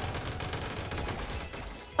 Okay.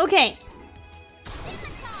 Okay.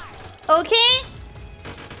 Okay.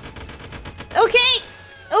 Okay.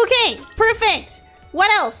 Okay. Perfect.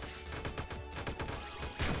 What else?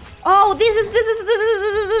 Oh, this is the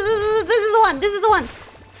one. This is the one.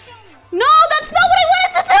 No, that's not what I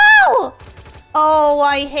wanted to do. Oh,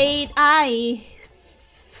 I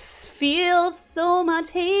feel so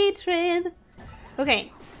much hatred. Okay,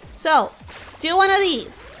 so do one of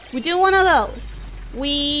these. We do one of those.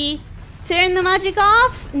 We turn the magic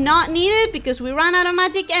off. Not needed because we ran out of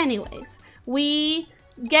magic anyways. We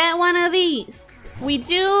get one of these. We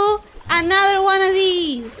do another one of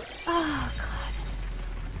these. Oh, God.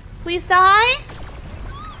 Please die.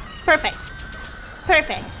 Perfect.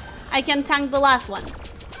 Perfect. I can tank the last one.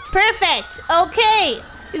 Perfect. Okay.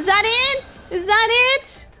 Is that it? Is that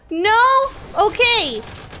it? No? Okay.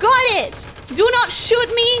 Got it. Do not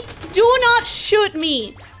shoot me. Do not shoot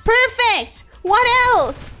me. Perfect. What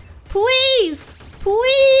else? Please.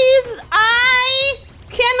 Please. I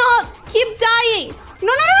cannot keep dying.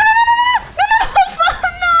 No, no, no, no, no, no, no, no,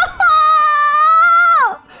 no, no.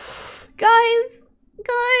 Guys.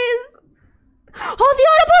 Guys. Oh, the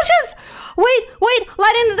auto potions. Wait, wait.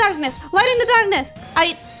 Light in the darkness. Light in the darkness.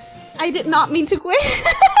 I did not mean to quit.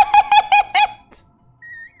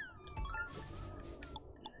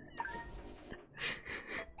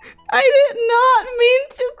 I did not mean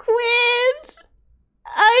to quit.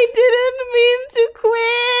 I didn't mean to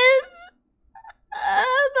quit.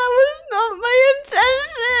 That was not my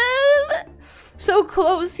intention. So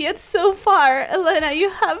close yet so far. Elena, you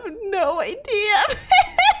have no idea.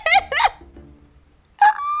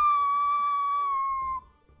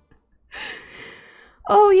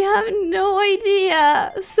 Oh, you have no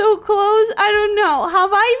idea. So close. I don't know.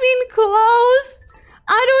 Have I been close?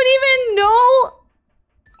 I don't even know.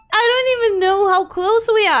 I don't even know how close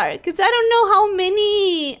we are. Because I don't know how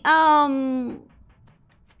many... I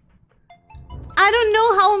don't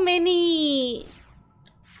know how many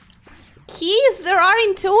keys there are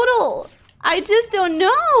in total. I just don't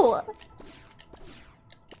know.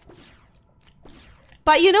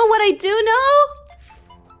 But you know what I do know?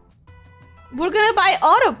 We're gonna buy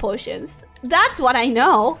auto potions. That's what I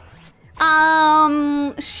know.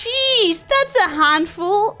 Sheesh, that's a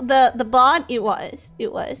handful. The bot, it was.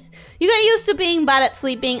 You got used to being bad at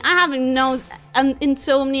sleeping. I haven't known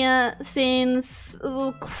insomnia since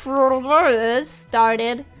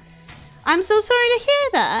started. I'm so sorry to hear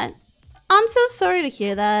that. I'm so sorry to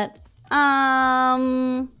hear that.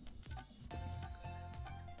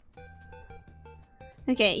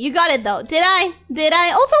 Okay, you got it though. Did I? Did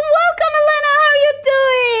I? Also, welcome, Elena. How are you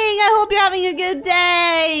doing? I hope you're having a good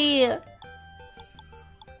day.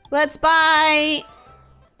 Let's buy.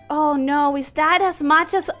 Oh no, is that as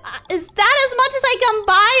much as I can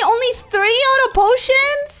buy? Only 3 auto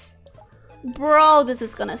potions? Bro, this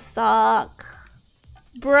is gonna suck.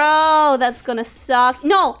 Bro, that's gonna suck.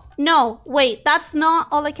 No, no, wait, that's not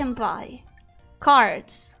all I can buy.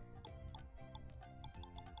 Cards.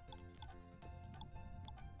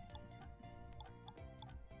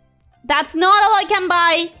 That's not all I can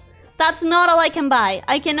buy. That's not all I can buy.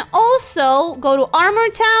 I can also go to Armor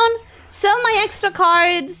Town, sell my extra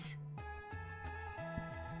cards.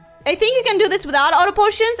 I think you can do this without auto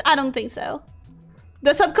potions. I don't think so.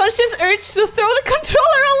 The subconscious urge to throw the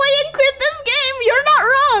controller away and quit this game. You're not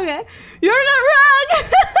wrong. You're not wrong.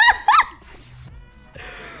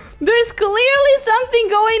 There's clearly something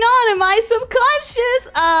going on in my subconscious.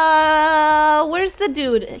 Where's the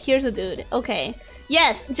dude? Here's a dude. Okay.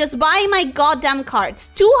 Yes, just buy my goddamn cards.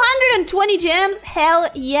 220 gems? Hell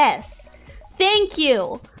yes. Thank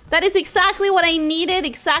you. That is exactly what I needed,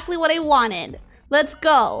 exactly what I wanted. Let's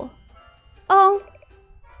go. Oh.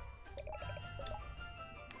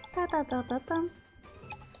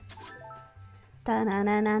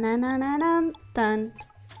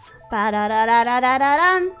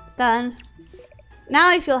 Now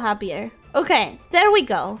I feel happier. Okay, there we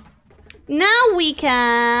go. Now we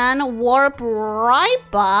can warp right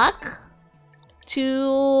back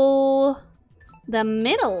to the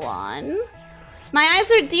middle one. My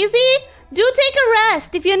eyes are dizzy. Do take a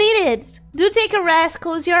rest if you need it. Do take a rest.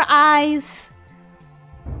 Close your eyes.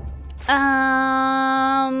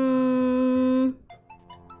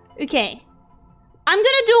 Okay. I'm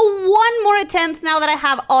gonna do one more attempt now that I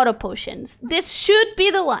have auto potions. This should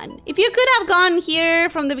be the one. If you could have gone here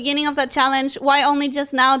from the beginning of that challenge, why only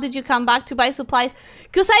just now did you come back to buy supplies?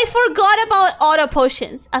 Because I forgot about auto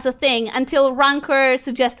potions as a thing until Rancor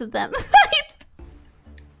suggested them.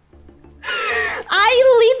 I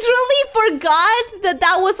literally forgot that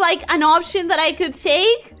that was like an option that I could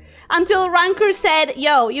take until Rancor said,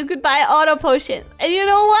 yo, you could buy auto potions. And you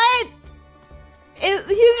know what? He's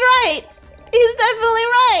right. He's definitely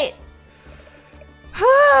right.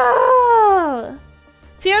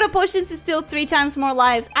 3 auto potions is still 3 times more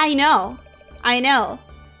lives. I know. I know.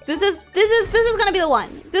 This is gonna be the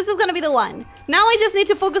one. This is gonna be the one. Now I just need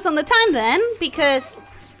to focus on the time then, because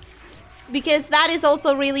because that is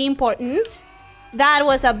also really important. That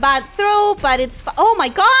was a bad throw, but it's... Oh my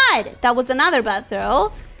god! That was another bad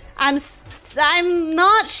throw. I'm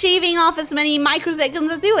not shaving off as many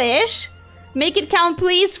microseconds as you wish. Make it count,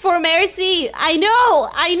 please, for mercy. I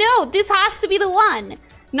know. This has to be the one.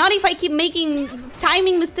 Not if I keep making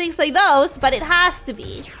timing mistakes like those, but it has to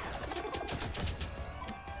be.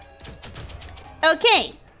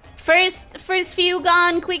 Okay. First few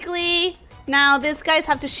gone quickly. Now these guys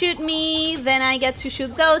have to shoot me. Then I get to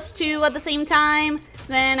shoot those two at the same time.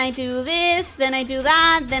 Then I do this. Then I do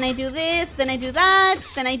that. Then I do this. Then I do that.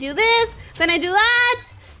 Then I do this. Then I do that.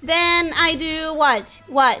 Then I do what?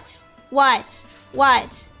 What?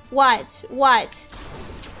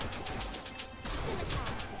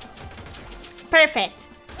 Perfect.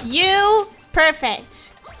 You.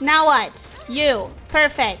 Perfect. Now what? You.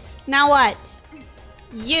 Perfect. Now what?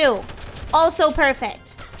 You. Also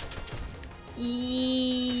perfect.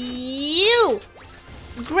 You.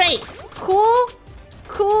 Great. Cool.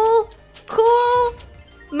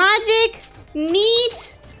 Magic.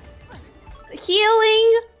 Neat.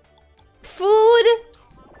 Healing. Food.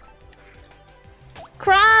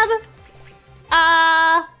 Crab.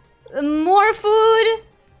 More food.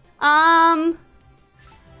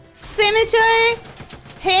 Scimitar.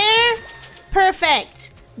 Hair.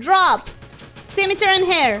 Perfect. Drop. Scimitar and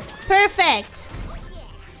hair. Perfect.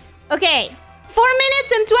 Okay. 4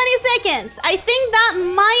 minutes and 20 seconds. I think that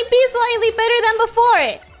might be slightly better than before.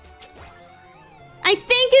 I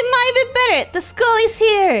think it might be better. The skull is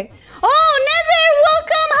here. Oh, Nether,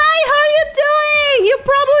 welcome. Hi, how are you doing? You're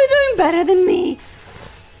probably doing better than me.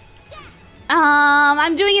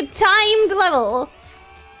 I'm doing a timed level.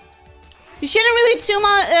 You shouldn't really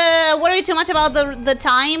worry too much about the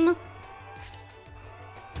time.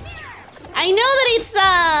 I know that it's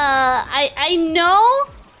I know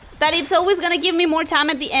that it's always gonna give me more time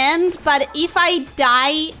at the end, but if I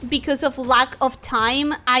die because of lack of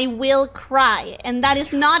time, I will cry, and that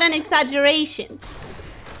is not an exaggeration.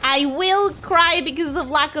 I will cry because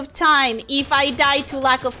of lack of time if I die to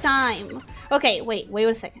lack of time. Okay, wait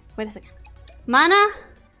a second. Mana,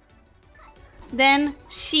 then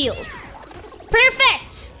shield.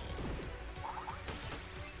 Perfect!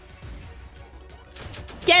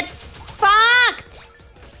 Get fucked!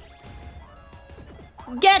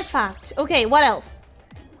 Get fucked. Okay, what else?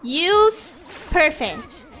 Use.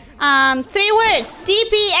 Perfect. 3 words.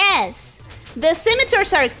 DPS. The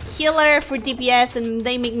scimitars are killer for DPS and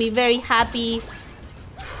they make me very happy.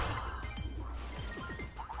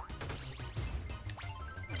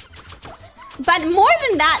 But more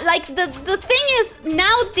than that, like the thing is,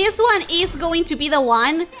 now this one is going to be the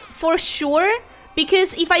one for sure.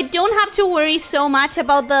 Because if I don't have to worry so much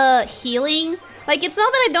about the healing, like it's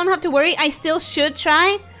not that I don't have to worry, I still should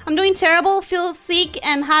try. I'm doing terrible, feel sick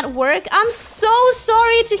and hard work. I'm so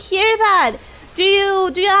sorry to hear that. Do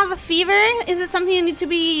you have a fever? Is it something you need to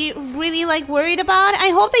be really like worried about? I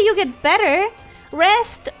hope that you get better.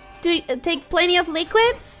 Rest, take plenty of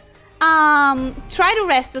liquids. Try to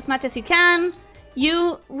rest as much as you can.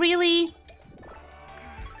 You really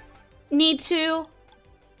need to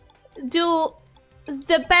do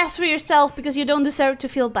the best for yourself because you don't deserve to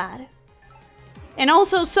feel bad. And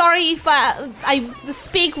also, sorry if I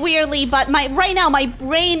speak weirdly, but right now my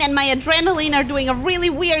brain and my adrenaline are doing a really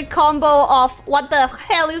weird combo of what the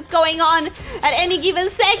hell is going on at any given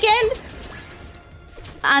second.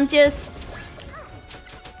 I'm just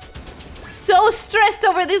so stressed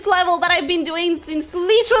over this level that I've been doing since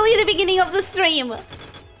literally the beginning of the stream.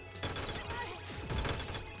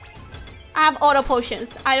 I have auto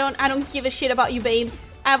potions. I don't give a shit about you,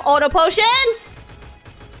 babes. I have auto potions.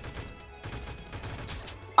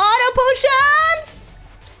 Auto potions.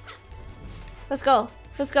 Let's go.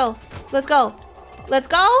 Let's go. Let's go. Let's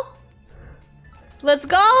go. Let's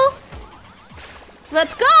go.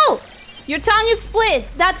 Let's go. Your tongue is split.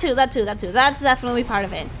 That too. That's definitely part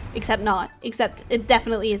of it. Except not. Except it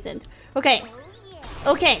definitely isn't. Okay.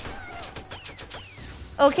 Okay.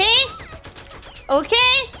 Okay.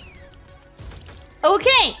 Okay.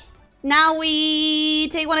 Okay. Now we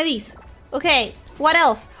take one of these. Okay. What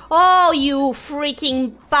else? Oh, you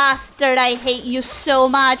freaking bastard. I hate you so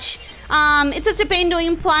much. It's such a pain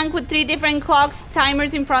doing plank with 3 different clocks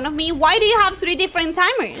timers in front of me. Why do you have 3 different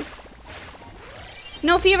timers?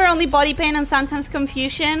 No fever, only body pain and sometimes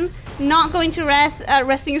confusion. Not going to rest.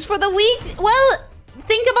 Resting is for the weak. Well,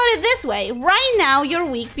 think about it this way. Right now, you're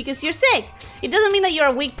weak because you're sick. It doesn't mean that you're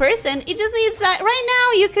a weak person. It just means that right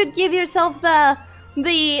now you could give yourself the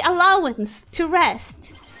allowance to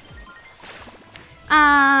rest.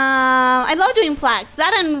 I love doing planks.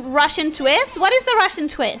 That and Russian twist. What is the Russian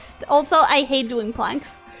twist? Also, I hate doing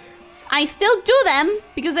planks. I still do them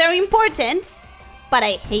because they're important, but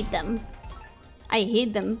I hate them. I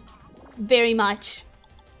hate them very much.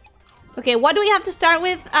 Okay, what do we have to start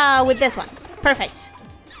with? With this one. Perfect.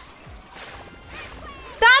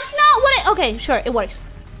 That's not what I... Okay, sure, it works.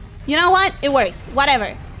 You know what? It works.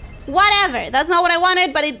 Whatever. Whatever. That's not what I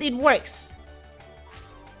wanted, but it works.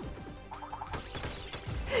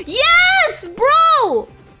 Yes, bro!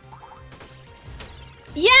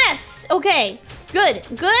 Yes! Okay. Good.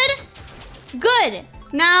 Good. Good.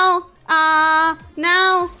 Now,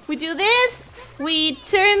 now we do this. We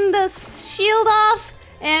turn the shield off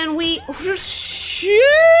and we... Shit!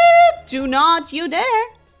 Do not you dare.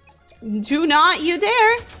 Do not you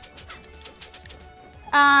dare.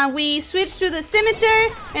 We switch to the scimitar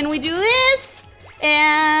and we do this.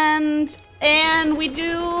 And we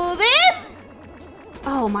do this.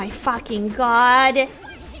 Oh my fucking god.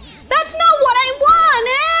 That's not what I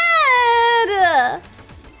wanted!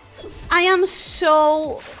 I am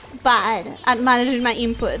so bad at managing my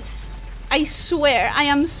inputs. I swear, I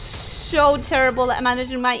am so terrible at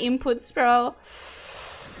managing my inputs, bro.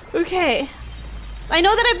 Okay. I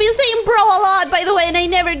know that I've been saying bro a lot, by the way, and I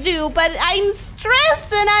never do, but I'm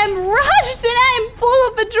stressed and I'm rushed and I'm full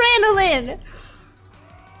of adrenaline.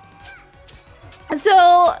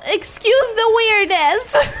 So, excuse the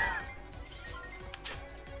weirdness.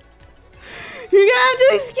 You're gonna have to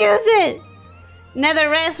excuse it. Never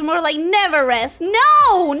rest, more like never rest.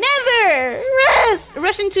 No, never rest.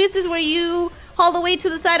 Russian twist is where you hold the weight to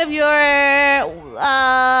the side of your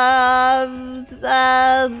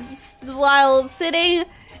while sitting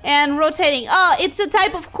and rotating. Oh, it's a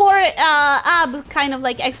type of core ab kind of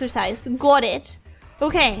like exercise. Got it.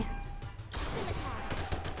 Okay.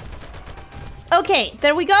 Okay,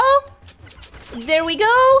 there we go. There we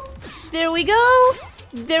go. There we go.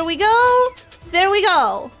 There we go. There we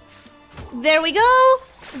go. There we go.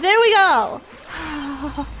 There we go.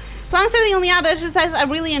 Planks are the only ab exercise I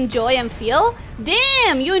really enjoy and feel.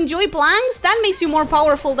 Damn, you enjoy planks? That makes you more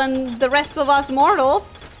powerful than the rest of us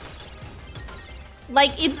mortals.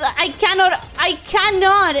 Like, it's... I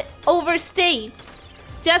cannot overstate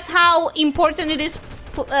just how important it is,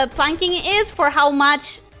 planking is, for how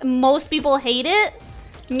much most people hate it,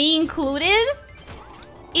 me included.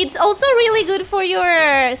 It's also really good for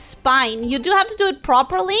your spine. You do have to do it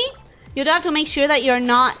properly. You do have to make sure that you're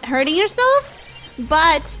not hurting yourself.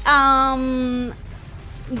 But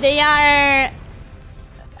they are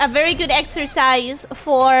a very good exercise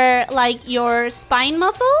for like your spine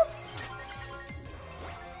muscles.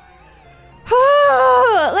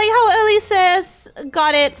 Like how Elyssia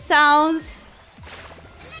got it sounds.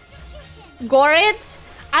 Gorit.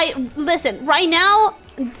 Listen, right now,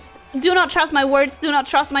 do not trust my words, do not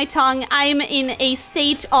trust my tongue. I'm in a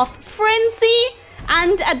state of frenzy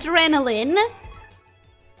and adrenaline.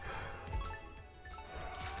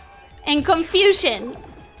 And confusion.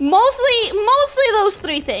 Mostly those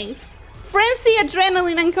three things. Frenzy,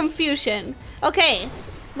 adrenaline, and confusion. Okay,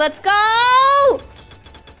 let's go!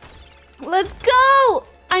 Let's go!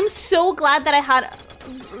 I'm so glad that I had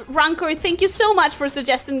Rancor. Thank you so much for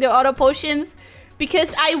suggesting the auto potions,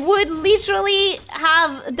 because I would literally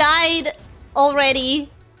have died already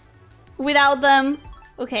without them.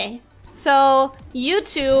 Okay, so you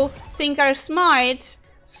two think are smart,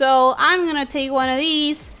 so I'm gonna take one of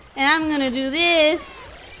these and I'm gonna do this,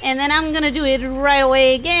 and then I'm gonna do it right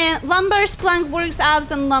away again. Lumbers, plank works,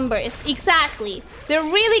 abs, and lumbers. Exactly. They're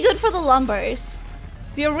really good for the lumbers.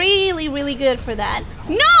 They're really, really good for that.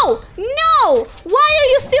 No! No! Why are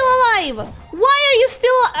you still alive? Why are you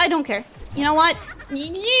still... I don't care. You know what?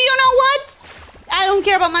 You know what? I don't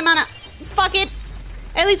care about my mana. Fuck it.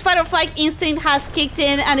 At least fight or flight instinct has kicked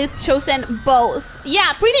in and it's chosen both.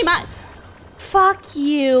 Yeah, pretty much. Fuck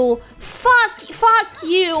you. Fuck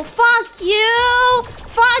you. Fuck you.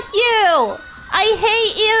 Fuck you. I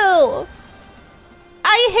hate you.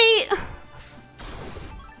 I hate...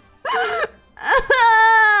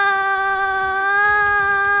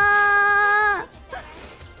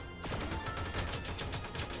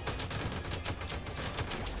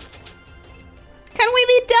 Can we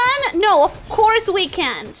be done? No, of course we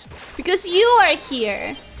can't. Because you are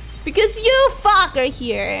here. Because you fuck are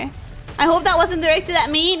here. I hope that wasn't directed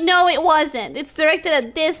at me. No, it wasn't. It's directed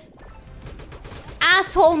at this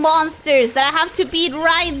asshole monsters that I have to beat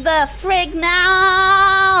right the frig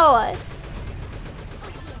now.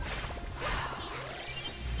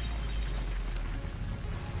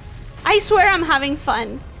 I swear I'm having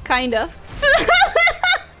fun. Kind of.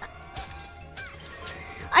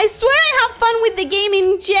 I swear I have fun with the game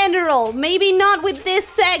in general. Maybe not with this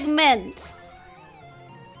segment.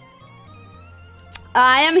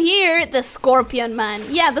 I am here, the Scorpion Man.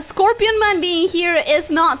 Yeah, the Scorpion Man being here is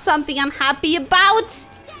not something I'm happy about.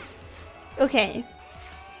 Okay.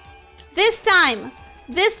 This time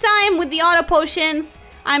with the auto potions,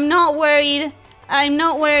 I'm not worried. I'm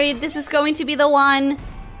not worried. This is going to be the one.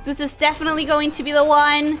 This is definitely going to be the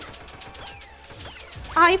one.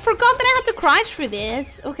 I forgot that I had to crouch for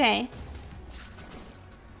this. Okay.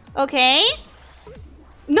 Okay.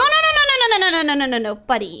 No,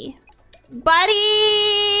 buddy.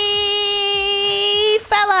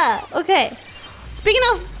 Fella. Okay. Speaking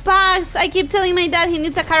of bugs, I keep telling my dad he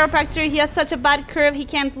needs a chiropractor. He has such a bad curve he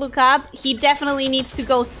can't look up. He definitely needs to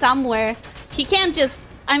go somewhere. He can't just...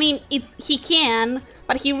 I mean, he can,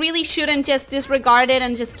 but he really shouldn't just disregard it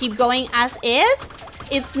and just keep going as is.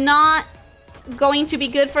 It's not going to be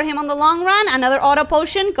good for him on the long run. Another auto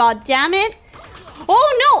potion. God damn it.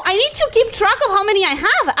 Oh no, I need to keep track of how many I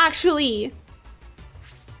have, actually.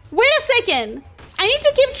 Wait a second. I need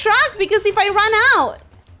to keep track because if I run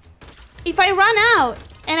out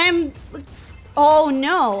and I'm... Oh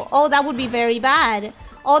no. Oh, that would be very bad.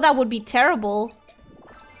 Oh, that would be terrible.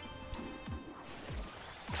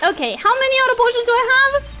 Okay, how many auto potions do I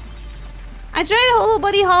have? I tried whole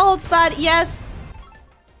body holds, but yes.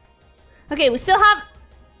 Okay, we still have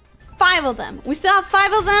 5 of them. We still have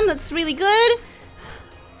 5 of them. That's really good.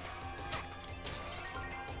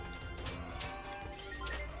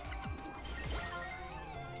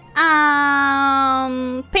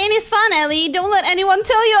 Pain is fun, Ellie. Don't let anyone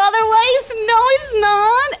tell you otherwise. No, it's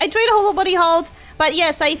not. I tried a whole body hold, but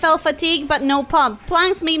yes, I felt fatigued, but no pump.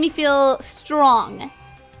 Planks made me feel strong.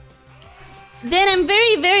 Then I'm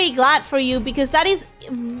very, very glad for you because that is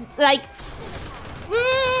like,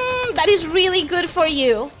 that is really good for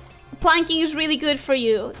you. Planking is really good for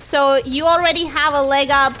you. So you already have a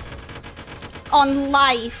leg up on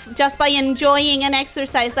life just by enjoying an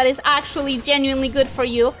exercise that is actually genuinely good for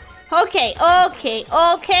you. Okay.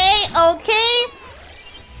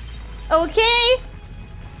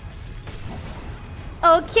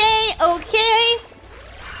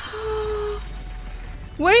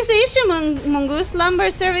 Where is the issue, Mongoose?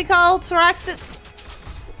 Lumbar, cervical, thoracic...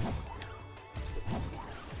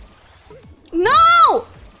 No!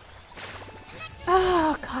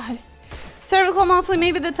 Oh, God. Cervical mostly,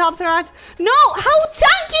 maybe the top thorax. No! How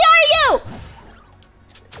tanky are you?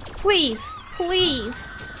 Please,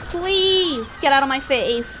 please, please get out of my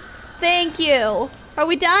face. Thank you. Are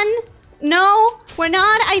we done? No, we're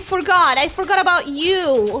not. I forgot. I forgot about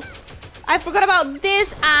you. I forgot about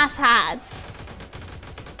this asshats.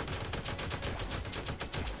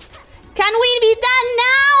 Can we be done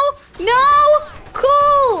now? No?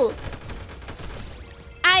 Cool.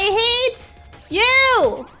 I hate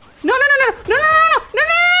you. No.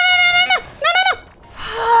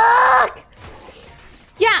 Fuck.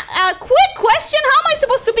 Yeah, quick question. How am I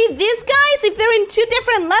supposed to beat these guys if they're in 2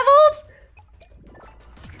 different levels?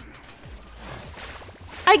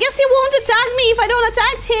 I guess he won't attack me if I don't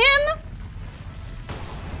attack him.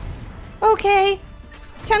 Okay.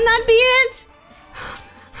 Can that be it?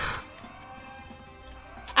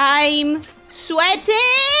 I'm sweating.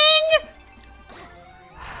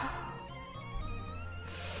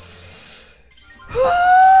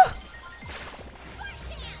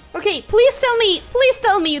 Okay, please tell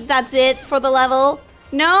me that's it for the level.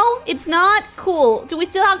 No, it's not. Cool. Do we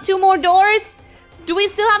still have 2 more doors? Do we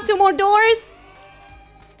still have 2 more doors?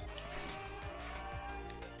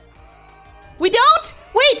 We don't?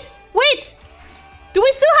 Wait. Do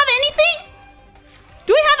we still have anything?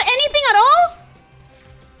 Do we have anything at all?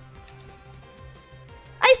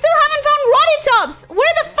 I still haven't found Rottytops.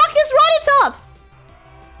 Where the fuck is Rottytops?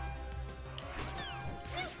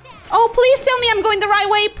 Oh, please tell me I'm going the right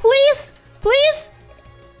way. Please. Please.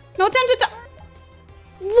 No time to talk.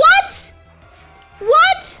 What?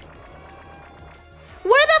 What?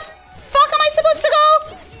 Where the fuck am I supposed to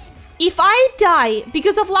go? If I die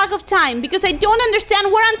because of lack of time, because I don't understand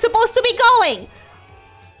where I'm supposed to be going,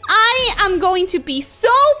 I am going to be so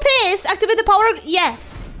pissed. Activate the power.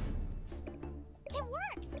 Yes. It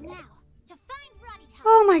worked now. To find Rottytops.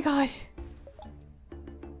 Oh my god.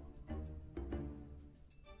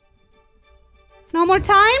 No more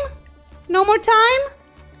time? No more time?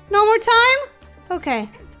 No more time? Okay.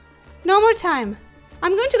 No more time.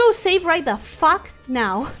 I'm going to go save right the fuck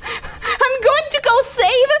now. I'm going to go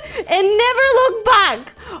save and never look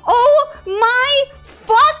back. Oh my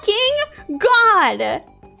fucking god.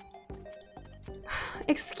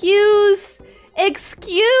 Excuse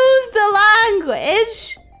the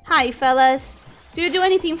language. Hi, fellas. Do you do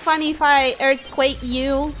anything funny if I earthquake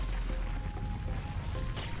you?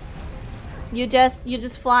 You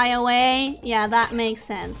just fly away? Yeah, that makes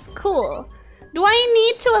sense. Cool. Do I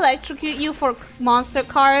need to electrocute you for monster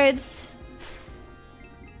cards?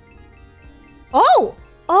 Oh!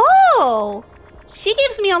 Oh! She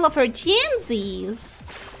gives me all of her gemsies.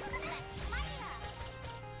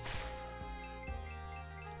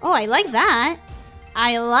 Oh, I like that.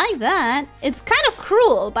 I like that. It's kind of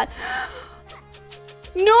cruel, but...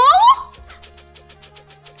 No!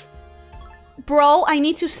 Bro, I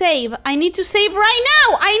need to save. I need to save right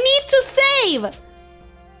now! I need to save!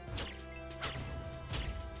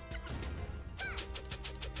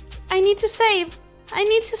 I need to save. I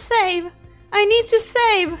need to save. I need to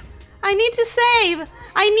save. I need to save.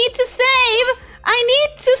 I need to save. I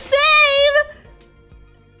need to save.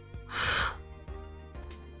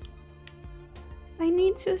 I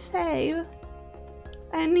need to save.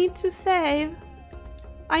 I need to save.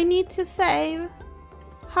 I need to save.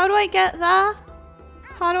 How do I get that?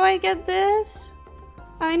 How do I get this?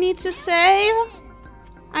 I need to save.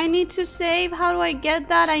 I need to save. How do I get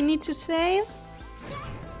that? I need to save.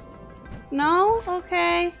 No?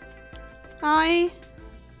 Okay. I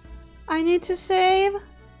need to save.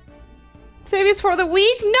 Save is for the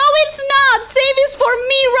weak? No, it's not! Save is for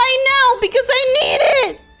me right now because I need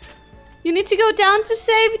it! You need to go down to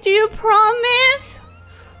save. Do you promise?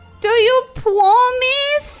 Do you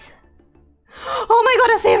promise? Oh my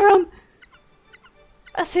god, a save room!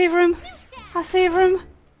 A save room. A save room.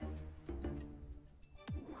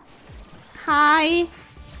 Hi.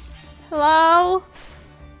 Hello?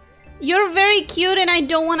 You're very cute and I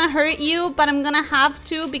don't want to hurt you, but I'm gonna have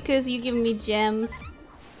to because you give me gems.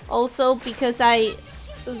 Also because I...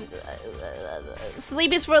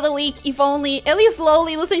 sleep is for the weak, if only. Ellie's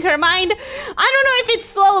slowly losing her mind. I don't know if it's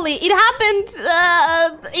slowly. It happened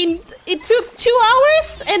it took 2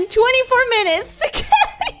 hours and 24 minutes.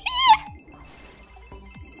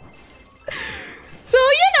 So,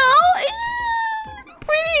 you know, it's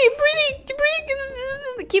pretty,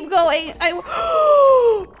 keep going.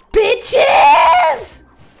 Bitches!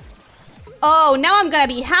 Oh, now I'm gonna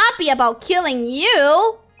be happy about killing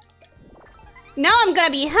you. Now I'm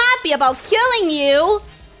gonna be happy about killing you.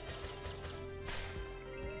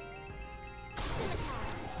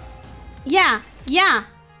 Yeah.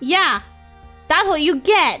 That's what you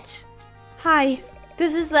get. Hi,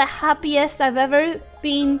 this is the happiest I've ever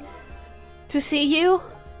been to see you.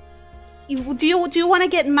 Do you want to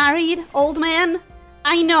get married, old man?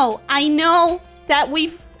 I know that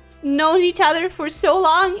we've known each other for so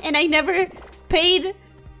long and I never paid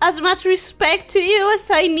as much respect to you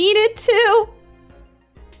as I needed to.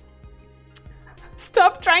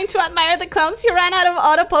 Stop trying to admire the clowns. You ran out of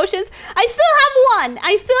auto potions. I still have one.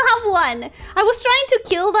 I was trying to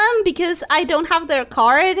kill them because I don't have their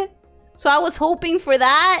card. So I was hoping for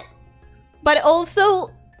that. But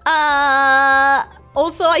also I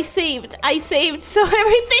saved. So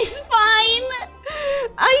everything's fine.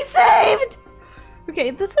 I saved.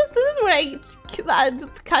 Okay, this is where I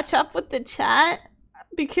catch up with the chat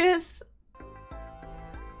because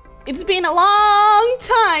it's been a long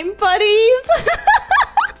time, buddies.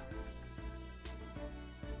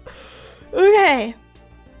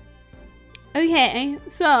 Okay,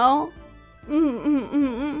 so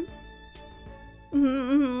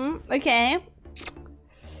okay.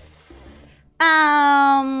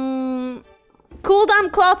 Cool down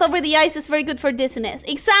cloth over the eyes is very good for dizziness.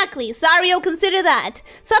 Exactly. Sario, consider that.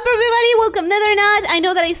 Sup everybody, welcome Nethernut. I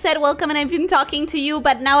know that I said welcome and I've been talking to you,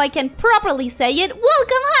 but now I can properly say it. Welcome,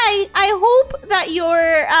 hi. I hope that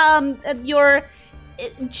your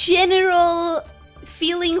general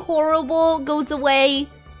feeling horrible goes away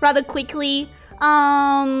rather quickly.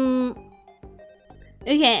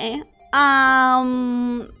 Okay.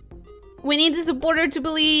 We need the supporter to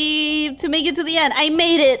believe to make it to the end. I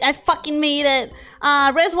made it. I fucking made it.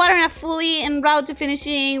 Res water and fully en route to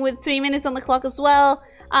finishing with 3 minutes on the clock as well.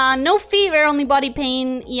 No fever, only body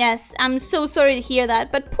pain. Yes, I'm so sorry to hear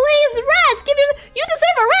that. But please, rest. You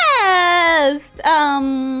deserve a rest.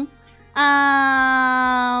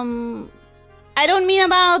 I don't mean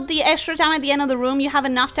about the extra time at the end of the room. You have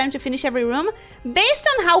enough time to finish every room. Based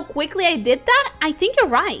on how quickly I did that, I think you're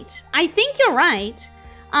right.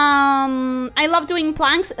 I love doing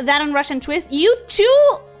planks, that on Russian twist. You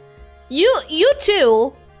two, you,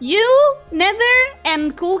 Nether,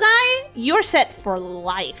 and Cool Guy, you're set for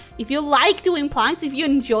life. If you like doing planks, if you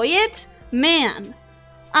enjoy it, man.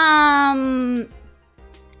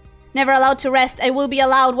 Never allowed to rest. I will be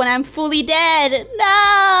allowed when I'm fully dead.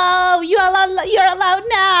 No, you're allowed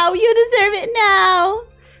now. You deserve it now.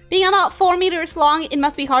 Being about 4 meters long, it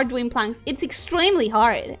must be hard doing planks. It's extremely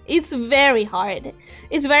hard. It's very hard.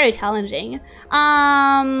 It's very challenging.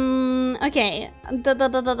 Okay.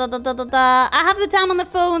 I have the time on the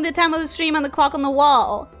phone, the time of the stream, and the clock on the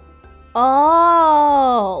wall.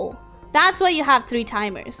 Oh, that's why you have 3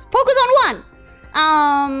 timers. Focus on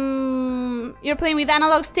 1. You're playing with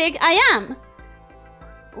analog stick. I am.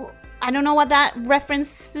 I don't know what that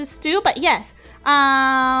references to, but yes.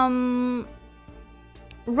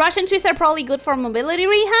 Russian twists are probably good for mobility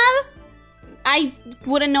rehab. I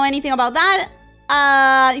wouldn't know anything about that.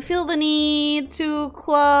 I feel the need to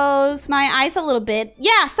close my eyes a little bit.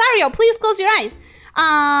 Yeah, Sario, please close your eyes.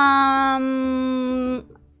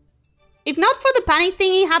 If not for the panic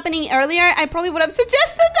thingy happening earlier, I probably would have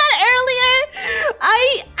suggested that earlier.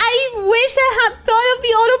 I wish I had thought of the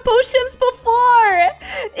auto potions before.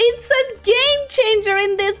 It's a game changer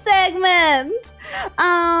in this segment.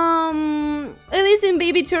 At least in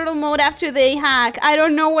baby turtle mode after they hack. I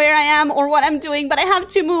don't know where I am or what I'm doing, but I have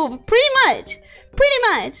to move. Pretty much.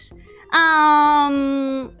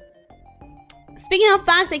 Speaking of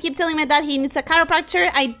facts, I keep telling my dad he needs a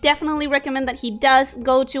chiropractor. I definitely recommend that he does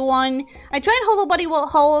go to one. I tried hollow body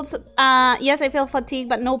holds. Yes, I feel fatigued,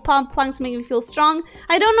 but no pump planks make me feel strong.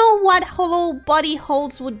 I don't know what hollow body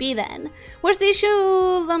holds would be then. Where's the issue?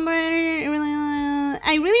 Lumber.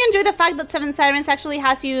 I really enjoy the fact that 7 Sirens actually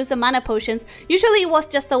has used the mana potions. Usually it was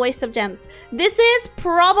just a waste of gems. This is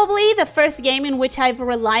probably the first game in which I've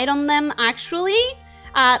relied on them actually.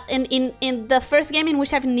 In the first game in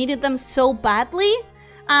which I've needed them so badly.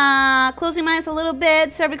 Closing my eyes a little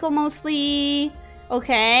bit, cervical mostly.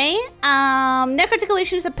 Okay. Neck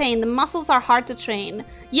articulation is a pain. The muscles are hard to train.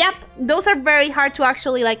 Yep, those are very hard to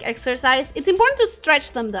actually like exercise. It's important to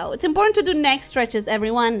stretch them though. It's important to do neck stretches,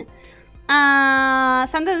 everyone.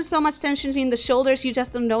 Sometimes there's so much tension in the shoulders you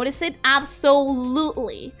just don't notice it.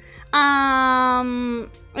 Absolutely. Okay.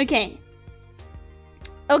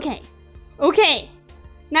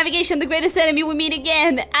 Navigation, the greatest enemy, we meet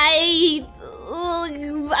again. I'm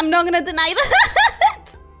not gonna deny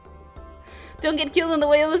that. Don't get killed on the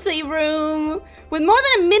way of the save room. With more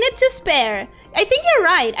than a minute to spare. I think you're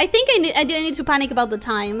right. I think I didn't need to panic about the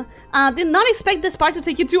time. Did not expect this part to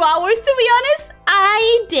take you 2 hours, to be honest.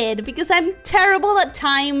 I did, because I'm terrible at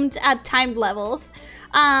timed levels.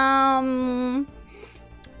 Not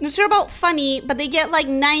sure about funny, but they get like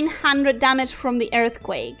 900 damage from the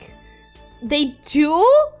earthquake. They do?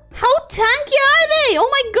 How tanky are they? Oh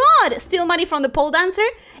my god! Steal money from the pole dancer.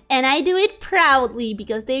 And I do it proudly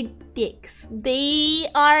because they're dicks. They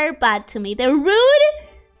are bad to me. They're rude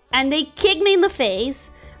and they kick me in the face.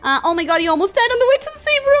 Oh my god, you almost died on the way to the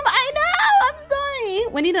save room. I know! I'm sorry.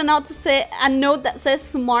 We need a note that says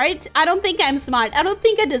smart. I don't think I'm smart. I don't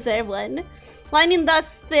think I deserve one. Lightning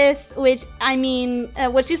does this, which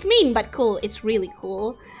is mean but cool. It's really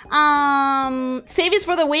cool. Save is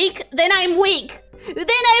for the weak? Then I'm weak.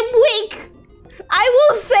 I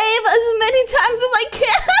will save as many times as I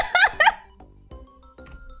can.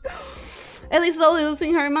 Ellie's slowly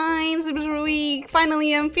losing her mind. It was weak.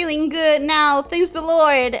 Finally, I'm feeling good now. Thanks the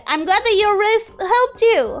Lord. I'm glad that your rest helped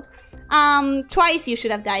you. Twice you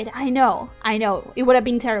should have died. I know. It would have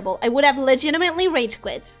been terrible. I would have legitimately rage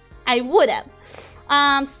quit. I would have.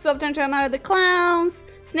 Stop trying to out of the clowns.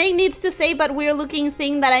 Snake needs to say but weird looking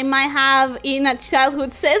thing that I might have in a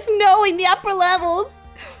childhood says no in the upper levels.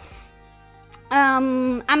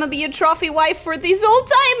 I'ma be a trophy wife for this old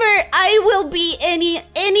timer. I will be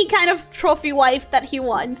any kind of trophy wife that he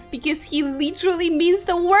wants because he literally means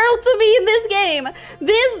the world to me in this game.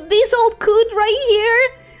 This old coot right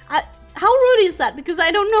here. How rude is that? Because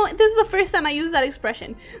I don't know. This is the first time I use that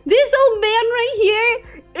expression. This old man right here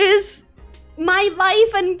is my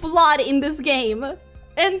life and blood in this game.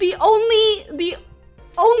 And the only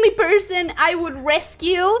person I would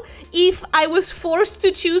rescue if I was forced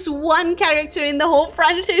to choose one character in the whole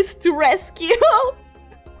franchise to rescue.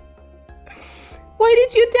 Why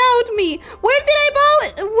did you doubt me? Where did I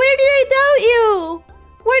doubt you?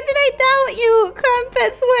 Where did I doubt you?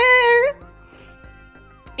 Crumpets, where?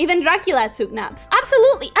 Even Dracula took naps.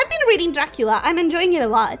 Absolutely. I've been reading Dracula. I'm enjoying it a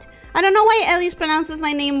lot. I don't know why Elise pronounces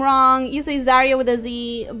my name wrong. You say Zarya with a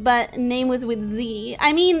Z, but name was with Z.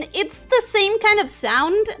 I mean, it's the same kind of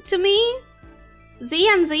sound to me. Z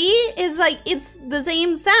and Z is like, it's the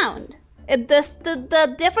same sound.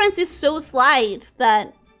 The difference is so slight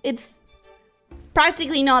that it's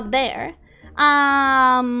practically not there.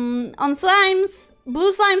 On slimes,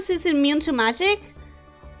 blue slimes is immune to magic.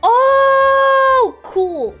 Oh,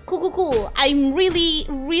 cool. I'm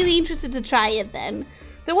really interested to try it then.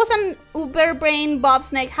 There was an Uber Brain Bob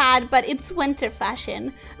Snake had, but it's winter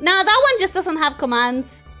fashion. Now that one just doesn't have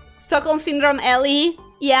commands. Stockholm Syndrome Ellie?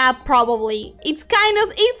 Yeah, probably. It's kind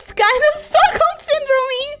of Stockholm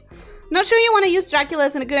Syndrome-y. Not sure you want to use Dracula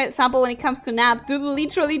as a good example when it comes to nap. Dude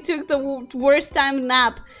literally took the worst time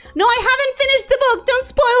nap. No, I haven't finished the book. Don't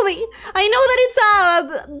spoil me. I know that it's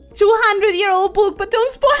a 200-year-old book, but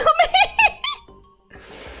don't spoil me.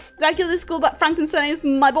 Dracula is cool, but Frankenstein is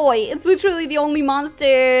my boy. It's literally the only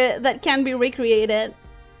monster that can be recreated.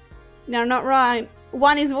 No, not right.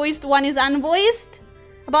 One is voiced, one is unvoiced.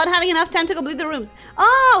 About having enough time to complete the rooms.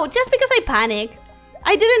 Oh, just because I panic.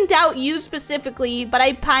 I didn't doubt you specifically, but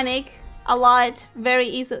I panic a lot very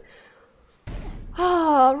easily.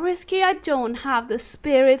 Oh, Risky, I don't have the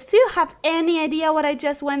spirits. Do you have any idea what I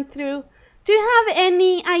just went through? Do you have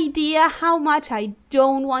any idea how much I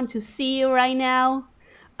don't want to see you right now?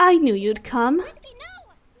 I knew you'd come. Risky,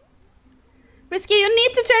 no! Risky, you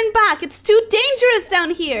need to turn back. It's too dangerous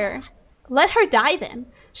down here. Let her die then.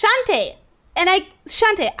 Shantae!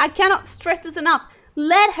 Shantae, I cannot stress this enough.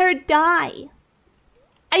 Let her die.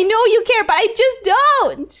 I know you care, but I just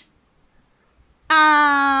don't.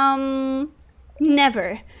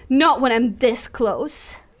 Never. Not when I'm this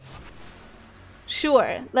close.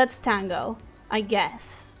 Sure, let's tango, I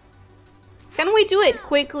guess. Can we do it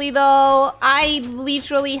quickly though? I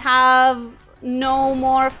literally have no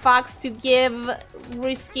more fucks to give,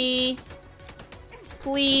 Risky.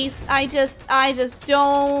 Please, I just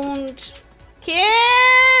don't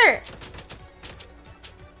care.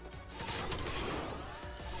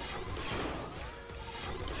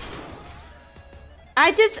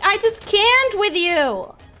 I just can't with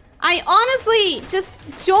you. I honestly just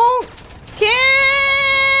don't care.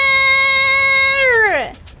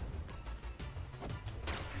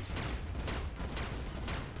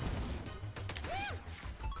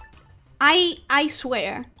 I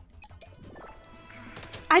swear.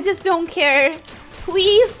 I just don't care.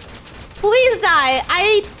 Please, please die.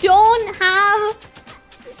 I don't have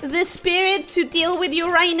the spirit to deal with you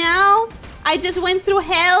right now. I just went through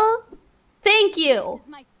hell. Thank you. This is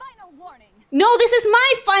my final warning. No, this is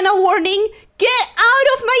my final warning. Get out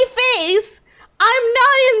of my face. I'm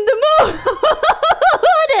not in the mood.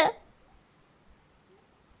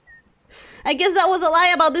 I guess that was a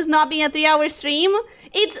lie about this not being a 3-hour stream.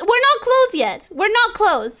 We're not close yet. We're not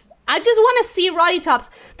close. I just want to see Rottytops.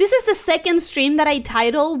 This is the second stream that I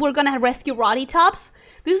titled We're Gonna Rescue Rottytops.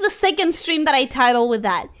 This is the second stream that I title with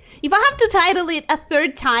that. If I have to title it a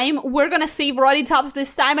third time, We're Gonna Save Rottytops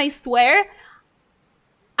this time, I swear.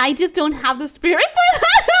 I just don't have the spirit for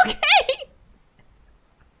that, okay?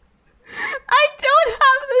 I don't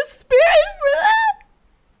have the spirit for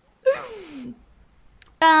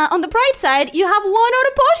that. On the bright side, you have one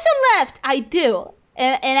auto potion left. I do.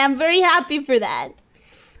 And I'm very happy for that.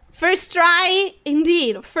 First try,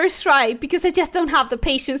 indeed. First try, because I just don't have the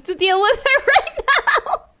patience to deal with her right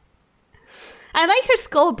now. I like her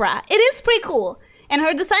skull bra. It is pretty cool. And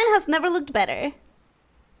her design has never looked better.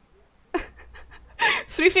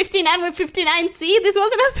 359 with 59C? This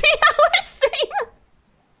wasn't a 3-hour stream.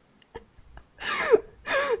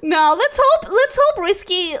 No, let's hope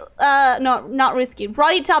Risky, no, not Risky.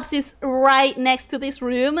 Rottytops is right next to this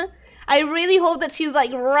room. I really hope that she's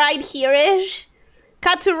like right here-ish.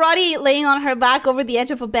 Cut to Rotty laying on her back over the edge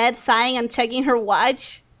of a bed, sighing and checking her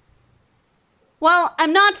watch. Well,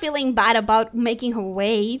 I'm not feeling bad about making her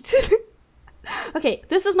wait. Okay,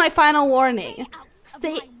 this is my final warning.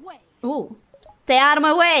 Stay out of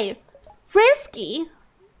my way. Risky.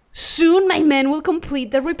 Soon my men will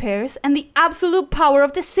complete the repairs and the absolute power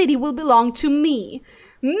of the city will belong to me.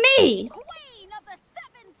 Me! Queen of the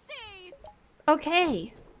 7 seas.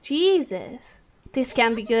 Okay. Jesus. This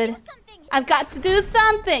can be good. I've got to do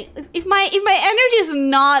something. If my energy is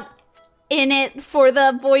not in it for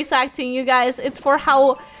the voice acting, you guys, it's for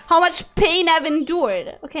how much pain I've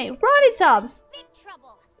endured. Okay, Rottytops. Big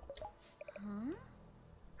trouble. Huh?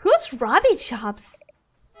 Who's Rottytops?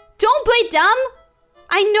 Don't play dumb.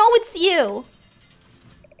 I know it's you.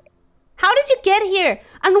 How did you get here?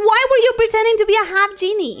 And why were you pretending to be a half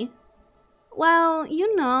genie? Well,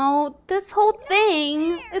 you know, this whole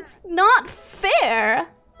thing, it's not fair.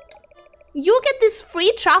 You get these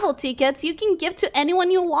free travel tickets you can give to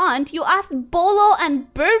anyone you want. You asked Bolo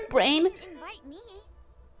and Birdbrain. Invite me.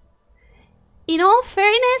 In all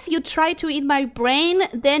fairness, you tried to eat my brain,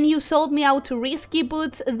 then you sold me out to Risky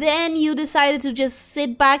Boots, then you decided to just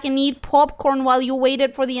sit back and eat popcorn while you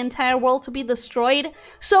waited for the entire world to be destroyed.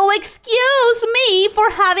 So excuse me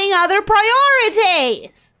for having other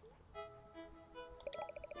priorities!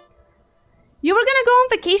 You were gonna go on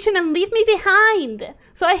vacation and leave me behind.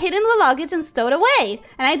 So I hid in the luggage and stowed away.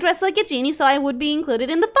 And I dressed like a genie so I would be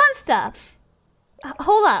included in the fun stuff.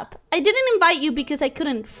 Hold up. I didn't invite you because I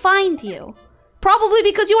couldn't find you. Probably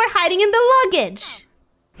because you were hiding in the luggage.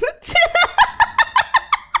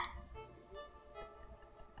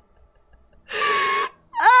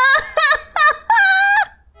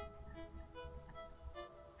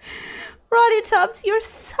 Rottytops, you're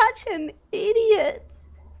such an idiot.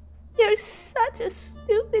 You're such a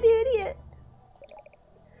stupid idiot.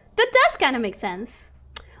 That does kind of make sense.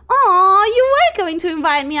 Aw, you were going to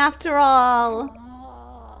invite me after all.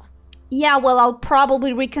 Yeah, well, I'll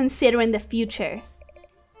probably reconsider in the future.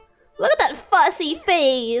 Look at that fussy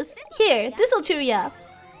face. Here, this'll cheer you up.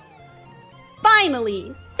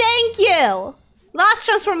 Finally! Thank you! Last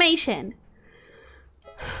transformation.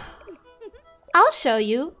 I'll show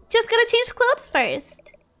you. Just gotta change clothes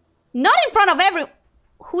first. Not in front of everyone.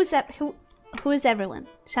 Who is everyone?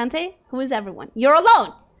 Shantae? Who is everyone? You're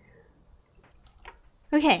alone!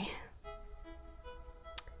 Okay.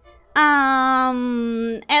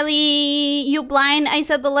 Ellie, you blind? I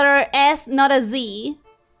said the letter S, not a Z.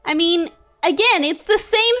 I mean, again, it's the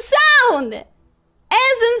same sound! S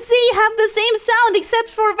and Z have the same sound except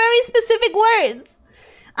for very specific words.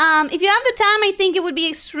 If you have the time, I think it would be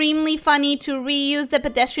extremely funny to reuse the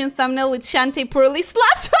pedestrian thumbnail with Shantae poorly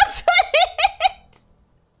slapped onto it.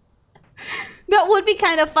 That would be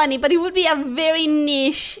kind of funny, but it would be a very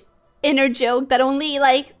niche inner joke that only,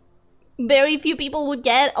 like, very few people would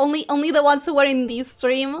get. Only the ones who were in this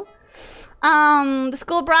stream. The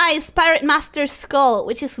skull bra is Pirate Master's skull,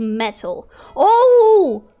 which is metal.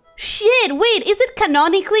 Oh! Shit, wait, is it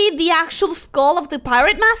canonically the actual skull of the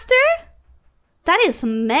Pirate Master? That is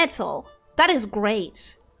metal. That is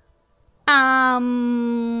great. There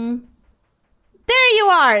you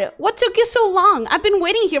are. What took you so long? I've been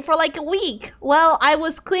waiting here for like a week. Well, I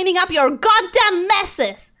was cleaning up your goddamn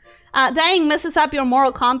messes. Dying messes up your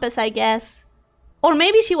moral compass, I guess. Or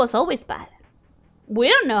maybe she was always bad. We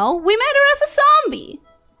don't know. We met her as a zombie.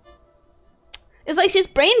 It's like she's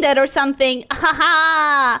brain dead or something. Ha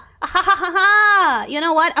ha. Ha ha ha ha. You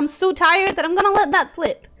know what? I'm so tired that I'm gonna let that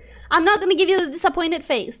slip. I'm not gonna give you the disappointed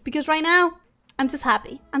face because right now, I'm just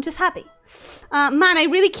happy. I'm just happy. Man, I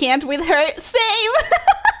really can't with her. Same!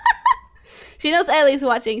 She knows Ellie's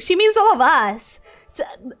watching. She means all of us. So,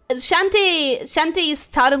 Shantae is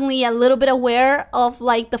suddenly a little bit aware of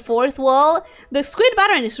like the fourth wall. The squid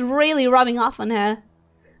pattern is really rubbing off on her.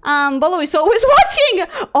 Bolo is always watching!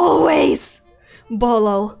 Always!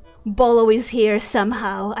 Bolo is here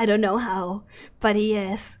somehow. I don't know how, but he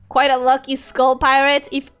is. Quite a lucky skull pirate.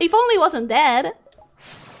 If only he wasn't dead.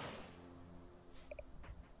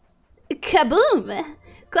 Kaboom!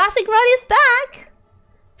 Classic Roddy is back!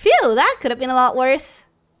 Phew, that could have been a lot worse.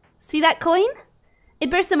 See that coin? It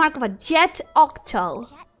bears the mark of a jet octo.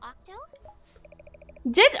 Jet octo?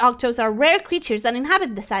 Jet octos are rare creatures that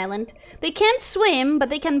inhabit this island. They can't swim, but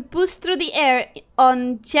they can boost through the air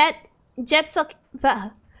on jets of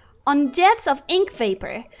ink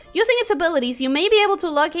vapor. Using its abilities, you may be able to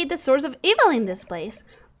locate the source of evil in this place.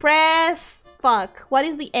 Press... fuck. What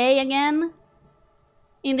is the A again?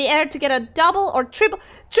 In the air to get a double or triple...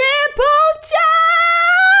 Triple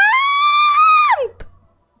jump!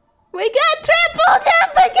 We got triple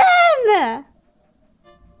jump again!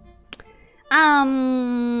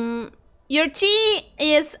 Your chi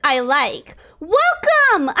is I like.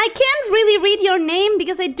 Welcome! I can't really read your name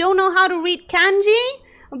because I don't know how to read kanji.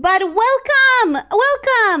 But welcome!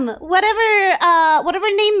 Welcome! Whatever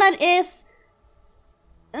name that is.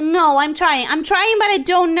 No, I'm trying, but I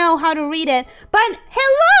don't know how to read it. But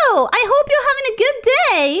hello! I hope you're having a good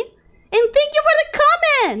day! And thank you for the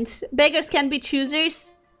comment! Beggars can't be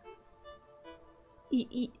choosers.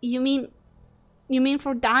 You mean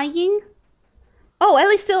for dying? Oh,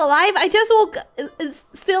 Ellie's still alive? I just woke up.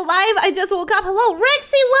 Hello,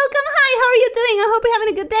 Rexy, welcome. Hi, how are you doing? I hope you're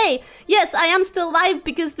having a good day. Yes, I am still alive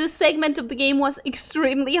because this segment of the game was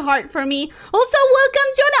extremely hard for me. Also,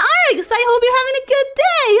 welcome, Jonah Args. I hope you're having a good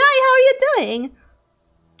day. Hi, how are you doing?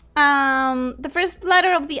 The first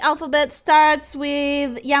letter of the alphabet starts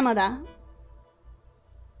with Yamada.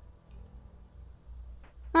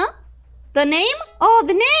 Huh? The name? Oh,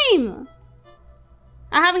 the name!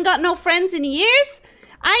 I haven't got no friends in years.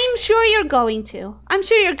 I'm sure you're going to. I'm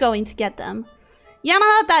sure you're going to get them.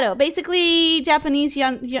 Yamada Taro, basically Japanese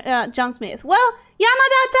John Smith. Well,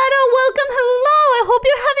 Yamada Taro, welcome, hello. I hope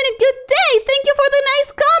you're having a good day. Thank you for the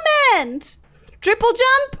nice comment. Triple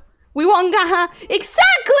jump? We won't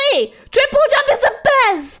exactly! Triple jump is the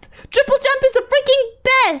best! Triple jump is the freaking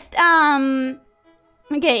best!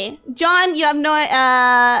 Okay, John, you have no...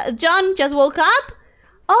 John just woke up?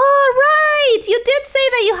 Oh, right! You did say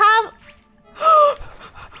that you have...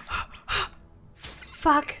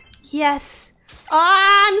 Fuck. Yes.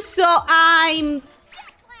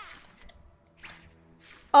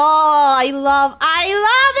 Oh, I love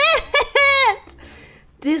it!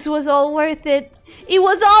 This was all worth it. It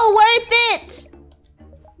was all worth it!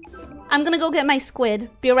 I'm gonna go get my squid.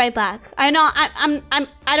 Be right back. I know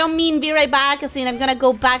I don't mean be right back as in I'm gonna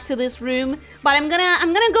go back to this room, but I'm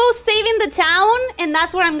gonna go save in the town, and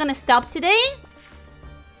that's where I'm gonna stop today.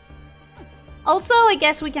 Also, I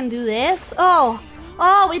guess we can do this. Oh,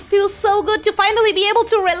 it feels so good to finally be able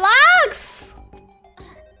to relax!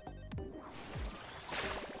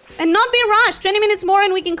 And not be rushed. 20 minutes more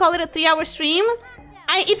and we can call it a 3-hour stream.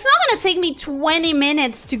 It's not gonna take me 20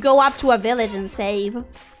 minutes to go up to a village and save.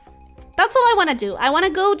 That's all I want to do. I want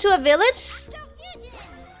to go to a village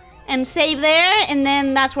and save there, and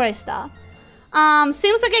then that's where I stop.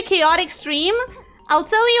 Seems like a chaotic stream. I'll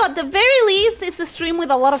tell you, at the very least, it's a stream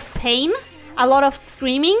with a lot of pain, a lot of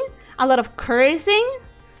screaming, a lot of cursing,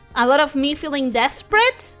 a lot of me feeling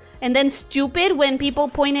desperate, and then stupid when people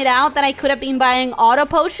pointed out that I could have been buying auto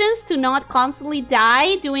potions to not constantly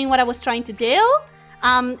die doing what I was trying to do.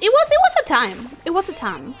 It was a time. It was a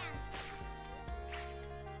time.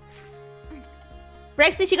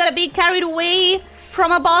 Rexy, she got a bit carried away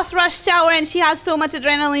from a boss rush tower and she has so much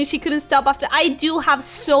adrenaline she couldn't stop after. I do have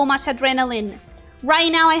so much adrenaline.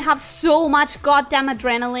 Right now I have so much goddamn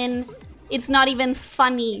adrenaline. It's not even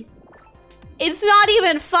funny. It's not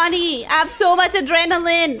even funny. I have so much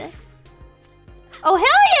adrenaline. Oh, hell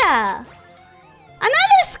yeah!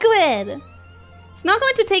 Another squid! It's not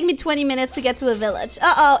going to take me 20 minutes to get to the village.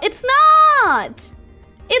 Uh-oh, it's not!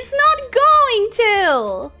 It's not going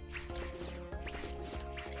to!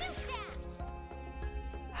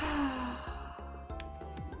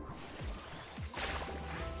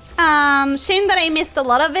 Shame that I missed a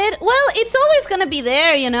lot of it. Well, it's always gonna be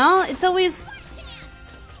there, you know? It's always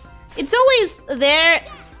there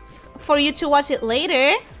for you to watch it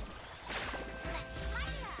later.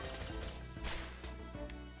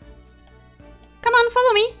 Come on,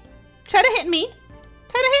 follow me. Try to hit me.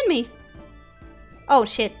 Try to hit me. Oh,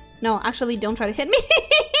 shit. No, actually, don't try to hit me.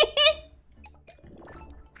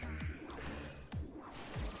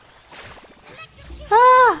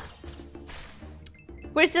 Ah.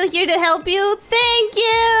 We're still here to help you. Thank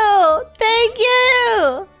you. Thank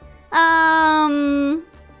you.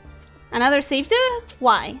 Another safety?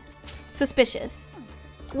 Why? Suspicious.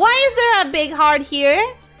 Why is there a big heart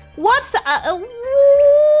here? What's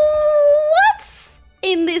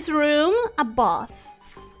in this room? A boss.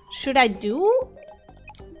 Should I do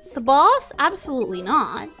the boss? Absolutely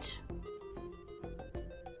not.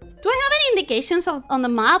 Do I have any indications on the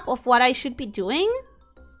map of what I should be doing?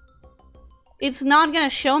 It's not gonna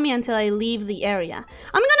show me until I leave the area.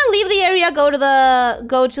 I'm gonna leave the area, go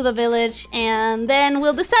to the village, and then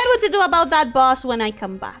we'll decide what to do about that boss when I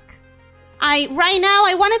come back. Right now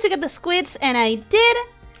I wanted to get the squids, and I did.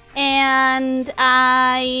 And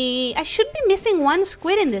I should be missing one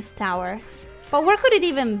squid in this tower. But where could it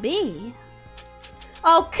even be?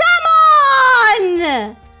 Oh, come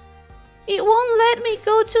on! It won't let me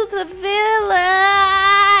go to the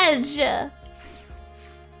village.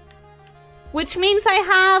 Which means I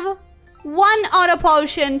have one auto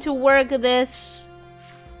potion to work this.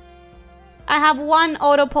 I have one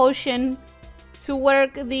auto potion to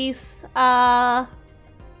work these,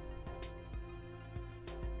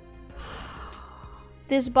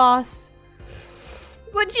 this boss.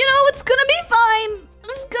 But you know, it's gonna be fine.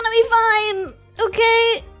 It's gonna be fine.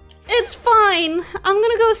 Okay? It's fine. I'm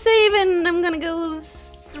gonna go save and I'm gonna go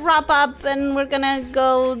wrap up and we're gonna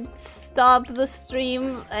go stop the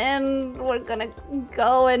stream and we're gonna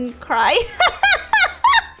go and cry.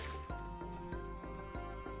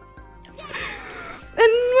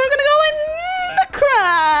 And we're gonna go and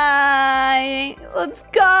cry. Let's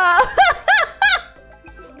go.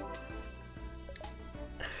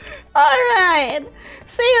 Alright.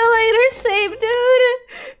 See you later, Save Dude.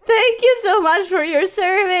 Thank you so much for your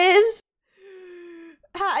service.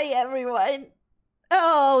 Hi, everyone.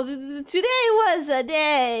 Oh, today was a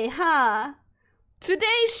day, huh?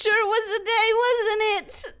 Today sure was a day, wasn't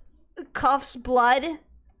it? Coughs blood.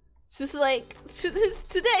 It's just like,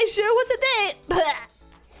 today sure was a day.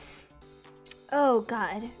 Oh,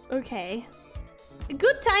 God. Okay.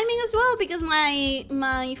 Good timing as well, because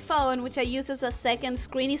my phone, which I use as a second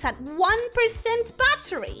screen, is at 1%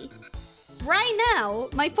 battery. Right now,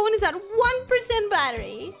 my phone is at 1%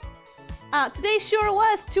 battery. Today sure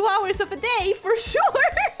was 2 hours of a day, for sure.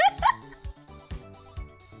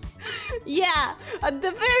 Yeah, at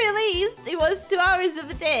the very least, it was 2 hours of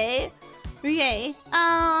a day. Okay,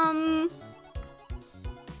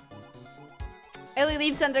 Ellie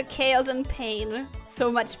lives under chaos and pain. So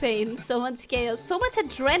much pain, so much chaos, so much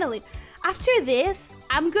adrenaline. After this,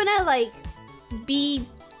 I'm gonna like be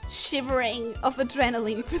shivering of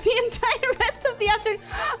adrenaline for the entire rest of the afternoon.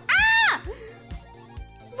 Ah!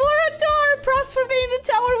 Vorador, props for being the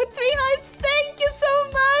tower with 3 hearts. Thank you so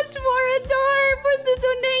much, Vorador, for the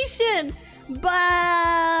donation.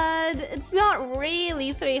 But it's not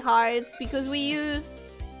really 3 hearts because we used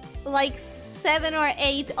like 7 or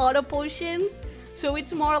 8 auto potions. So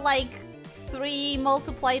it's more like 3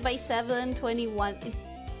 multiplied by 7, 21.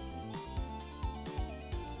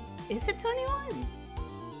 Is it 21?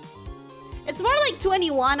 It's more like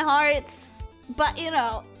 21 hearts, but you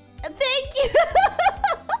know, thank you!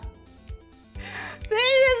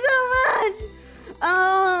 Thank you so much!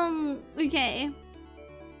 Okay.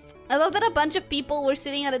 I love that a bunch of people were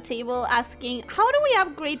sitting at a table asking, how do we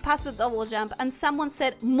upgrade past the double jump? And someone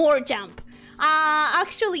said, more jump.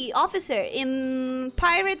 Actually, officer, in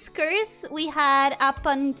Pirate's Curse, we had up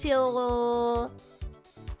until...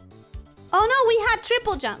 Oh no, we had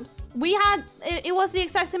triple jumps. We had... It was the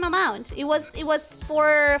exact same amount. It was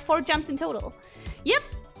 4 jumps in total. Yep.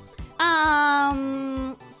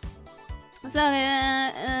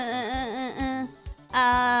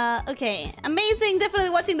 Okay, amazing.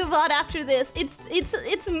 Definitely watching the VOD after this.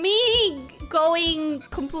 It's me going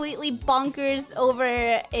completely bonkers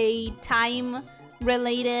over a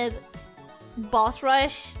time-related boss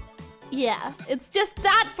rush. Yeah, it's just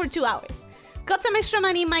that for 2 hours. Got some extra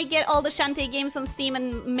money, might get all the Shantae games on Steam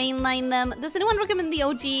and mainline them. Does anyone recommend the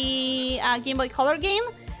OG Game Boy Color game?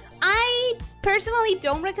 I personally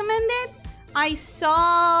don't recommend it. I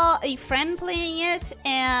saw a friend playing it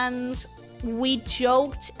and we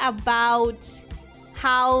joked about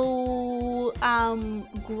how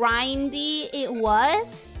grindy it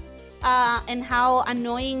was and how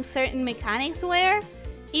annoying certain mechanics were.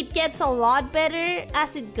 It gets a lot better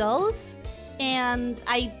as it goes, and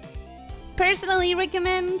I personally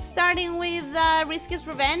recommend starting with Riski's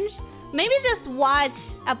Revenge. Maybe just watch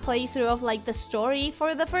a playthrough of like the story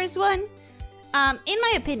for the first one. In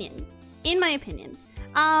my opinion.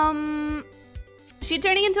 She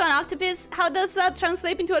turning into an octopus, how does that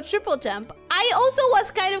translate into a triple jump? I also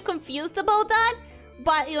was kind of confused about that,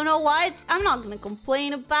 but you know what? I'm not gonna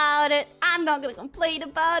complain about it.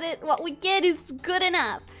 What we get is good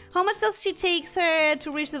enough. How much does she takes her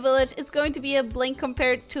to reach the village? It's going to be a blink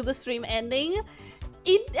compared to the stream ending.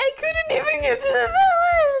 I couldn't even get to the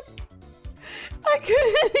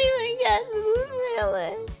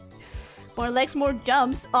village. More legs, more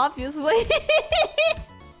jumps, obviously.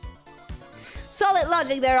 Solid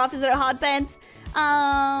logic there, Officer Hotpants.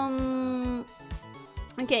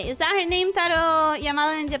 Okay, is that her name, Taro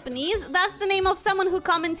Yamada in Japanese? That's the name of someone who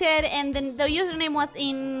commented, and then the username was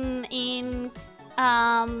in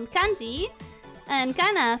kanji and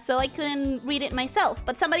kana, so I couldn't read it myself,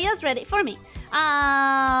 but somebody else read it for me.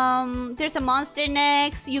 There's a monster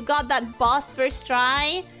next. You got that boss first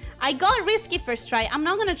try. I got Risky first try. I'm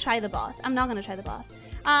not gonna try the boss.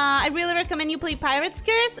 I really recommend you play Pirate's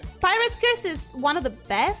Curse. Pirate's Curse is one of the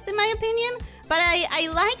best in my opinion, but I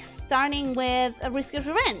like starting with Riski's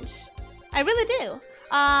Revenge. I really do.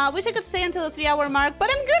 Wish I could stay until the 3-hour mark,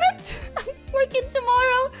 but I'm working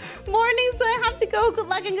tomorrow morning, so I have to go. Good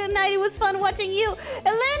luck and good night. It was fun watching you.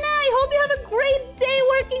 Elena, I hope you have a great day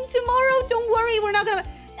working tomorrow. Don't worry,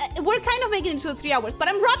 we're kind of making it to 3 hours, but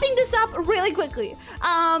I'm wrapping this up really quickly.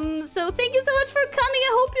 So thank you so much for coming.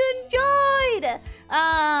 I hope you enjoyed.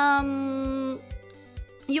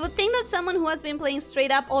 You would think that someone who has been playing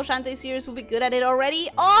straight up all Shantae series would be good at it already.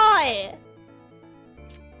 Oh!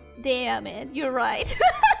 Damn it, you're right.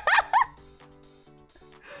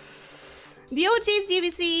 The OG's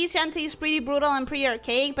GBC Shantae is pretty brutal and pretty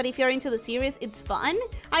archaic, but if you're into the series, it's fun.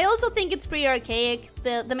 I also think it's pretty archaic.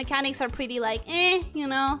 The mechanics are pretty like, you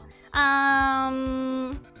know.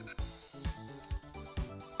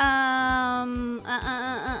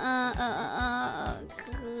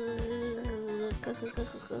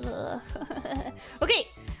 Okay.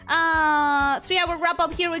 3-hour wrap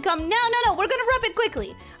up, here we come. No, we're gonna wrap it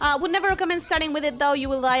quickly. Would never recommend starting with it though, you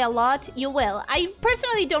will die a lot. You will. I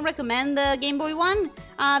personally don't recommend the Game Boy one.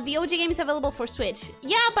 The OG game is available for Switch.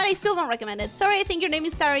 Yeah, but I still don't recommend it. Sorry, I think your name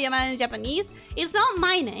is Taro Yamada in Japanese. It's not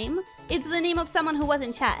my name. It's the name of someone who was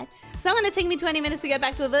in chat. It's not gonna take me 20 minutes to get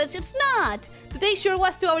back to the village. It's not! Today sure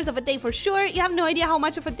was 2 hours of a day for sure. You have no idea how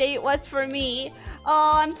much of a day it was for me.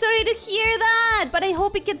 Oh, I'm sorry to hear that, but I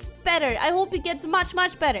hope it gets better. I hope it gets much,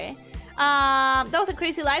 much better. That was a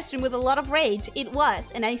crazy live stream with a lot of rage. It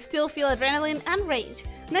was, and I still feel adrenaline and rage.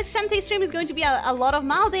 Next Shantae stream is going to be a lot of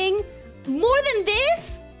mouthing. More than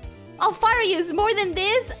this? Alfarius, more than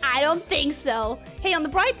this? I don't think so. Hey, on the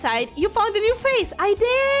bright side, you found a new face. I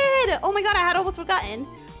did. Oh my god, I had almost forgotten.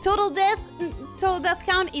 Total death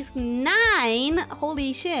count is 9.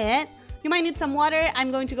 Holy shit. You might need some water. I'm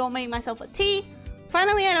going to go make myself a tea.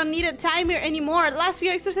 Finally, I don't need a timer anymore. Last few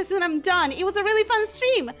exercises and I'm done. It was a really fun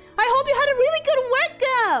stream. I hope you had a really good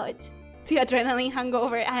workout. The adrenaline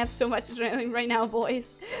hangover. I have so much adrenaline right now,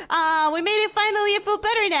 boys. We made it finally. I feel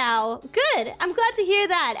better now. Good. I'm glad to hear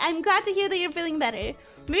that. I'm glad to hear that you're feeling better.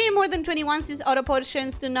 Maybe more than 21 since auto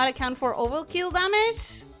potions do not account for overkill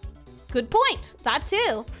damage. Good point. That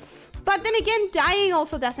too. But then again, dying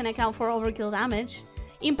also doesn't account for overkill damage.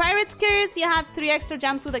 In Pirate's Curse, you had 3 extra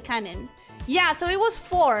jumps with a cannon. Yeah, so it was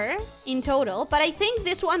 4 in total. But I think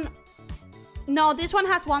this one... No, this one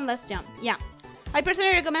has 1 less jump. Yeah. I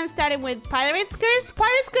personally recommend starting with Pirate's Curse.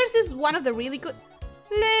 Pirate's Curse is one of the really good...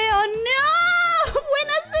 Leo, no!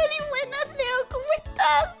 Buenas, Eli, buenas, Leo, ¿cómo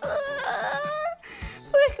estás?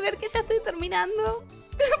 ¿Puedes creer que ya estoy terminando?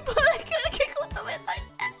 ¿Puedes creer que justo me estoy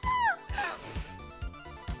yendo?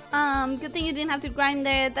 Good thing you didn't have to grind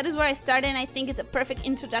there. That is where I started, and I think it's a perfect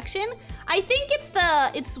introduction. I think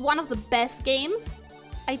it's one of the best games.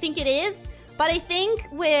 I think it is. But I think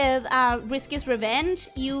with Risky's Revenge,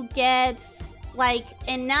 you get like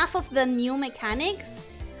enough of the new mechanics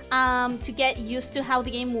to get used to how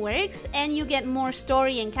the game works, and you get more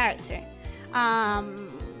story and character.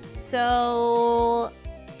 So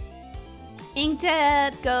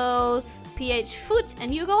Inkjet goes PH Foot,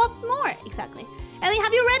 and you go up more. Exactly. Ellie,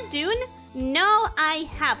 have you read Dune? No, I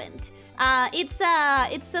haven't. It's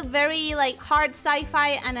a very like hard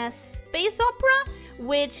sci-fi and a space opera,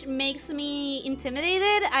 which makes me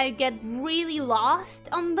intimidated. I get really lost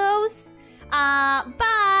on those.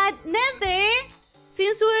 But Nether,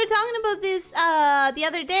 since we were talking about this the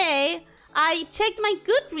other day, I checked my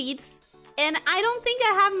Goodreads, and I don't think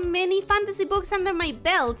I have many fantasy books under my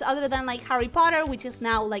belt other than like Harry Potter, which is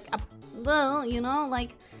now like a, well, you know,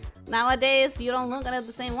 like nowadays you don't look at it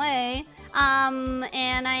the same way.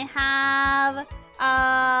 And I have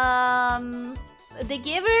The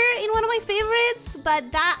Giver in one of my favorites,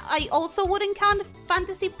 but that I also wouldn't count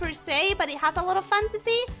fantasy per se, but it has a lot of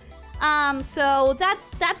fantasy. So that's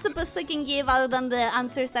the best I can give other than the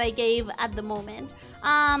answers that I gave at the moment.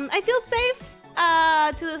 I feel safe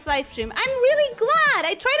to this live stream. I'm really glad.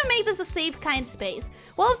 I try to make this a safe, kind space.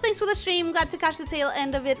 Well, thanks for the stream. Glad to catch the tail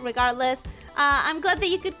end of it regardless. I'm glad that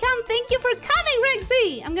you could come. Thank you for coming,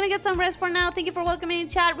 Rexy. I'm gonna get some rest for now. Thank you for welcoming in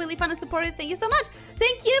chat. Really fun and supportive. Thank you so much.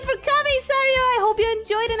 Thank you for coming, Sario. I hope you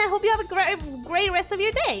enjoyed it, and I hope you have a great rest of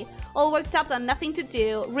your day. All worked up on nothing to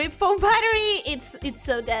do. RIP phone battery. It's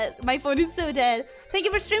so dead. My phone is so dead. Thank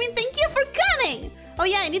you for streaming. Thank you for coming. Oh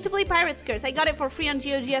yeah, I need to play Pirate's Curse. I got it for free on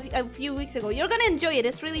GOG a few weeks ago. You're gonna enjoy it.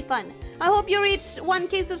 It's really fun. I hope you reach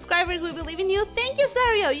 1K subscribers. We believe in you. Thank you,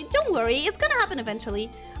 Sario. Don't worry. It's gonna happen eventually.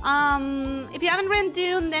 If you haven't read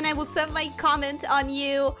Dune, then I will send my comment on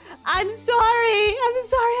you. I'm sorry.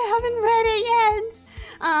 I haven't read it yet.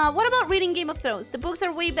 What about reading Game of Thrones? The books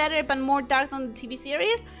are way better but more dark than the TV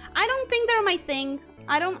series. I don't think they're my thing.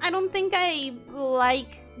 I don't think I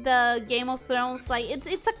like the Game of Thrones. Like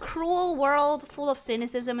it's a cruel world full of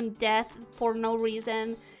cynicism and death for no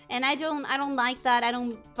reason. And I don't like that. I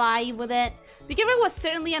don't vibe with it. The Giver was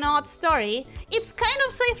certainly an odd story. It's kind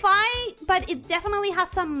of sci-fi, but it definitely has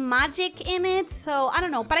some magic in it. So I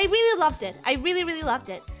don't know, but I really loved it. I really loved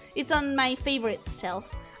it. It's on my favorites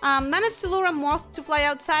shelf. Managed to lure a moth to fly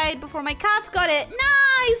outside before my cats got it.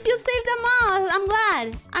 Nice! You saved the moth! I'm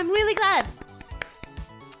glad. I'm really glad.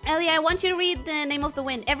 Ellie, I want you to read The Name of the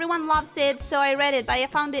Wind. Everyone loves it, so I read it, but I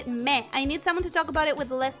found it meh. I need someone to talk about it with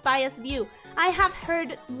a less biased view. I have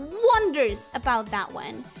heard wonders about that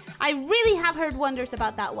one. I really have heard wonders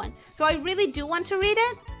about that one. So I really do want to read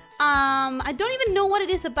it. I don't even know what it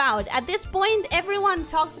is about. At this point, everyone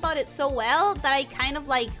talks about it so well that I kind of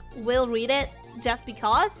like will read it just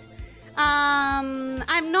because.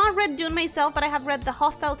 I've not read Dune myself, but I have read the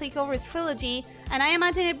Hostile Takeover trilogy, and I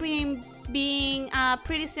imagine it being a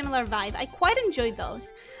pretty similar vibe. I quite enjoyed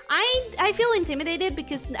those. I feel intimidated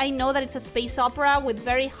because I know that it's a space opera with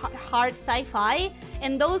very hard sci-fi,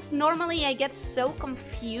 and those normally I get so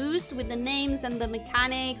confused with the names and the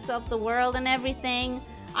mechanics of the world and everything.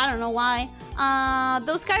 I don't know why.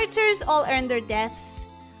 Those characters all earn their deaths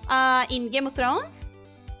in Game of Thrones.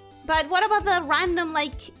 But what about the random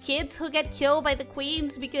like kids who get killed by the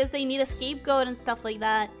queens because they need a scapegoat and stuff like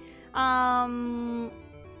that?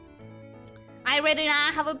 I read it and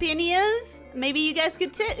I have opinions. Maybe you guys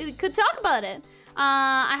could talk about it.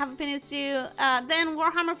 I have opinions too. Then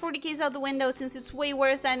Warhammer 40k is out the window since it's way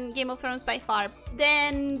worse than Game of Thrones by far.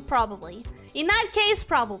 Then probably. In that case,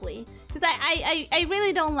 probably. Because I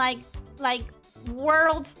really don't like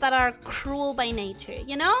worlds that are cruel by nature,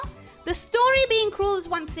 you know? The story being cruel is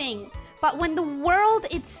one thing. But when the world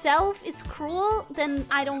itself is cruel, then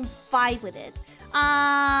I don't vibe with it.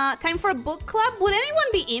 Time for a book club. Would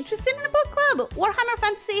anyone be interested in a book club? Warhammer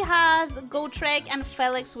Fantasy has Gotrek and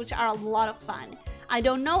Felix, which are a lot of fun. I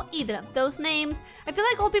don't know either of those names. I feel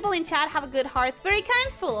like all people in chat have a good heart, very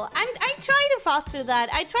kindful. I try to foster that.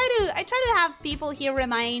 I try to have people here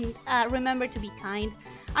remember to be kind.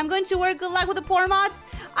 I'm going to work. Good luck with the poor mods.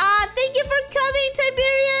 Thank you for coming,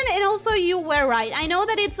 Tiberian. And also, you were right. I know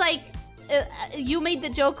that it's like you made the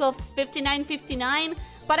joke of 59.59.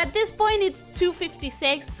 But at this point, it's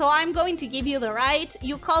 2:56, so I'm going to give you the right.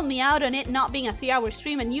 You called me out on it not being a 3-hour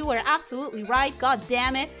stream, and you were absolutely right. God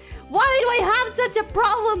damn it. Why do I have such a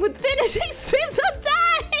problem with finishing streams on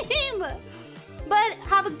time? But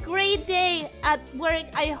have a great day at work.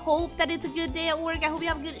 I hope that it's a good day at work. I hope you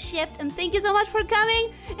have a good shift. And thank you so much for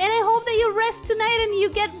coming. And I hope that you rest tonight and you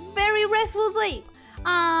get very restful sleep.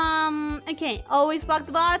 Okay. Always block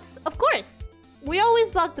the bots. Of course. We always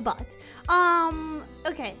block the bots.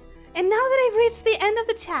 Okay. And now that I've reached the end of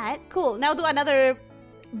the chat, cool. Now do another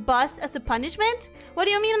bus as a punishment? What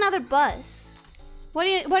do you mean another bus? What do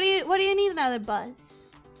you need another bus?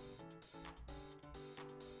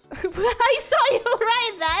 I saw you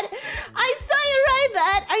write that. I saw you write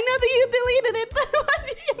that. I know that you deleted it, but what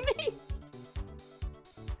did you mean?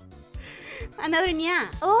 Another nya.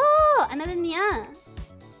 Oh, another nya.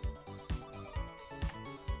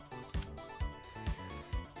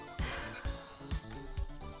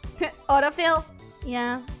 Autofill?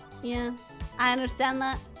 Yeah. I understand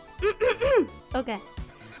that. Okay.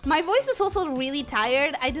 My voice is also really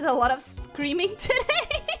tired. I did a lot of screaming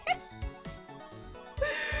today.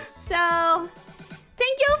 So,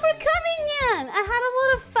 thank you for coming, Nyan. I had a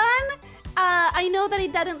lot of fun. I know that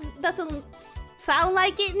it doesn't sound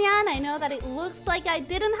like it, Nyan. I know that it looks like I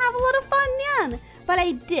didn't have a lot of fun, Nyan. But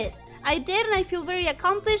I did. I did, and I feel very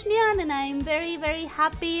accomplished, Nyan, and I'm very, very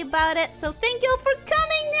happy about it. So thank you for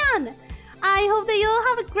coming, Nyan. I hope that you'll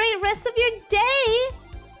have a great rest of your day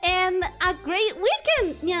and a great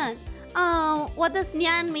weekend, Nyan. What does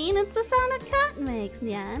Nyan mean? It's the sound a cat makes,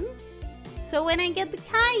 Nyan. So when I get the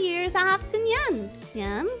cat ears, I have to Nyan.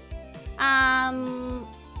 Nyan.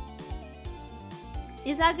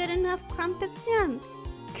 Is that good enough, Crumpets, Nyan?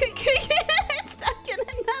 Is that good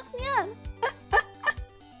enough, Nyan?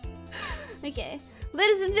 Okay.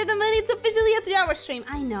 Ladies and gentlemen, it's officially a 3-hour stream.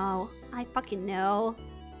 I know. I fucking know.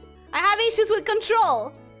 I have issues with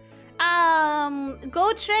control.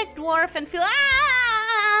 Gotrek, Dwarf, and feel.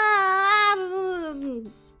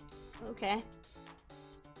 Okay.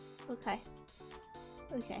 Okay.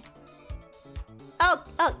 Okay. Oh,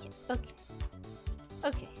 okay. Okay.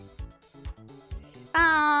 Okay.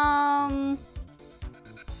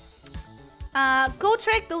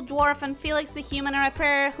 Gotrek the dwarf and Felix the human are a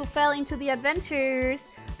pair who fell into the adventures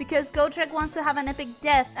because Gotrek wants to have an epic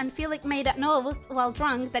death and Felix made a note while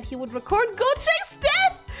drunk that he would record Gotrek's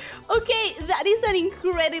death! Okay, that is an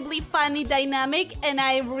incredibly funny dynamic and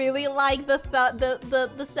I really like the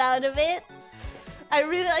sound of it. I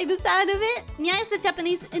really like the sound of it. Meow is the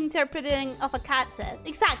Japanese interpreting of a cat set.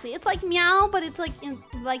 Exactly, it's like meow, but it's like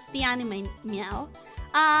like the anime meow.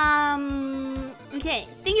 Okay,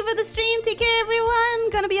 thank you for the stream. Take care, everyone.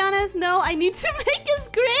 Gonna be honest, no, I need to make a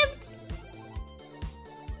script.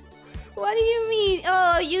 What do you mean?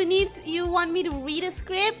 Oh, you want me to read a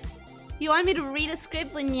script? You want me to read a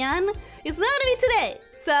script, Linyan? It's not gonna be today,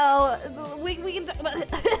 so we can talk about it.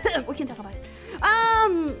 We can talk about it.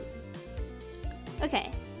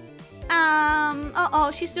 Okay.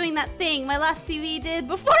 Oh, she's doing that thing my last TV did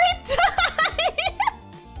before it died.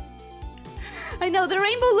 I know, the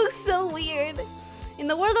rainbow looks so weird. In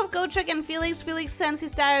the world of Gotrek and Felix, Felix sends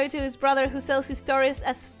his diary to his brother who sells his stories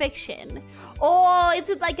as fiction. Oh, it's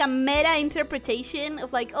like a meta interpretation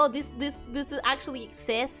of like, oh, this actually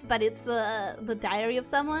exists, but it's the diary of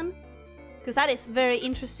someone. Because that is very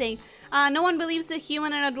interesting. No one believes a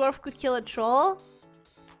human and a dwarf could kill a troll.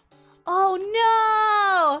 Oh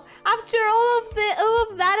no! After all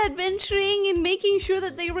of that adventuring and making sure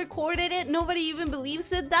that they recorded it, nobody even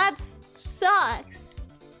believes it. That sucks.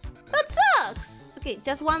 That sucks. Okay,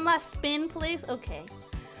 just one last spin, please. Okay.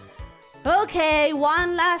 Okay,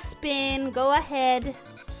 one last spin. Go ahead.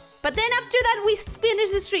 But then after that, we finish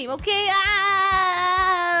the stream. Okay.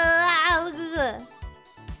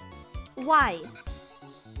 Why?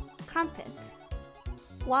 Crumpets.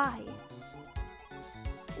 Why?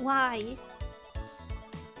 Why?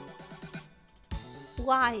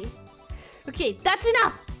 Why? Okay, that's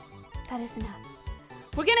enough. That is enough.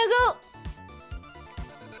 We're gonna go.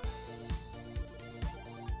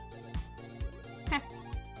 Huh.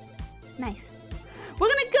 Nice. We're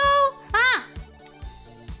gonna go. Ah!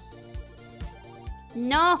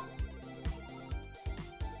 No.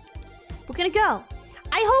 We're gonna go.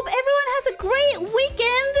 I hope everyone has a great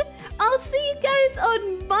weekend. I'll see you guys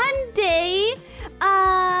on Monday.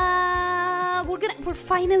 We're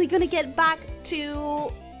finally gonna get back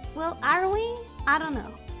to, well, are we? I don't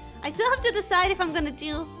know. I still have to decide if I'm gonna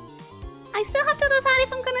do. Can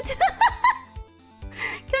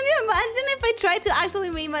you imagine if I try to actually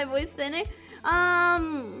make my voice thinner?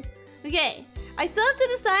 Okay. I still have to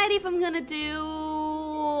decide if I'm gonna do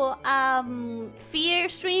fear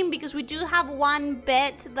stream, because we do have one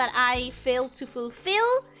bet that I failed to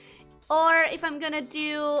fulfill, or if I'm gonna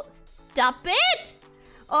do stop it,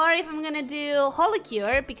 or if I'm gonna do Holy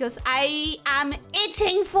Cure, because I am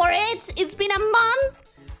itching for it. It's been a month,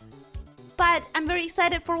 but I'm very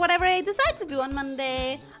excited for whatever I decide to do on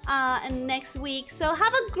Monday and next week. So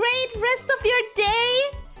have a great rest of your day.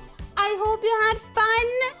 I hope you had fun.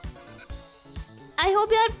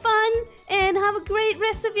 And have a great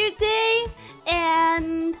rest of your day.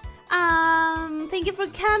 And thank you for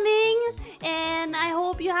coming. And I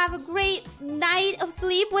hope you have a great night of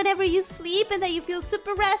sleep whenever you sleep, and that you feel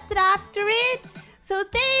super rested after it. So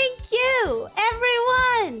thank you,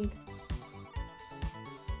 everyone.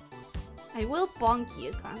 I will bonk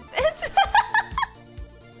you, Crumpet.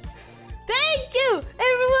 Thank you,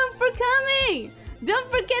 everyone, for coming. Don't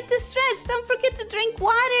forget to stretch. Don't forget to drink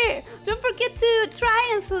water. Don't forget to try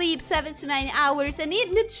and sleep 7 to 9 hours and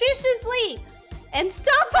eat nutritiously. And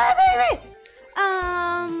stop it, baby.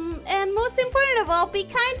 And most important of all, be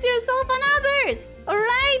kind to yourself and others. All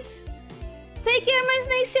right? Take care, my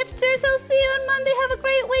snake shifters. I'll see you on Monday. Have a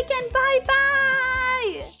great weekend.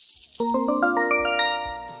 Bye-bye.